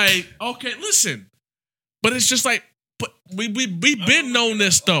was like, okay, listen. But it's just like, but we've been known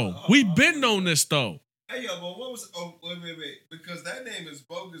this though. We've been known this though. Hey yo, but what was? Oh, wait, because that name is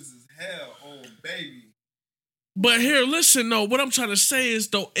bogus as hell on Baby. But here, listen though. What I'm trying to say is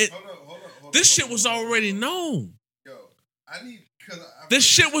though, this shit was already known. Yo, I need this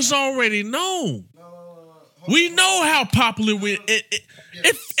shit was already known. We know how popular it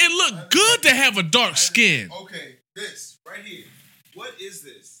looked good to have a dark skin. Okay, this right here. What is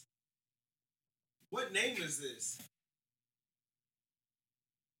this? What name is this?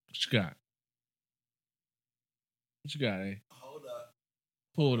 What you got? What you got, eh? Hold up.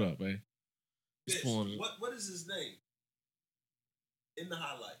 Pull it up, eh? This. What is his name? In the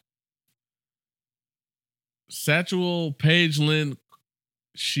highlight. Satchel Paige Lynn.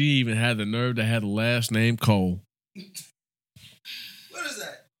 She even had the nerve to have the last name Cole. What is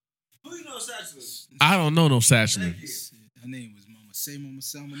that? Who you know Satchel is? I don't know no Satchel. Her name was Mama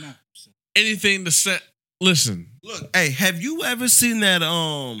Salmon. Anything to say? Listen. Look, hey, have you ever seen that?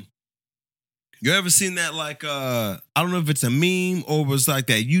 You ever seen that like I don't know if it's a meme or it was like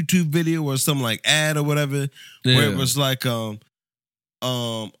that YouTube video or some like ad or whatever, where it was like a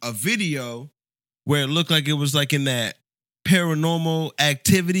video where it looked like it was like in that Paranormal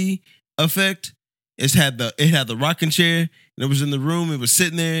Activity effect. It had the rocking chair and it was in the room. It was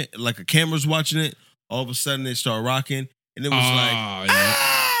sitting there like a camera's watching it. All of a sudden it started rocking and it was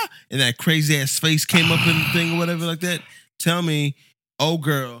ah! And that crazy ass face came up in the thing or whatever like that. Tell me, old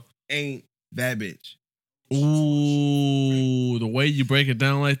girl ain't that bitch. Ooh, the way you break it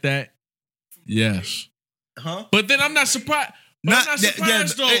down like that, yes. Huh? But then I'm not surprised. I'm not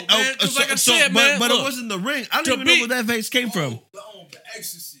surprised though, man. Because like I said, man, but it wasn't the ring. I don't even know where that face came from. The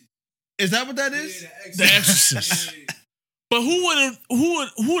Exorcist. Is that what that is? Yeah, the Exorcist. But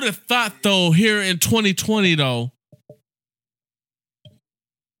who would have thought though here in 2020 though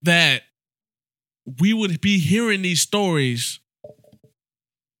that we would be hearing these stories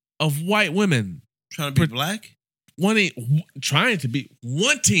of white women trying to be black, trying to be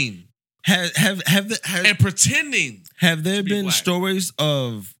wanting, and pretending. Have there been black stories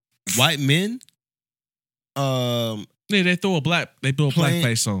of white men? Yeah, they throw a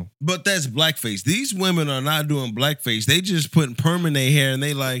blackface on. But that's blackface. These women are not doing blackface. They just putting perm in their hair and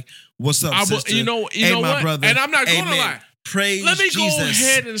they like, "What's up, sister? You know my what? brother." And I'm not going to lie. Praise Let me Jesus. go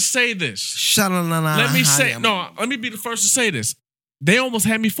ahead and say this. Let me be the first to say this. They almost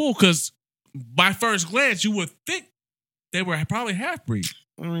had me fooled because by first glance, you would think they were probably half-breed.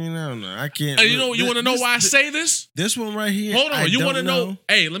 I mean, I don't know. I can't. You want to know why I say this? This one right here. Hold on. You want to know?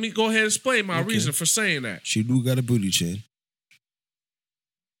 Hey, let me go ahead and explain my reason for saying that. She do got a booty chin.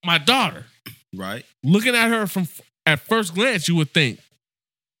 My daughter. Right. Looking at her at first glance, you would think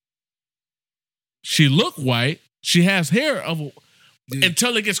she look white. She has hair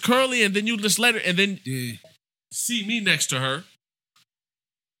until it gets curly, and then you just let her, and then see me next to her.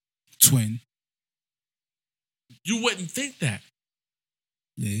 Twin. You wouldn't think that.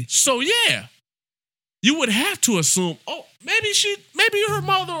 Yeah. So you would have to assume, maybe her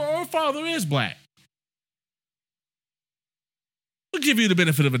mother or her father is black. We'll give you the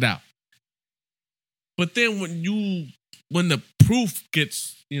benefit of a doubt. But then when the proof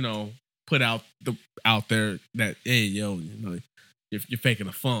gets, put out there that, hey, yo, you know, if you're faking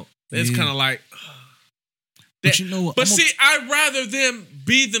a funk. It's kind of like, but you know, I'd rather them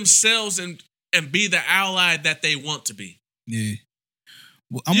be themselves and be the ally that they want to be. Yeah.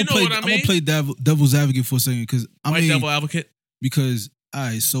 Well, I'm gonna play devil's advocate for a second because White devil advocate. Because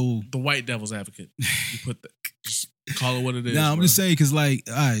so the white devil's advocate. You put just call it what it is. Nah, I'm just saying because like,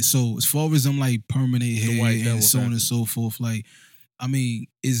 so as far as I'm like permanent hair and so on and so forth, like, I mean,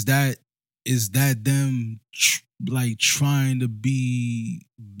 is that them like trying to be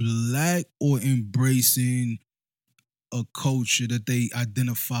black or embracing a culture that they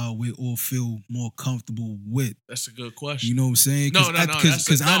identify with or feel more comfortable with? That's a good question. You know what I'm saying? No.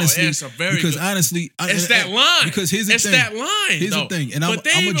 Because honestly, it's that line. Because here's the thing. That line. Here's the thing, and I'm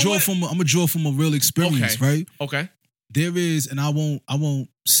gonna draw from a real experience, right? Okay. There is, and I won't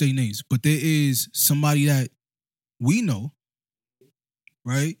say names, but there is somebody that we know,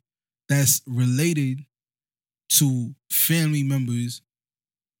 right? That's related to family members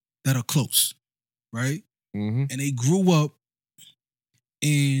that are close, right? Mm-hmm. And they grew up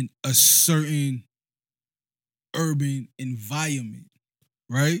in a certain urban environment,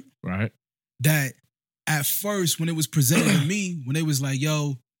 right? Right. That at first, when it was presented to me, when they was like,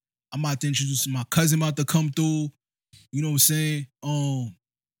 yo, I'm about to introduce my cousin about to come through, you know what I'm saying?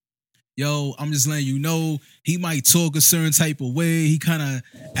 Yo, I'm just letting you know, he might talk a certain type of way, he kind of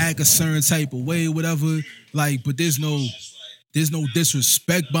act a certain type of way, whatever. Like, but there's no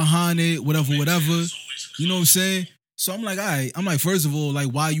disrespect behind it, whatever. You know what I'm saying? So I'm like, all right. I'm like, first of all, like,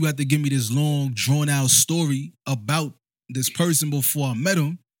 why you have to give me this long, drawn out story about this person before I met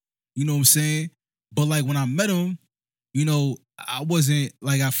him? You know what I'm saying? But like when I met him, you know, I wasn't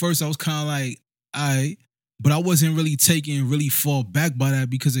like at first I was kind of like, all right, but I wasn't really taken really far back by that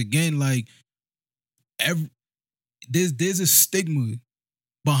because again, like there's a stigma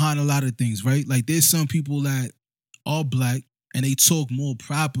behind a lot of things, right? Like there's some people that are black and they talk more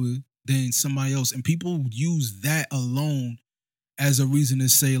proper than somebody else. And people use that alone as a reason to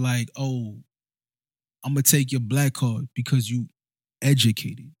say like, oh, I'm going to take your black card because you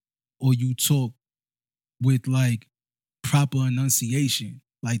educated or you talk with like proper enunciation.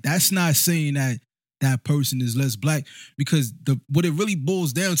 Like that's not saying that that person is less black because what it really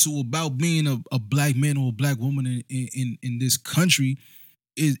boils down to about being a black man or a black woman in this country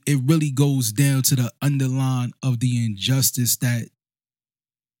is it really goes down to the underline of the injustice that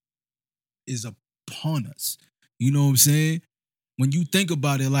is upon us. You know what I'm saying? When you think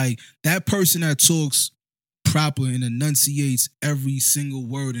about it, like that person that talks proper and enunciates every single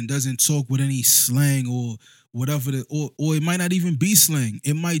word and doesn't talk with any slang or whatever, or it might not even be slang.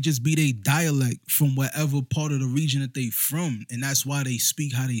 It might just be their dialect from whatever part of the region that they from, and that's why they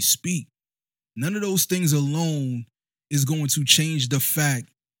speak how they speak. None of those things alone is going to change the fact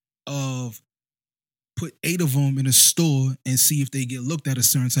of put 8 of them in a store and see if they get looked at a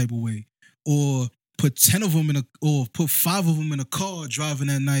certain type of way, or put 10 of them or put 5 of them in a car driving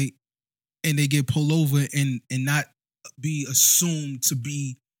at night and they get pulled over and not be assumed to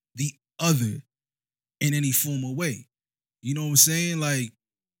be the other in any form or way. You know what I'm saying? Like,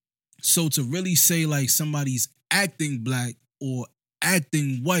 so to really say like somebody's acting black or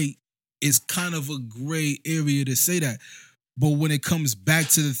acting white is kind of a gray area to say that. But when it comes back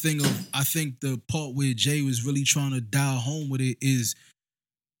to the thing of, I think the part where Jay was really trying to dial home with it is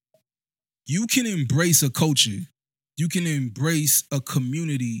you can embrace a culture. You can embrace a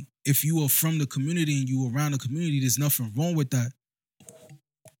community. If you are from the community and you around the community, there's nothing wrong with that.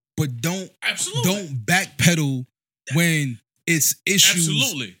 But don't backpedal when it's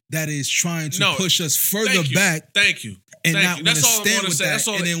issues that is trying to push us further back. Thank you. And not want to stand with that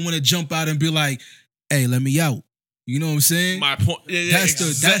and then want to jump out and be like, hey, let me out. You know what I'm saying? My point. That's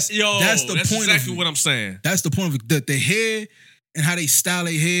the point. Exactly what I'm saying. That's the point of it. The hair and how they style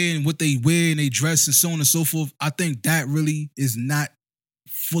their hair and what they wear and they dress and so on and so forth. I think that really is not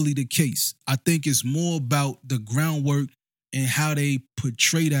fully the case. I think it's more about the groundwork and how they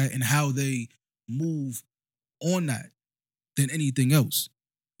portray that and how they move on that than anything else.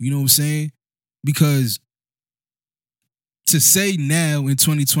 You know what I'm saying? Because to say now in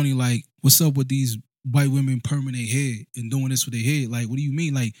 2020, like, what's up with these white women perming their hair and doing this with their hair? Like, what do you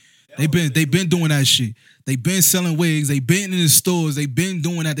mean? Like, they've been doing that shit. They've been selling wigs. They've been in the stores. They've been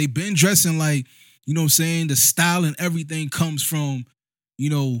doing that. They've been dressing like, you know what I'm saying? The style and everything comes from, you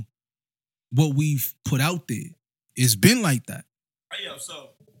know, what we've put out there. It's been like that. Yeah, so,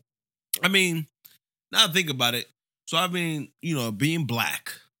 I mean, now I think about it. So, I mean, you know, being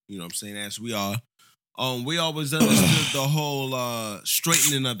black, you know what I'm saying, as we are, we always understood the whole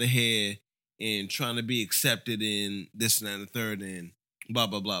straightening of the hair and trying to be accepted in this and that and the third and blah,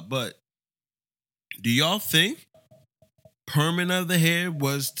 blah, blah. But Do y'all think perming of the hair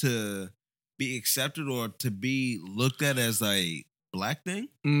was to be accepted or to be looked at as a black thing?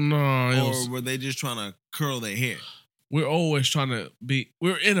 No. Or were they just trying to curl their hair? We're always trying to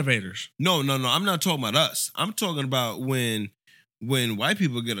we're innovators. No. I'm not talking about us. I'm talking about when white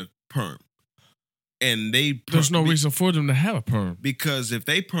people get a perm. And there's no reason for them to have a perm. Because if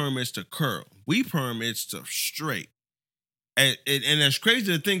they perm, it's to curl. We perm, it's to straight. And it's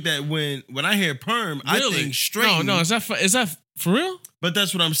crazy to think that when I hear perm, really? I think straight. No, is that for real? But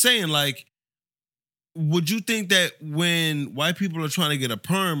that's what I'm saying. Like, would you think that when white people are trying to get a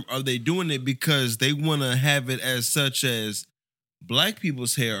perm, are they doing it because they want to have it as such as black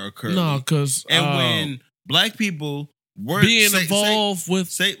people's hair are curly? No, because when black people were involved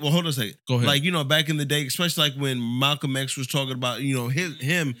with well, hold on a second. Go ahead. Like, back in the day, especially like when Malcolm X was talking about,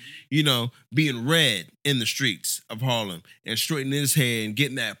 him, being red in the streets of Harlem and straightening his hair and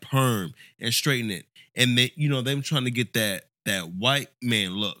getting that perm and straightening it. And they, them trying to get that white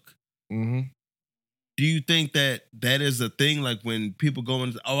man look. Mm-hmm. Do you think that is a thing? Like when people go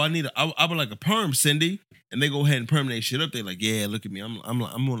and I would like a perm, Cindy, and they go ahead and perm their shit up. They're like, yeah, look at me, I'm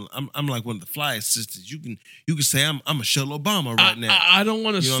like one of the flyest sisters. You can say I'm a Michelle Obama right now. I don't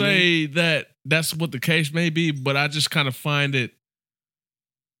want to say that that's what the case may be, but I just kind of find it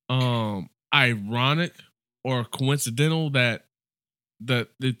ironic or coincidental that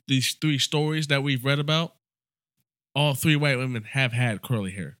these three stories that we've read about, all three white women have had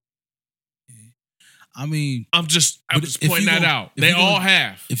curly hair. I mean, I'm just pointing that out. They all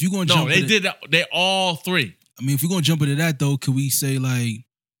have. If you're going to jump, they did. They all three. I mean, if you're going to jump into that though, could we say like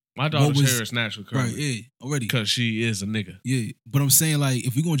my daughter's hair is naturally curly, right? Yeah, already because she is a nigga. Yeah, but I'm saying like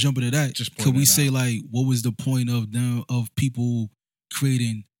if we're going to jump into that, could we say like what was the point of people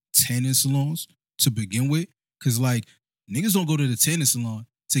creating tanning salons to begin with? Because like niggas don't go to the tanning salon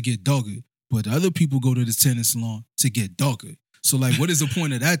to get darker, but other people go to the tanning salon to get darker. So like, what is the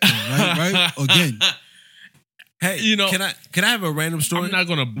point of that thing, right? Again, hey, can I have a random story? I'm not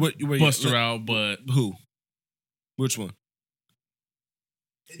gonna bust her out, but who? Which one?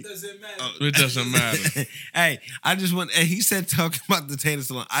 It doesn't matter. It doesn't matter. Hey, I just want. He said talking about the tanning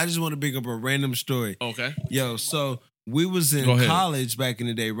salon. I just want to bring up a random story. Okay. Yo, so we was in college back in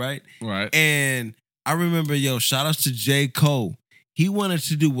the day, right? Right. And I remember, shout out to J. Cole. He wanted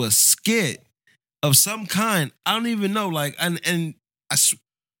to do a skit of some kind. I don't even know. Like, and I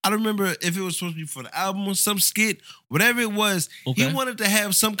don't remember if it was supposed to be for the album or some skit, whatever it was. Okay. He wanted to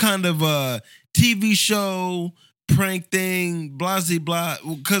have some kind of TV show, prank thing, blah, blah, blah.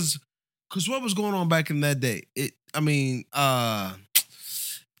 Because what was going on back in that day? There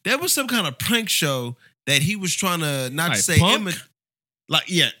was some kind of prank show that he was trying to not say a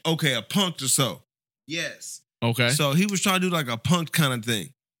punk or so. Yes. Okay. So he was trying to do like a punk kind of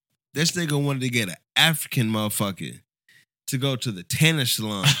thing. This nigga wanted to get an African motherfucker to go to the tanning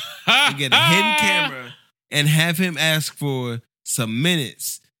salon and get a hidden camera and have him ask for some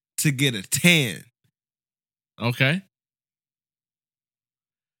minutes to get a tan. Okay.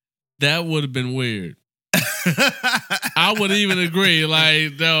 That would have been weird. I would even agree.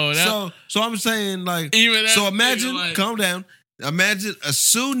 Like, no. So I'm saying, like, so imagine, calm down. Imagine a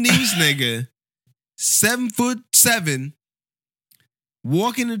Sudanese nigga, 7'7",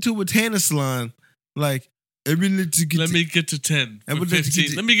 walking into a tanning salon, like, let me get to 10.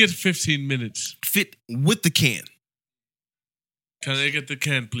 15. Let me get 15 minutes. Fit with the can. Can I get the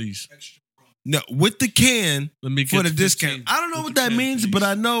can, please? No, with the can for the discount. I don't know what that means, but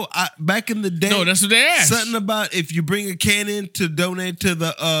I know back in the day. No, that's what they asked. Something about if you bring a can in to donate to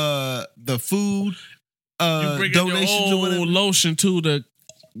the food you bring donations your old lotion to the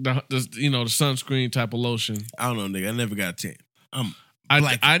sunscreen type of lotion. I don't know, nigga. I never got a tan.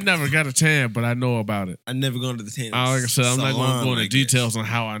 I never got a tan, but I know about it. I never gone to the tan. Like I said, I'm not going to go into details on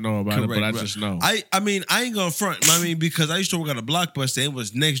how I know about it, but I just know. I mean, I ain't going to front. I mean, because I used to work at a Blockbuster. And it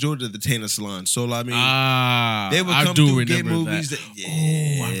was next door to the tanning salon. So, I mean, they would come through, get movies.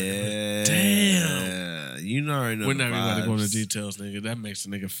 Damn. You know already know. We're not even going to go into details, nigga. That makes the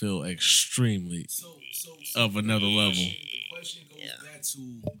nigga feel extremely of another level. The question goes back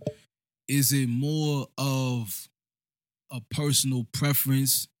to, is it more of a personal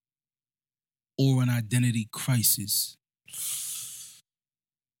preference or an identity crisis?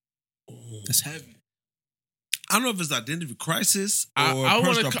 That's heavy. I don't know if it's identity crisis or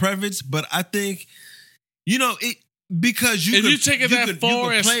personal preference, but I think, it because you. If you take it that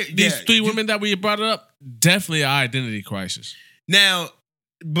far as these three women that we brought up, definitely an identity crisis. Now,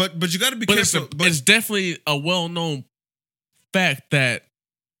 but you got to be careful. It's definitely a well-known fact that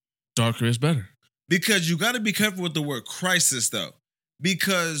darker is better. Because you got to be careful with the word crisis, though.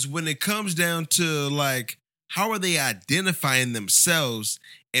 Because when it comes down to like, how are they identifying themselves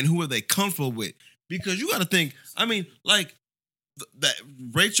and who are they comfortable with? Because you got to think, I mean, like that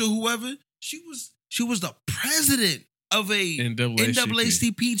Rachel, whoever, she was the president of a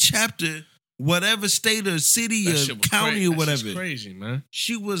NAACP chapter, whatever state or city or county or whatever. That's crazy, man.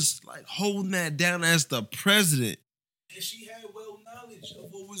 She was like holding that down as the president. And she had well knowledge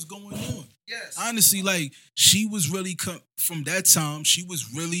of what was going on. Yes. Honestly, like she was really from that time, she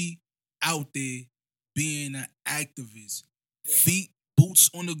was really out there being an activist. Feet, boots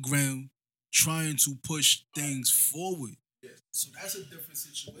on the ground, trying to push things forward. So that's a different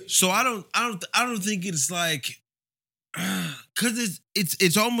situation. So I don't think it's like, cause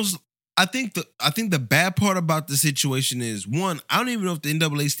it's almost. I think the bad part about the situation is, one, I don't even know if the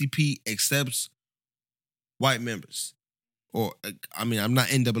NAACP accepts white members, or I mean, I'm not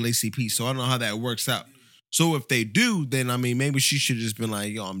NAACP, so I don't know how that works out. So if they do, then I mean, maybe she should have just been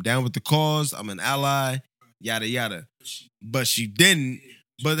like, yo, I'm down with the cause, I'm an ally, yada yada. But she didn't.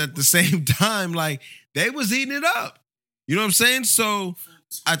 But at the same time, like they was eating it up. You know what I'm saying? So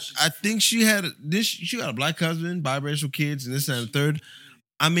I think she got a black husband, biracial kids, and this and the third.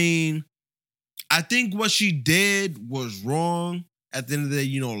 I mean, I think what she did was wrong at the end of the day,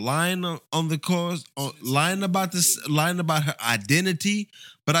 you know, lying on the cause, lying about her identity.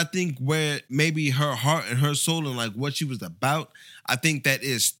 But I think where maybe her heart and her soul and like what she was about, I think that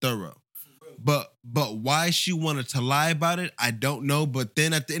is thorough. But why she wanted to lie about it, I don't know. But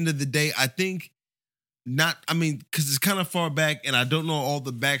then at the end of the day, I think because it's kind of far back and I don't know all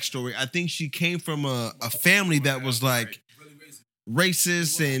the backstory. I think she came from a family that was like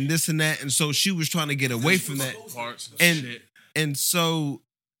racist and this and that. And so she was trying to get away from that. And so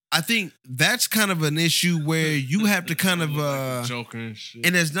I think that's kind of an issue where you have to kind of joking shit.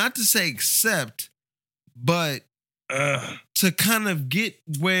 And it's not to say accept, but to kind of get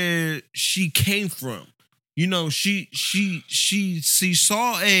where she came from. You know, she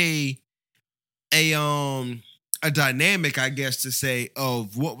saw a dynamic, I guess to say,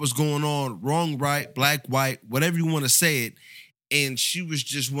 of what was going on, wrong, right, black, white, whatever you want to say it. And she was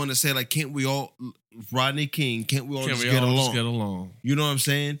just want to say, like, can't we all, Rodney King, can't we all just get along? You know what I'm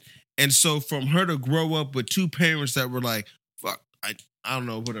saying? And so from her to grow up with two parents that were like, fuck, I don't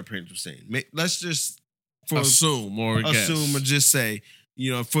know what her parents were saying. Let's just assume or just say,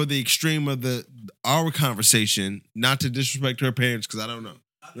 you know, for the extreme of our conversation, not to disrespect her parents, because I don't know. You know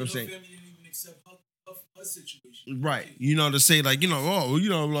what I'm saying? Situation. Right. You know, to say like, you know,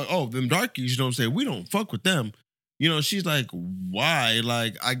 them darkies, you know what I'm saying? We don't fuck with them. You know, she's like, why?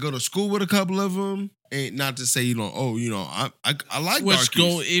 Like, I go to school with a couple of them. And not to say, you know, I like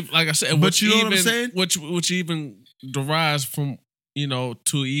darkies. Like I said, but you know what I'm saying? Which even derives from, you know,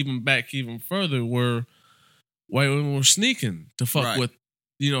 to even back even further where white women were sneaking to fuck with,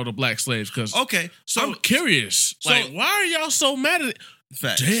 you know, the black slaves. Because so I'm curious. Like, why are y'all so mad at it?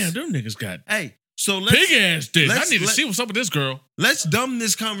 Facts. Damn, them niggas got big ass dick. I need to see what's up with this girl. Let's dumb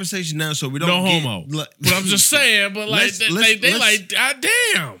this conversation down so we don't homo. But I'm just saying, but like they like, God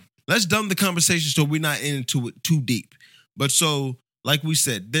damn. Let's dumb the conversation so we're not into it too deep. But so, like we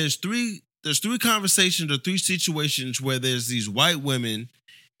said, there's three conversations or three situations where there's these white women,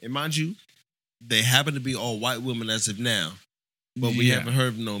 and mind you, they happen to be all white women as of now. But we haven't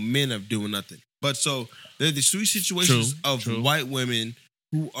heard of no men of doing nothing. But so there are these three situations of white women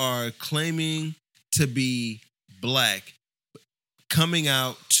who are claiming to be black, coming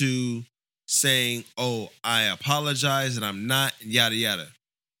out to saying, oh, I apologize and I'm not, and yada, yada.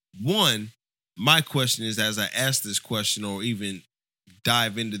 One, my question is, as I ask this question or even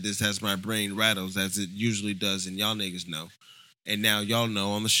dive into this as my brain rattles, as it usually does, and y'all niggas know, and now y'all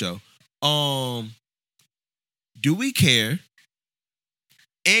know on the show, do we care?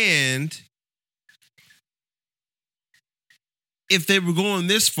 And if they were going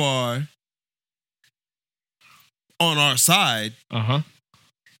this far on our side,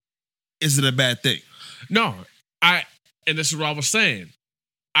 is it a bad thing? No, and this is what I was saying.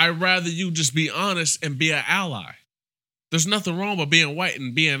 I'd rather you just be honest and be an ally. There's nothing wrong with being white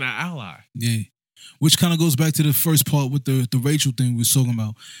and being an ally. Yeah. Which kind of goes back to the first part with the Rachel thing we was talking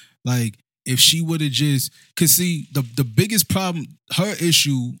about. Like, if she would have just, cause see, the biggest problem, her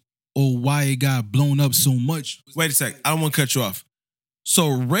issue or why it got blown up so much. Wait a sec, I don't want to cut you off. So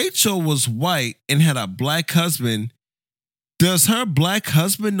Rachel was white and had a black husband. Does her black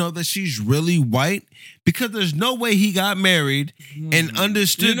husband know that she's really white? Because there's no way he got married and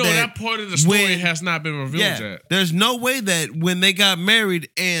understood that part of the story has not been revealed yet. There's no way that when they got married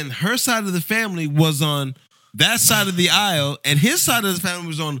and her side of the family was on that side of the aisle, and his side of the family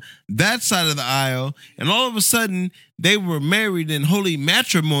was on that side of the aisle, and all of a sudden they were married in holy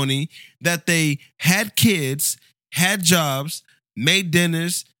matrimony, that they had kids, had jobs, made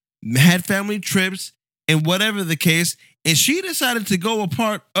dinners, had family trips, and whatever the case, and she decided to go a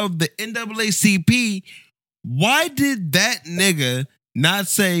part of the NAACP. Why did that nigga not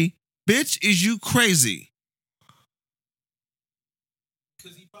say, bitch, is you crazy?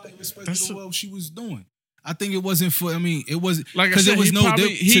 Because he probably respected the what she was doing. I think it wasn't for. I mean, it was like I said.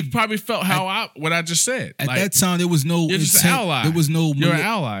 He probably felt what I just said. At that time, there was no. You're just an ally. There was no. You're an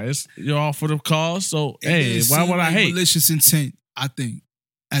ally. You're all for the cause. So hey, why would I hate? Malicious intent. I think.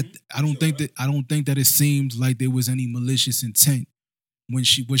 I don't think that it seemed like there was any malicious intent when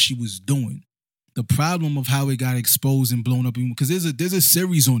what she was doing. The problem of how it got exposed and blown up, because there's a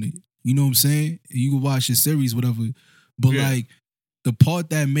series on it. You know what I'm saying? You can watch the series, whatever. But like, the part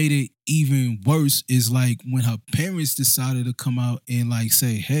that made it even worse is like when her parents decided to come out and like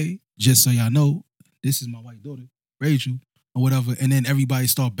say, hey, just so y'all know, this is my white daughter, Rachel, or whatever. And then everybody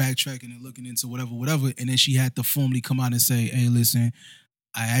start backtracking and looking into whatever. And then she had to formally come out and say, hey, listen,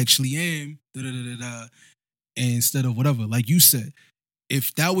 I actually am, and instead of whatever. Like you said,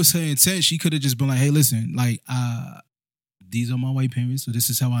 if that was her intent, she could have just been like, hey, listen, like, these are my white parents, so this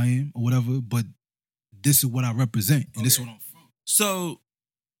is how I am, or whatever. But this is what I represent, and this is what I'm from. So,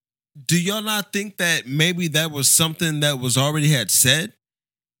 do y'all not think that maybe that was something that was already had said,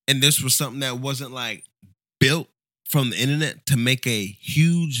 and this was something that wasn't like built from the internet to make a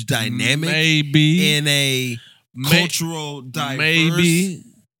huge dynamic, maybe in a cultural diverse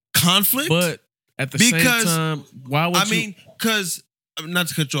conflict? But at the same time, why would because not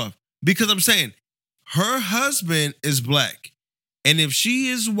to cut you off, because I'm saying her husband is black, and if she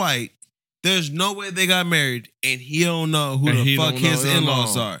is white, there's no way they got married and he don't know who the fuck his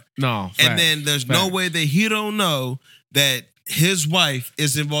in-laws are. No. And then there's no way that he don't know that his wife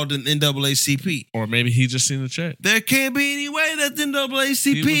is involved in NAACP. Or maybe he just seen the check. There can't be any way that the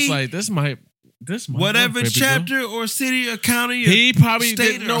NAACP, he was like, this might whatever chapter or city or county or he probably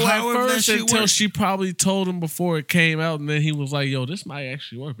state didn't know at first until she probably told him before it came out, and then he was like, yo, this might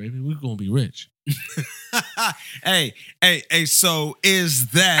actually work, baby. We're gonna be rich. Hey, so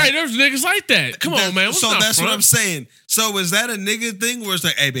is that... Hey, there's niggas like that. Come on, man. So that's what I'm saying. So is that a nigga thing where it's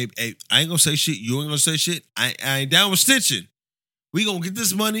like, hey, babe, hey, I ain't gonna say shit. You ain't gonna say shit. I ain't down with stitching. We gonna get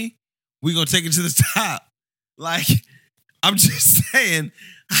this money. We gonna take it to the top. Like, I'm just saying,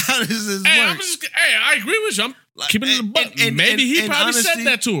 how does this work? I agree with you. I'm keeping it in the butt. Maybe he probably honestly, said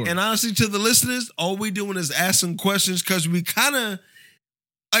that to her. And honestly, to the listeners, all we doing is asking questions because we kind of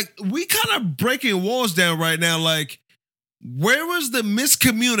breaking walls down right now. Like, where was the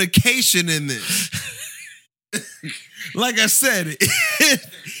miscommunication in this? Like I said,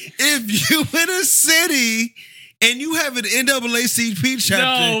 if you in a city and you have an NAACP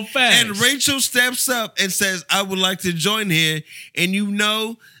chapter, and Rachel steps up and says, I would like to join here, and you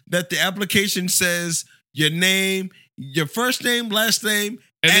know that the application says your name, your first name, last name,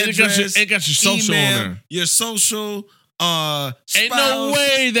 and address, then it got your social email, on there. Your social, spouse, ain't no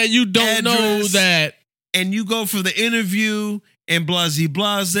way that you don't address, know that. And you go for the interview and blase,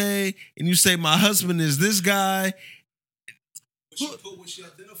 and you say, my husband is this guy. But she put what she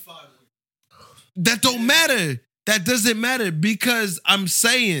identified with. That don't matter. That doesn't matter because I'm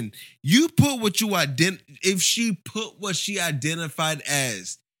saying you put what you if she put what she identified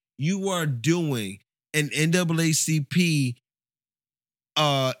as, you are doing an NAACP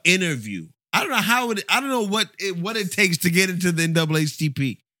interview. I don't know I don't know what it takes to get into the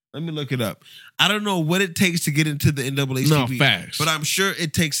NAACP. Let me look it up. I don't know what it takes to get into the NAACP. No, facts. But I'm sure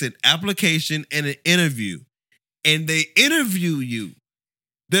it takes an application and an interview. And they interview you.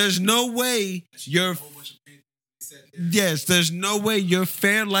 There's no way there's no way your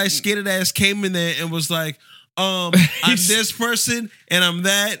fair light-skinned ass came in there and was like, I'm this person and I'm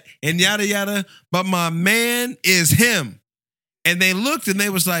that and yada yada, but my man is him. And they looked and they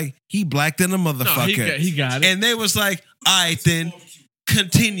was like, he black than a motherfucker. No, he got it. And they was like, all right then,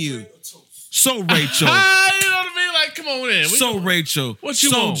 continue. So Rachel. You know what I mean? Like, come on in. So Rachel. What you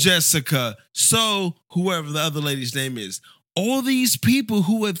so want? Jessica. So whoever the other lady's name is. All these people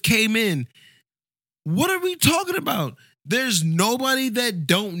who have came in, what are we talking about? There's nobody that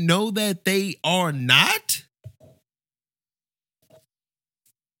don't know that they are not?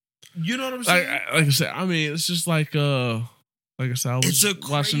 You know what I'm saying? Like I said, I mean, it's just like I said, I was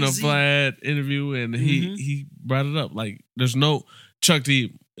watching a Vlad interview and he brought it up. Like, there's no Chuck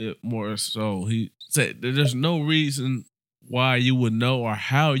D more so he said there's no reason why you would know or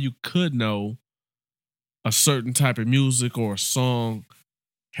how you could know a certain type of music or a song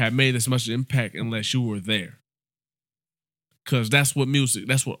had made as much impact unless you were there. Because that's what music,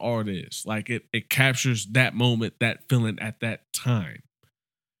 that's what art is. Like it captures that moment, that feeling at that time.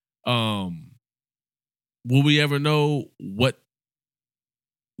 Will we ever know what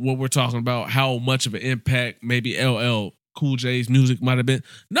we're talking about? How much of an impact maybe LL Cool J's music might have been?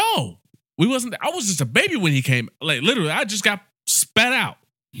 No, we wasn't. I was just a baby when he came. Like literally, I just got spat out.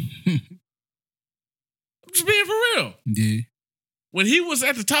 I'm just being for real. Yeah. When he was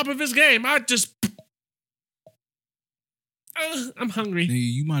at the top of his game, I just. I'm hungry. Hey,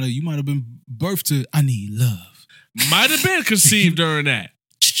 you might have been birthed to I Need Love. Might have been conceived during that.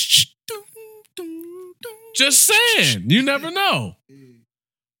 Just saying. You never know.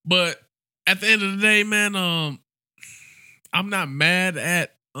 But at the end of the day, man, I'm not mad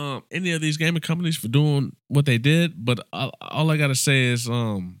at any of these gaming companies for doing what they did. But all I gotta say is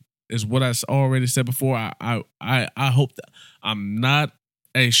what I already said before. I hope that I'm not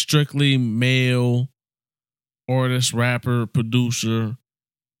a strictly male artist, rapper, producer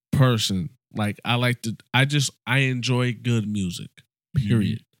person. Like I enjoy good music.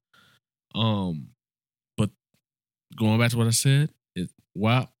 Period. Mm-hmm. But going back to what I said,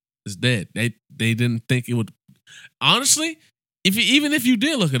 WAP is dead. They didn't think it would. Honestly, even if you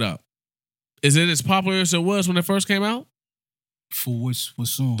did look it up, is it as popular as it was when it first came out? For what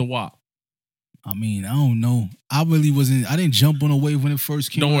song? The WAP. I mean, I don't know. I didn't jump on a wave when it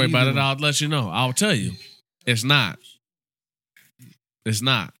first came out. Don't worry about it. I'll let you know. I'll tell you. It's not. It's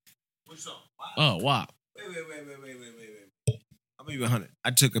not. What song? Oh, WAP. Wait. I'm gonna be 100.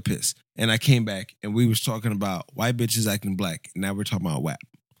 I took a piss and I came back and we was talking about white bitches acting black. And now we're talking about WAP.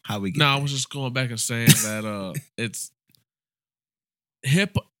 How we get No, there. I was just going back and saying that it's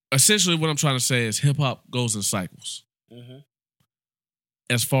hip. Essentially, what I'm trying to say is hip hop goes in cycles. Mm-hmm.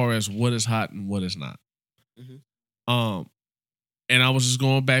 As far as what is hot and what is not. Mm-hmm. And I was just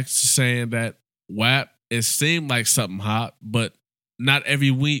going back to saying that WAP, it seemed like something hot, but not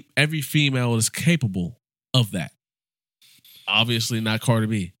every female is capable of that. Obviously not Cardi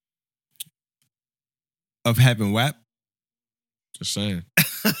B. Of having WAP? Just saying.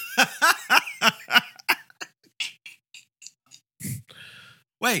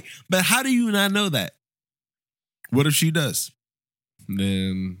 Wait, but how do you not know that? What if she does?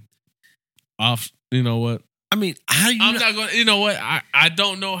 Then you know what? I mean, how do you I'm not gonna. You know what? I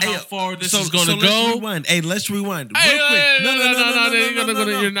don't know how far this is gonna go. Let's rewind. Hey, let's rewind. Hey, real quick.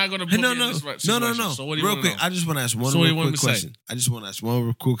 No. You're not gonna put me in No. this situation. So what do you Real want to quick, know? I just want to ask one So what do you real want quick me to question. I just want to ask one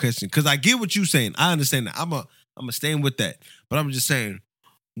real cool question because I get what you're saying. I understand that. I'm a stand with that. But I'm just saying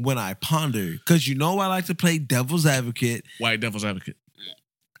when I ponder, because you know I like to play devil's advocate. White devil's advocate.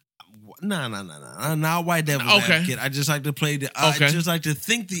 No, not white devil's advocate. I just like to play I just like to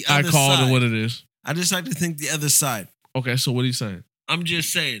think the other side. I called it what it is. I just like to think the other side. Okay, so what are you saying? I'm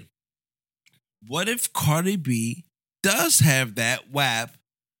just saying, what if Cardi B does have that WAP?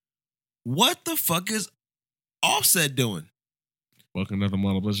 What the fuck is Offset doing? Fucking another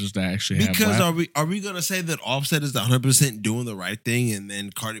monopolist that actually have because WAP. are we gonna say that Offset is 100% doing the right thing and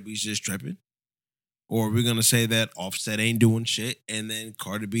then Cardi B's just tripping? Or are we gonna say that Offset ain't doing shit and then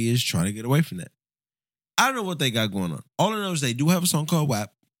Cardi B is trying to get away from that? I don't know what they got going on. All I know is they do have a song called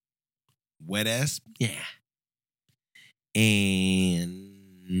WAP. Wet ass, yeah. And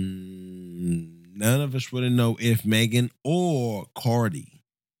none of us wouldn't know if Megan or Cardi.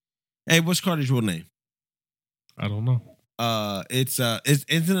 Hey, what's Cardi's real name? I don't know. It's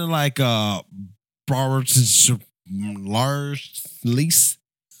isn't it like Lars Lease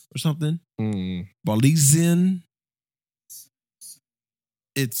or something? Barlesian.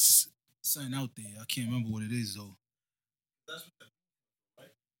 It's something out there. I can't remember what it is though. That's what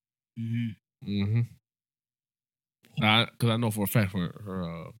Because I know for a fact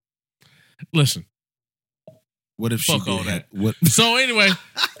her listen. What if she fuck all did that? What? So anyway,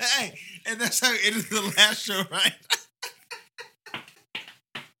 Hey, and that's how it is the last show, right?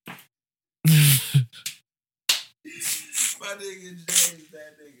 My nigga James,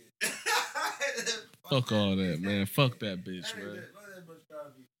 that nigga. fuck all that, man. Fuck that bitch, man.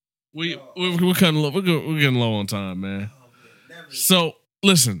 We're cutting low. We're getting low on time, man. So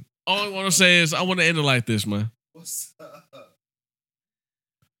listen, all I want to say is I want to end it like this, man. What's up?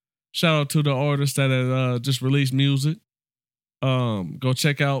 Shout out to the artists that have just released music. Go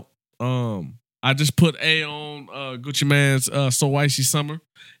check out. I just put A on Gucci Mane's So Icy Summer.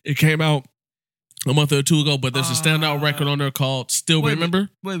 It came out a month or two ago, but there's a standout record on there called Still Remember.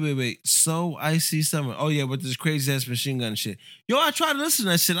 Wait. So Icy Summer. Oh yeah, with this crazy ass machine gun shit. Yo, I tried to listen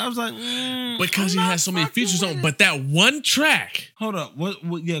to that shit. I was like, because he has so many features on, but that one track. Hold up. What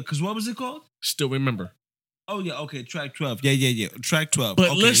yeah, because what was it called? Still Remember. Oh yeah, okay, track 12. Yeah. Track 12. But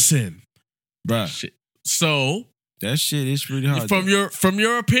okay. listen, bruh. shit. So That shit is pretty hard. From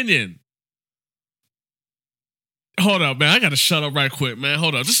your opinion. Hold up, man. I gotta shut up right quick, man.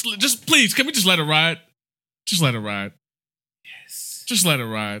 Hold up. Just please, can we just let it ride? Just let it ride. Yes. Just let it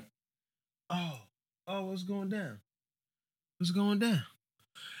ride. Oh, what's going down? What's going down?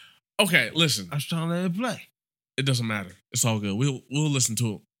 Okay, listen. I was trying to let it play. It doesn't matter. It's all good. We'll listen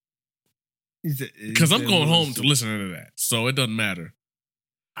to it. Because I'm going home to listen to that. So it doesn't matter.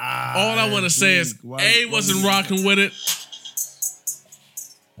 All I want to say is A wasn't rocking with it.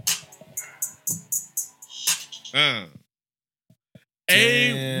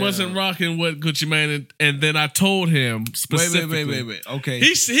 A wasn't rocking with Gucci Mane, and then I told him specifically. Wait. Okay.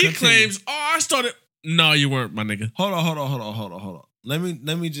 He claims, I started. No, you weren't, my nigga. Hold on. Let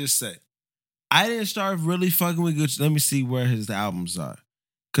me just say, I didn't start really fucking with Gucci. Let me see where his albums are.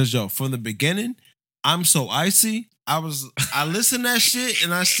 Cause from the beginning, I'm So Icy. I listened to that shit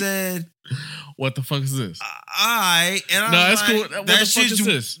and I said, "What the fuck is this?" It's cool. What the fuck is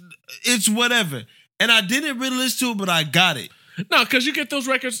this? It's whatever. And I didn't really listen to it, but I got it. No, because you get those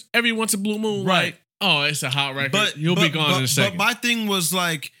records every once in blue moon, right? Like, it's a hot record. But he'll be gone in a second. But my thing was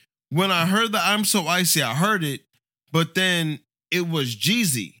like, when I heard the I'm So Icy, I heard it, but then it was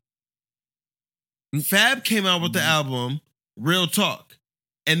Jeezy. Fab came out with the album Real Talk,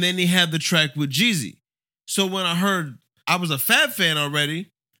 and then he had the track with Jeezy. So when I heard, I was a Fab fan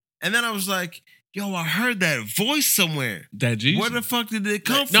already, and then I was like, yo, I heard that voice somewhere. That Jeezy? Where the fuck did it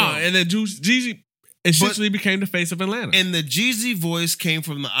come from? No, and then Jeezy essentially became the face of Atlanta. And the Jeezy voice came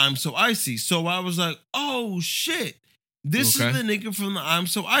from the I'm So Icy. So I was like, oh shit. This is the nigga from the I'm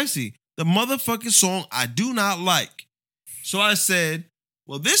So Icy. The motherfucking song I do not like. So I said,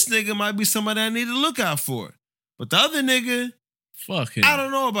 well, this nigga might be somebody I need to look out for. But the other nigga, fuck him. I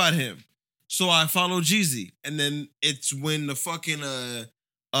don't know about him. So I followed Jeezy. And then it's when the fucking what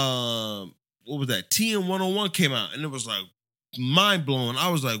was that? TN 101 came out, and it was like mind blowing. I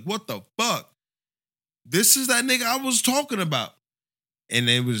was like, what the fuck? This is that nigga I was talking about. And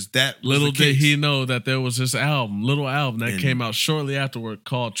it was that. Little did he know that there was this little album that came out shortly afterward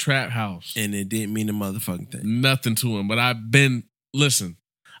called Trap House. And it didn't mean a motherfucking thing. Nothing to him. But listen,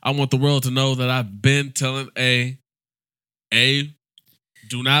 I want the world to know that I've been telling A,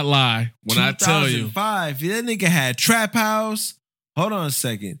 do not lie when I tell you. 2005, that nigga had Trap House. Hold on a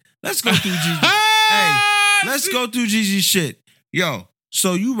second. Let's go through Jeezy. Hey, let's go through Jeezy shit. Yo,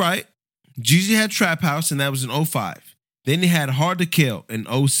 so you right. Jeezy had Trap House, and that was in 2005. Then he had Hard to Kill in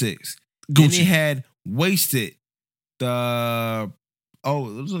 2006. Then he had Wasted. The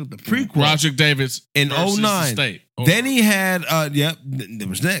prequel. Roger Davis in 2009. Then he had it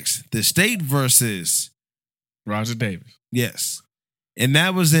was next. The State versus Roger Davis. Yes. And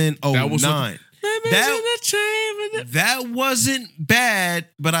that was in 2009. That wasn't bad,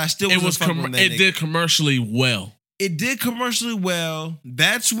 but I still it did commercially well. It did commercially well.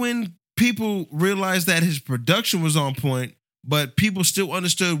 That's when people realized that his production was on point, but people still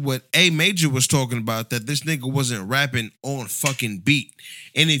understood what A Major was talking about, that this nigga wasn't rapping on fucking beat.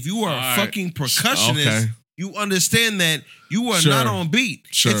 And if you are a fucking percussionist, you understand that you are not on beat.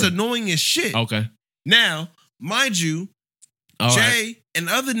 It's annoying as shit. Okay. Now, mind you, Jay and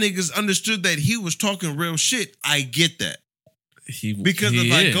other niggas understood that he was talking real shit. I get that. He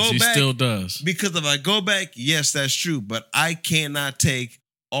still does. Because if I go back, yes, that's true. But I cannot take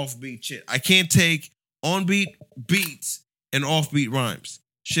offbeat shit. I can't take on-beat beats and offbeat rhymes.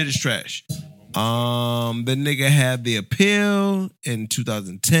 Shit is trash. The nigga had The Appeal in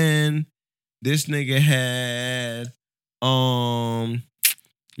 2010. This nigga had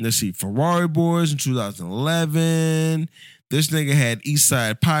let's see, Ferrari Boys in 2011. This nigga had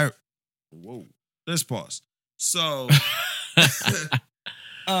Eastside Pirate. Whoa. Let's pause. So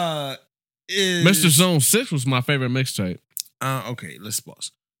Mr. Zone 6 was my favorite mixtape. Okay, let's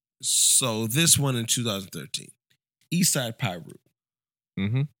pause. So this one in 2013. Eastside Pirate.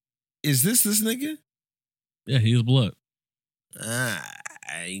 Mm-hmm. Is this nigga? Yeah, he is blood.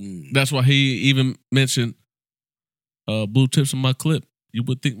 That's why he even mentioned blue tips in my clip. You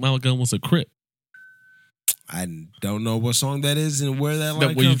would think my gun was a Crip. I don't know what song that is and where that line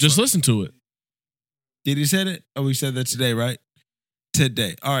comes from. You just listened to it. Did he say it? Oh, he said that today, right?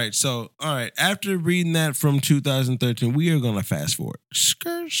 Today. All right. So, after reading that from 2013, we are going to fast forward.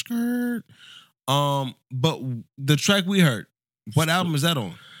 Skirt. But the track we heard, what album is that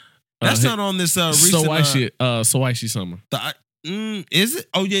on? That's not on this recent... So Icy Summer. Is it?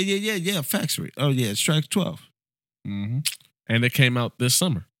 Oh, yeah. Factory. Oh, yeah. It's track 12. Mm-hmm. And it came out this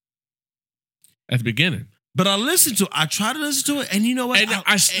summer. At the beginning. But I tried to listen to it, and you know what?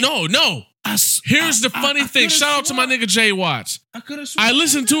 Here's the funny thing. Shout out to my nigga Jay Watts. I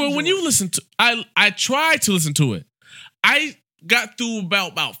listened to it when you listened to I tried to listen to it. I got through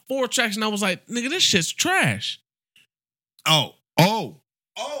about 4 tracks and I was like, nigga, this shit's trash. Oh.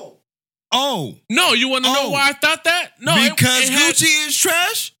 No, you want to know why I thought that? No, because Gucci is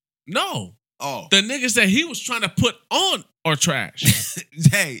trash? No. Oh. The niggas that he was trying to put on are trash.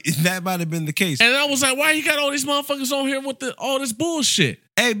 Hey, that might have been the case. And I was like, why you got all these motherfuckers on here with all this bullshit?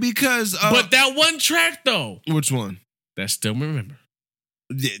 Hey, because... but that one track, though. Which one? That Still Remember.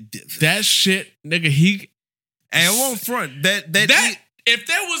 That shit, nigga, he... Hey, I won't front. If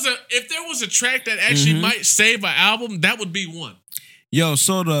there was a track that actually might save an album, that would be one. Yo,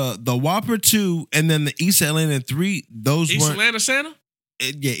 so the Whopper 2 and then the East Atlanta 3, those East weren't... Atlanta Santa?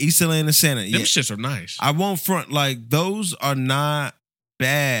 Yeah, East Atlanta Santa. Them shits are nice. I won't front. Like, those are not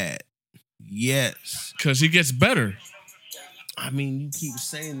bad. Yes. Because he gets better. I mean, you keep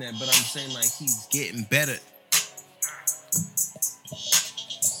saying that, but I'm saying, like, he's getting better.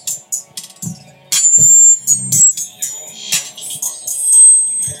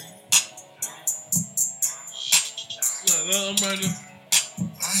 I'm ready.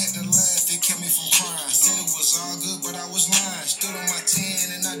 I had to laugh, it kept me from crying. Said it was all good, but I was lying. Stood on my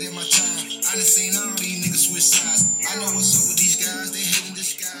 10 and I did my time. I done seen all these niggas switch sides. I know what's up with these guys, they hate in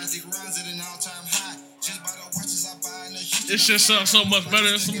disguise. They rise at an all-time high. Just by the watches I buy and the shit. This shit sounds so much better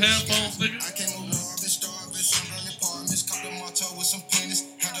than some headphones, nigga. I came over, I've been starving, some running apartments. Caught a motto with some pennies.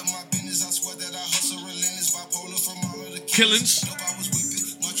 Handle my business, I swear that I hustle relentless. Bipolar from all of the killings. Nope, I was whipping.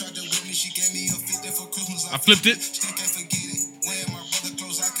 Mom tried to whip me, she gave me a 50 for Christmas. I flipped it. Still can't forget it. When my brother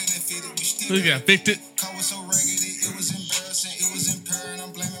closed, I couldn't fit it. We still Look at fixed it. Car was so raggedy, it was embarrassing. It was impairing.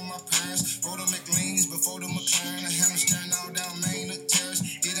 I'm blaming my parents. Rode the McLeans before the McLaren. I had them staring all down Main the terrace.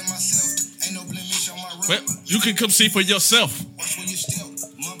 Did it myself. Ain't no blemish on my Well, road. you can come see for yourself. Watch when you step,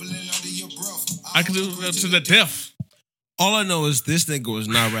 mumbling under your breath. I can do it to the death. All I know is this nigga was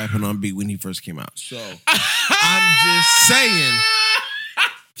not rapping on beat when he first came out. So, I'm just saying...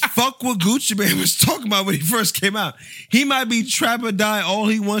 Fuck what Gucci Mane was talking about when he first came out. He might be trap or die all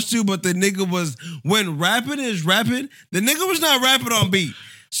he wants to, but the nigga was, when rapping is rapping, the nigga was not rapping on beat.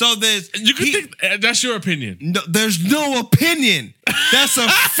 So you can think that's your opinion. No, there's no opinion. That's a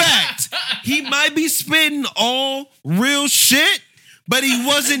fact. He might be spitting all real shit, but he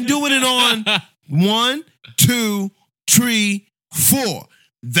wasn't doing it on 1, 2, 3, 4.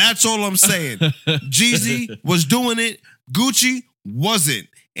 That's all I'm saying. Jeezy was doing it. Gucci wasn't.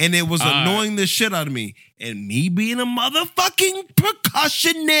 And it was annoying the shit out of me. And me being a motherfucking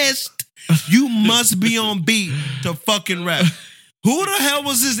percussionist, you must be on beat to fucking rap. Who the hell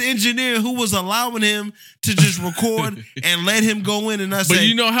was this engineer who was allowing him to just record and let him go in and I say, but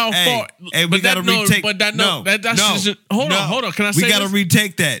you know how far? Hey, we got to retake. Hold on. Can I say we got to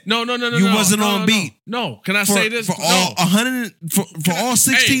retake that. No. You wasn't on beat. No. Can I say this? For all 100, for all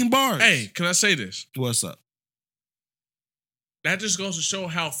 16 bars. Hey, can I say this? What's up? That just goes to show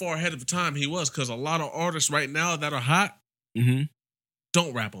how far ahead of the time he was, because a lot of artists right now that are hot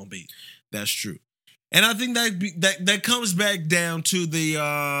don't rap on beat. That's true. And I think that comes back down to the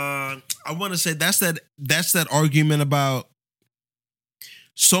I want to say that's that argument about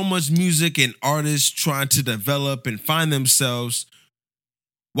so much music and artists trying to develop and find themselves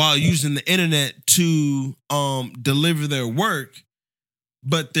while using the internet to deliver their work,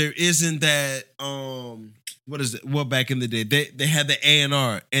 but there isn't that what is it? Well, back in the day, they had the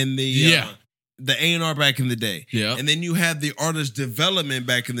A&R and the A&R back in the day. Yeah. And then you had the artist development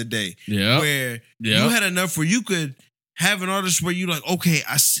back in the day. Yeah. Where you had enough where you could have an artist where you like, okay,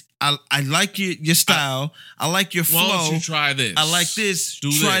 I like your style. I like your flow. Why don't you try this? I like this.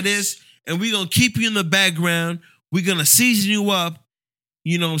 Try this. And we're going to keep you in the background. We're going to season you up.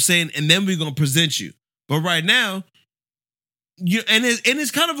 You know what I'm saying? And then we're going to present you. But right now,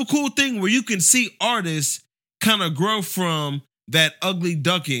 it's kind of a cool thing where you can see artists kind of grow from that ugly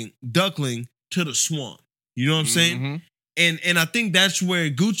duckling to the swan. You know what I'm saying? And I think that's where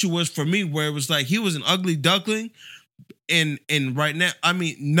Gucci was for me, where it was like he was an ugly duckling. And right now, I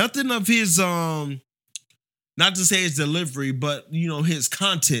mean, nothing of his not to say his delivery, but you know, his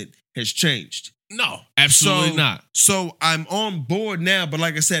content has changed. No, absolutely not. So I'm on board now, but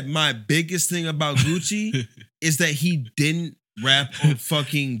like I said, my biggest thing about Gucci is that he didn't rap on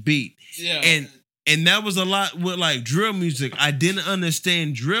fucking beat. Yeah. And that was a lot with like drill music. I didn't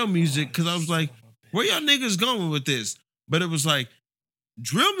understand drill music because I was like, where y'all niggas going with this? But it was like,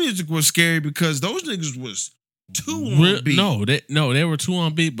 drill music was scary because those niggas was too on beat. They were too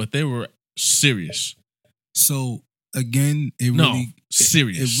on beat, but they were serious. So again,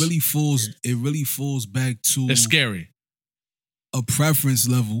 serious. It really falls back to it's scary. A preference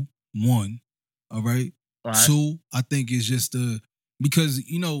level, 1. All right. 2, I think it's just because,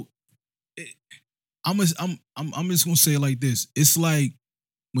 you know, I'm just gonna say it like this. It's like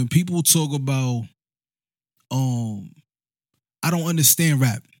when people talk about I don't understand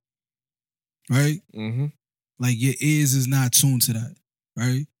rap. Right? Mm-hmm. Like your ears is not tuned to that.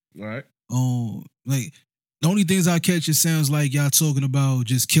 Right? Right. Like the only things I catch, it sounds like y'all talking about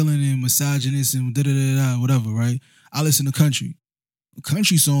just killing and misogynist and da-da-da-da, whatever, right? I listen to country.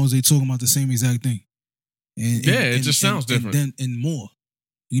 Country songs, they talking about the same exact thing. It just sounds different. And more.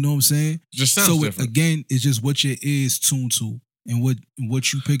 You know what I'm saying? Just sounds different. Again, it's just what your ears tuned to and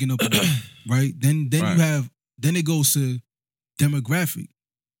what you picking up about, right? Then right. Then it goes to demographic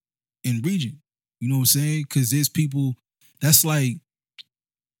and region. You know what I'm saying? Because there's people, that's like,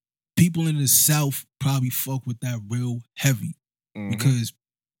 people in the South probably fuck with that real heavy because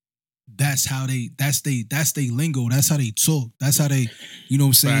that's they lingo. That's how they talk. That's how they, you know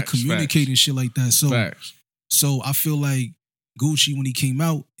what I'm saying, communicate and shit like that. So I feel like Gucci, when he came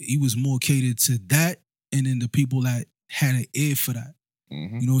out, he was more catered to that and then the people that had an ear for that.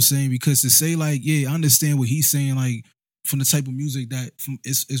 You know what I'm saying? Because to say like, yeah, I understand what he's saying, like from the type of music that,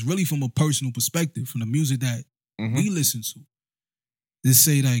 it's really from a personal perspective, from the music that we listen to. They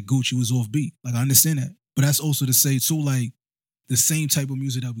say that Gucci was offbeat. Like, I understand that. But that's also to say, too, like, the same type of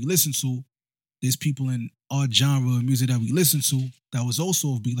music that we listen to, there's people in our genre of music that we listen to that was also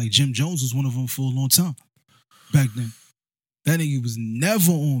offbeat. Like, Jim Jones was one of them for a long time back then. That nigga was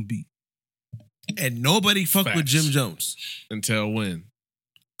never on beat. And nobody fucked with Jim Jones. Until when?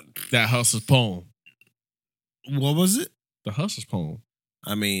 That Hustler's Poem. What was it? The Hustler's Poem.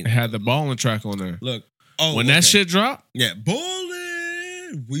 I mean, it had the balling track on there. Look. When that shit dropped. Yeah. Ballin'.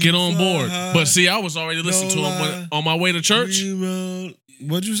 Get on board. But see, I was already listening to him on my way to church.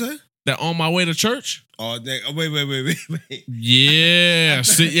 What'd you say? That On My Way to Church? Oh, wait. Yeah.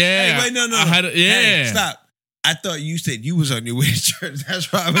 See, yeah. Hey, wait, no. I had Hey, stop. I thought you said you was on your way to church.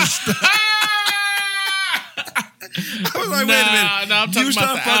 That's why I was stuck. I was like, wait a minute. No, I'm talking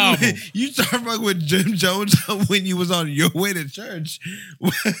about the album. You started fucking with Jim Jones when you was on your way to church.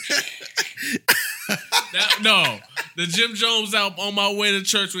 No, the Jim Jones album On My Way to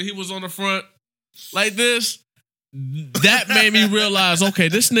Church when he was on the front like this, that made me realize, okay,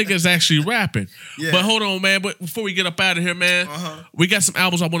 this nigga is actually rapping. Yeah. But hold on, man. But before we get up out of here, man, we got some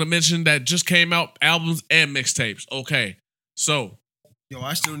albums I want to mention that just came out, albums and mixtapes. Okay, so. Yo,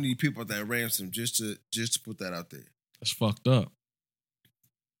 I still need people that ransom just to put that out there. That's fucked up.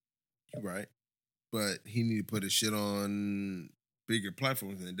 Right. But he need to put his shit on bigger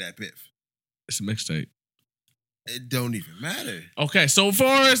platforms than that Piff. It's a mixtape. It don't even matter. Okay, so as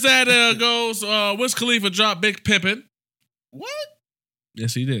far as that goes, Wiz Khalifa dropped Big Pimpin'. What?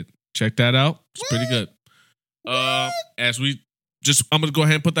 Yes, he did. Check that out. It's pretty good. I'm gonna go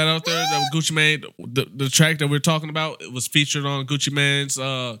ahead and put that out there. That was Gucci Mane. The track that we're talking about, it was featured on Gucci Mane's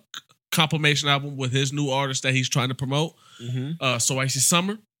compilation album with his new artist that he's trying to promote. So Icy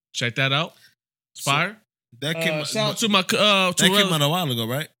Summer. Check that out. It's fire. That came shout out to my came out a while ago,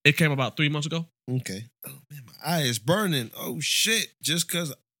 right? It came about 3 months ago. Okay. Oh man, my eye is burning. Oh shit! Just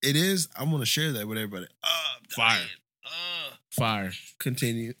because it is, I'm gonna share that with everybody. Fire. Fire.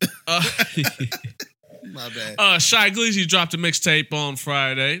 Continue. My bad. Shy Glizzy dropped a mixtape on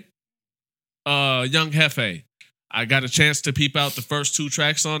Friday. Young Hefe. I got a chance to peep out the first 2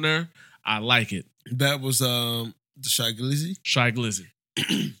 tracks on there. I like it. That was the Shy Glizzy? Shy Glizzy.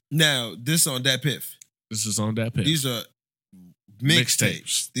 Now, this on Dat Piff. This is on Dat Piff. These are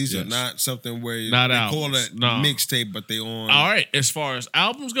mixtapes. These are not something where they call it mixtape, but they on. All right. As far as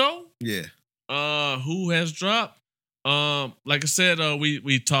albums go, yeah. Who has dropped? Like I said,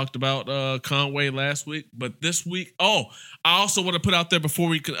 we talked about Conway last week, but this week, I also want to put out there before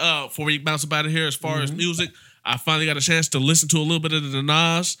we bounce up out of here. As far as music, I finally got a chance to listen to a little bit of the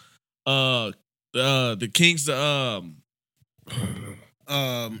Nas, the King's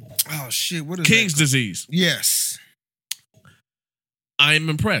oh shit, what is King's Disease? Yes, I am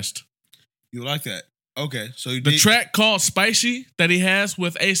impressed. You like that? Okay, so the track called "Spicy" that he has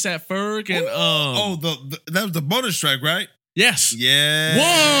with A$AP Ferg and that was the bonus track, right? Yes. Yeah.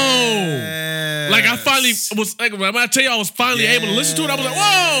 Whoa! Like I finally was like when I tell you I was finally able to listen to it, I was like,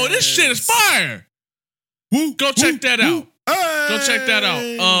 "Whoa, this shit is fire!" Go check that out. Hey. Go check that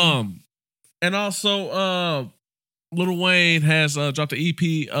out. And also, Lil Wayne has dropped the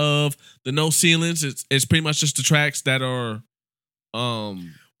EP of the No Ceilings. It's pretty much just the tracks that are.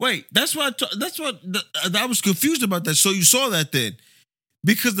 Wait, that's what I was confused about that. So you saw that then,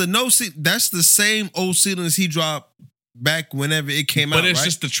 because that's the same old ceilings he dropped back whenever it came out. But it's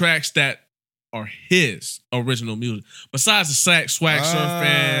just the tracks that are his original music. Besides the Swag Surf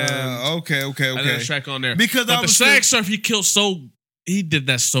and okay. another track on there. Because the Swag Surf he killed so He did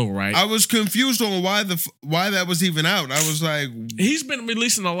that so right. I was confused on why that was even out. I was like, he's been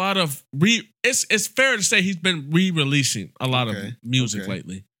releasing a lot of It's fair to say he's been re-releasing a lot of music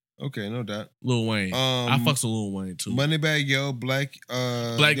lately. Okay, no doubt. Lil Wayne. I fucks with Lil Wayne too. Moneybagg Yo, Black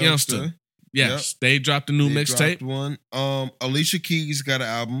Youngster. Yes, they dropped a new mixtape. One. Alicia Keys got an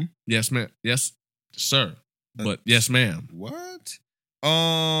album. Yes, ma'am. Yes, sir. But yes, ma'am. What?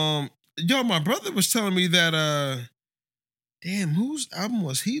 Yo, my brother was telling me that damn, whose album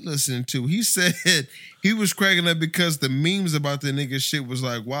was he listening to? He said he was cracking up because the memes about the nigga shit was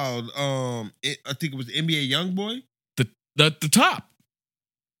like wild. I think it was NBA Youngboy. The top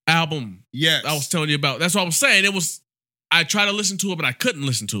album. Yes. I was telling you about. That's what I was saying. I tried to listen to it, but I couldn't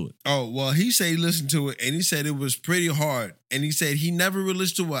listen to it. Oh, well, he said he listened to it and he said it was pretty hard. And he said he never really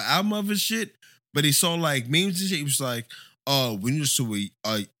listened to an album of his shit, but he saw like memes and shit. He was like, we need to see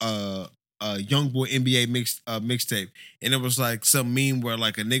a Youngboy NBA mixtape. And it was like some meme where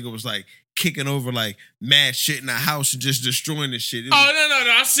like a nigga was like kicking over like mad shit in a house and just destroying the shit. No,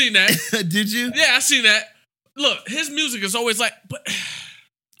 I seen that. Did you? Yeah, I seen that. Look, his music is always like, but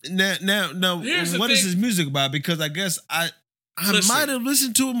now, what is his music about? Because I guess I might have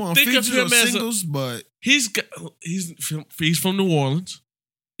listened to him on features or singles, but he's from New Orleans.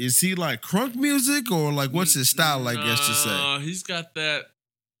 Is he like crunk music or like what's his style? I guess to say he's got that.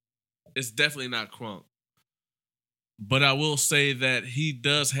 It's definitely not crunk, but I will say that he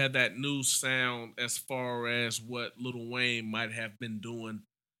does have that new sound as far as what Lil Wayne might have been doing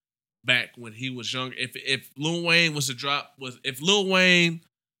back when he was young. If Lil Wayne was to drop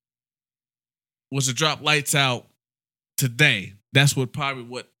Lights Out today, that's what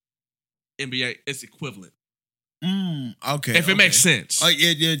NBA is equivalent. Okay. If it makes sense.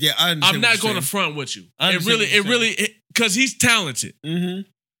 Yeah. I'm not going to front with you. It really, because he's talented. Mm-hmm.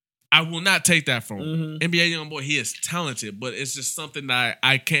 I will not take that from him. NBA Youngboy, he is talented, but it's just something that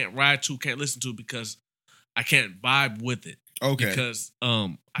I can't ride to, can't listen to because I can't vibe with it. Okay. Because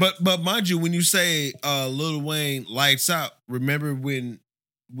but mind you, when you say Lil Wayne Lights Out, remember when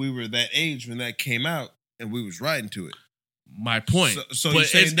we were that age when that came out and we was riding to it. My point. So you're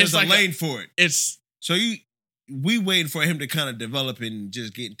saying there's like a lane for it. So we waiting for him to kind of develop and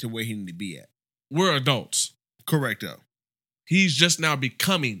just get to where he need to be at. We're adults. Correcto. He's just now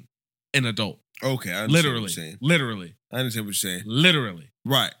becoming an adult. Okay, I understand what you're saying. Literally. I understand what you're saying. Literally.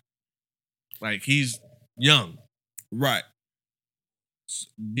 Right. Like he's young. Right.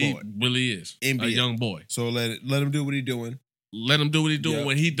 He really is NBA. A young boy. So let him do what he's doing. Let him do what he's doing.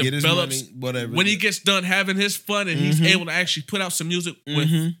 When he develops, whatever. When he gets done having his fun and he's able to actually put out some music with,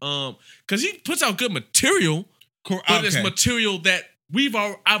 because he puts out good material, but it's material that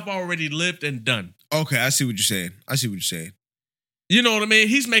I've already lived and done. Okay, I see what you're saying. You know what I mean?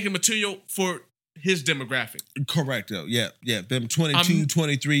 He's making material for his demographic. Correct, though. Yeah. Them 22,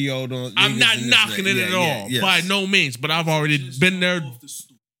 23-year-old. I'm not knocking it at all, by no means, but I've already been there.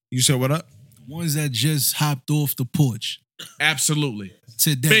 You said what up? The ones that just hopped off the porch. Absolutely.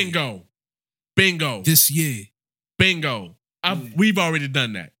 Today. Bingo. This year. Bingo. We've already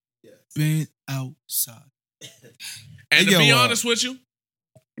done that. Been outside. And to be honest with you,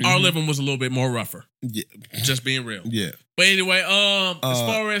 our living was a little bit more rougher. Yeah. Just being real. Yeah. But anyway, as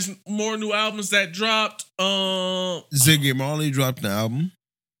far as more new albums that dropped, Ziggy Marley dropped an album.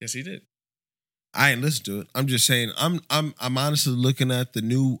 Yes, he did. I ain't listened to it. I'm just saying I'm honestly looking at the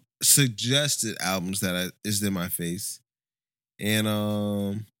new suggested albums that is in my face. And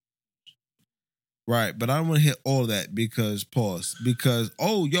right, but I don't want to hit all that because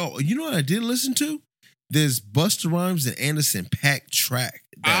you know what I did listen to? There's Busta Rhymes and Anderson .Paak track.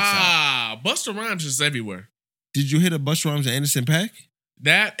 Busta Rhymes is everywhere. Did you hit a Busta Rhymes and Anderson .Paak?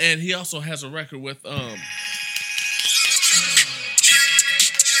 That, and he also has a record with he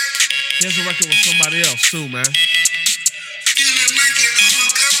has a record with somebody else too, man.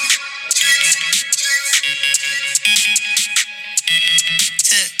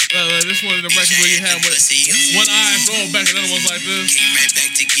 This one of the records where you had with one eye rolled back and the other one's like this. Came right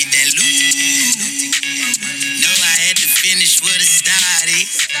back to get that loot. No, I had to finish what I started.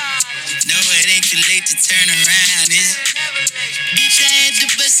 No, it ain't too late to turn around. Bitch, I had to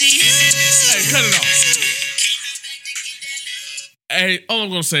bust it. Hey, cut it off. Hey, all I'm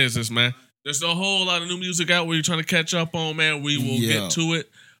gonna say is this, man. There's a whole lot of new music out where you're trying to catch up on, man. We will get to it.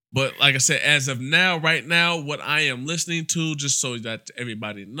 But like I said, as of now, right now, what I am listening to, just so that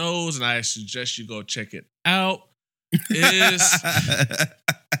everybody knows, and I suggest you go check it out, is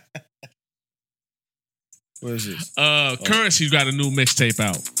what is this? Currency's got a new mixtape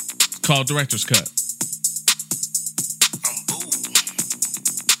out called Director's Cut. I'm boo.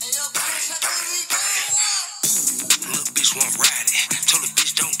 Little bitch won't ride it.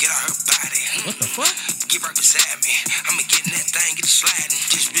 get out her body. What the fuck? Get right beside me. I'ma get in that thing, get it sliding.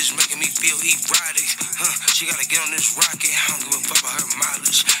 This bitch making me feel erotic. She gotta get on this rocket. I don't give a fuck about her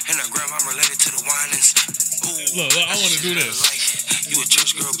mileage. And her grandma related to the whinings. Ooh, look, I want to do this. You a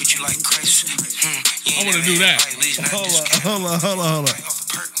church girl, but you like Christ. I want to do that. Hold on.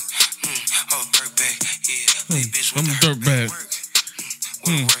 I'm a dirtbag.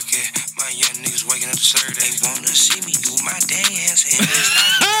 Work it. My young niggas waking up to serve. They wanna see me do my dance. And it's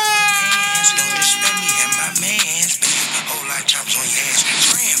not dance. Don't disrespect me and my mans. Whole lot of choppers on your ass.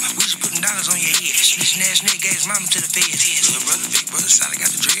 Scram, we just putting dollars on your head. Snitching ass nigga gave his mama to the feds. Little brother, big brother, side got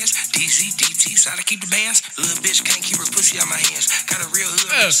the dreads. DZ, DT, side keep the bands. Little bitch can't keep her pussy out my hands. Got a real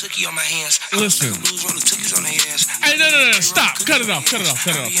hood sookie on my hands. Listen. Blues roll the tookies on their ass. Hey, no, stop. Cut it off.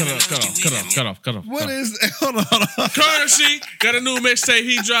 What is that? Hold on. Currency got a new mixtape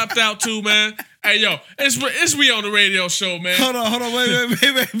he dropped out too, man. Hey, yo, it's we on the radio show, man. Hold on.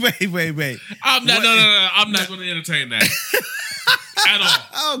 Wait. I'm not going to entertain that. At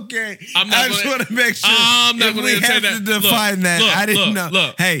all. Okay. I just want to make sure. I'm not going to entertain that. To define that. I didn't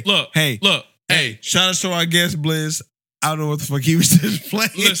know. Hey. Shout out to our guest, Blizz. I don't know what the fuck he was just playing.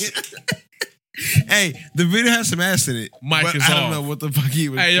 Listen. Hey, the video has some ass in it. Mike is I don't off. know what the fuck he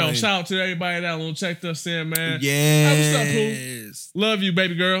was playing. Hey, yo, shout out to everybody that will check us in, man. Yes. Hey, what's up, Pooh? Love you,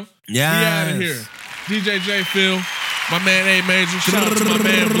 baby girl. Yes. We out of here. DJ J Phil, my man A Major. Shout out to my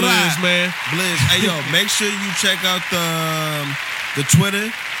man Blizz, man. Blizz. Hey, yo, make sure you check out the Twitter,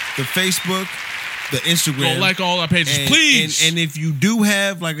 the Facebook, the Instagram. Go like all our pages, please. And if you do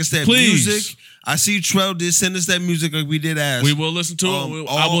have, like I said, music, I see Trell did send us that music like we did ask. We will listen to it.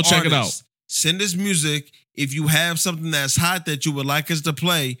 I will check it out. Send us music. If you have something that's hot that you would like us to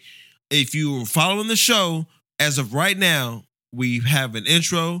play, if you're following the show, as of right now, we have an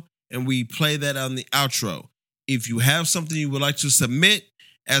intro and we play that on the outro. If you have something you would like to submit,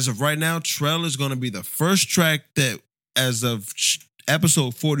 as of right now, Trell is going to be the first track that, as of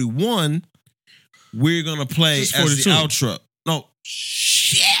episode 41, we're going to play as the outro. No,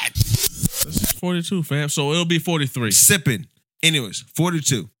 shit. This is 42, fam. So it'll be 43. Sipping. Anyways,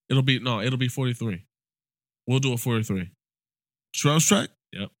 42. It'll be 43. We'll do a 43. Trell's track?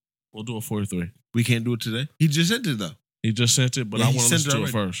 Yep. We'll do a 43. We can't do it today. He just sent it though. He just sent it, but I want to listen to it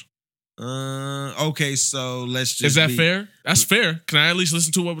first. Okay, so let's just. Is that fair? That's fair. Can I at least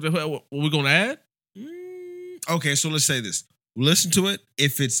listen to what we're going to add? Okay, so let's say this. We'll listen to it.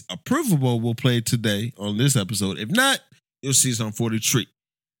 If it's approvable, we'll play it today on this episode. If not, you'll see it's on 43.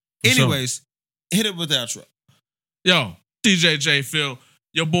 Anyways, hit it with the outro. Yo, DJ J Phil.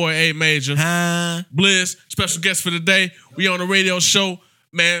 Your boy A Major, Blizz, special guest for the day. We on the radio show,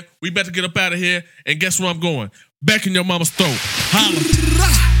 man. We better get up out of here. And guess where I'm going? Back in your mama's throat.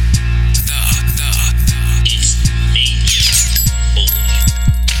 Holla.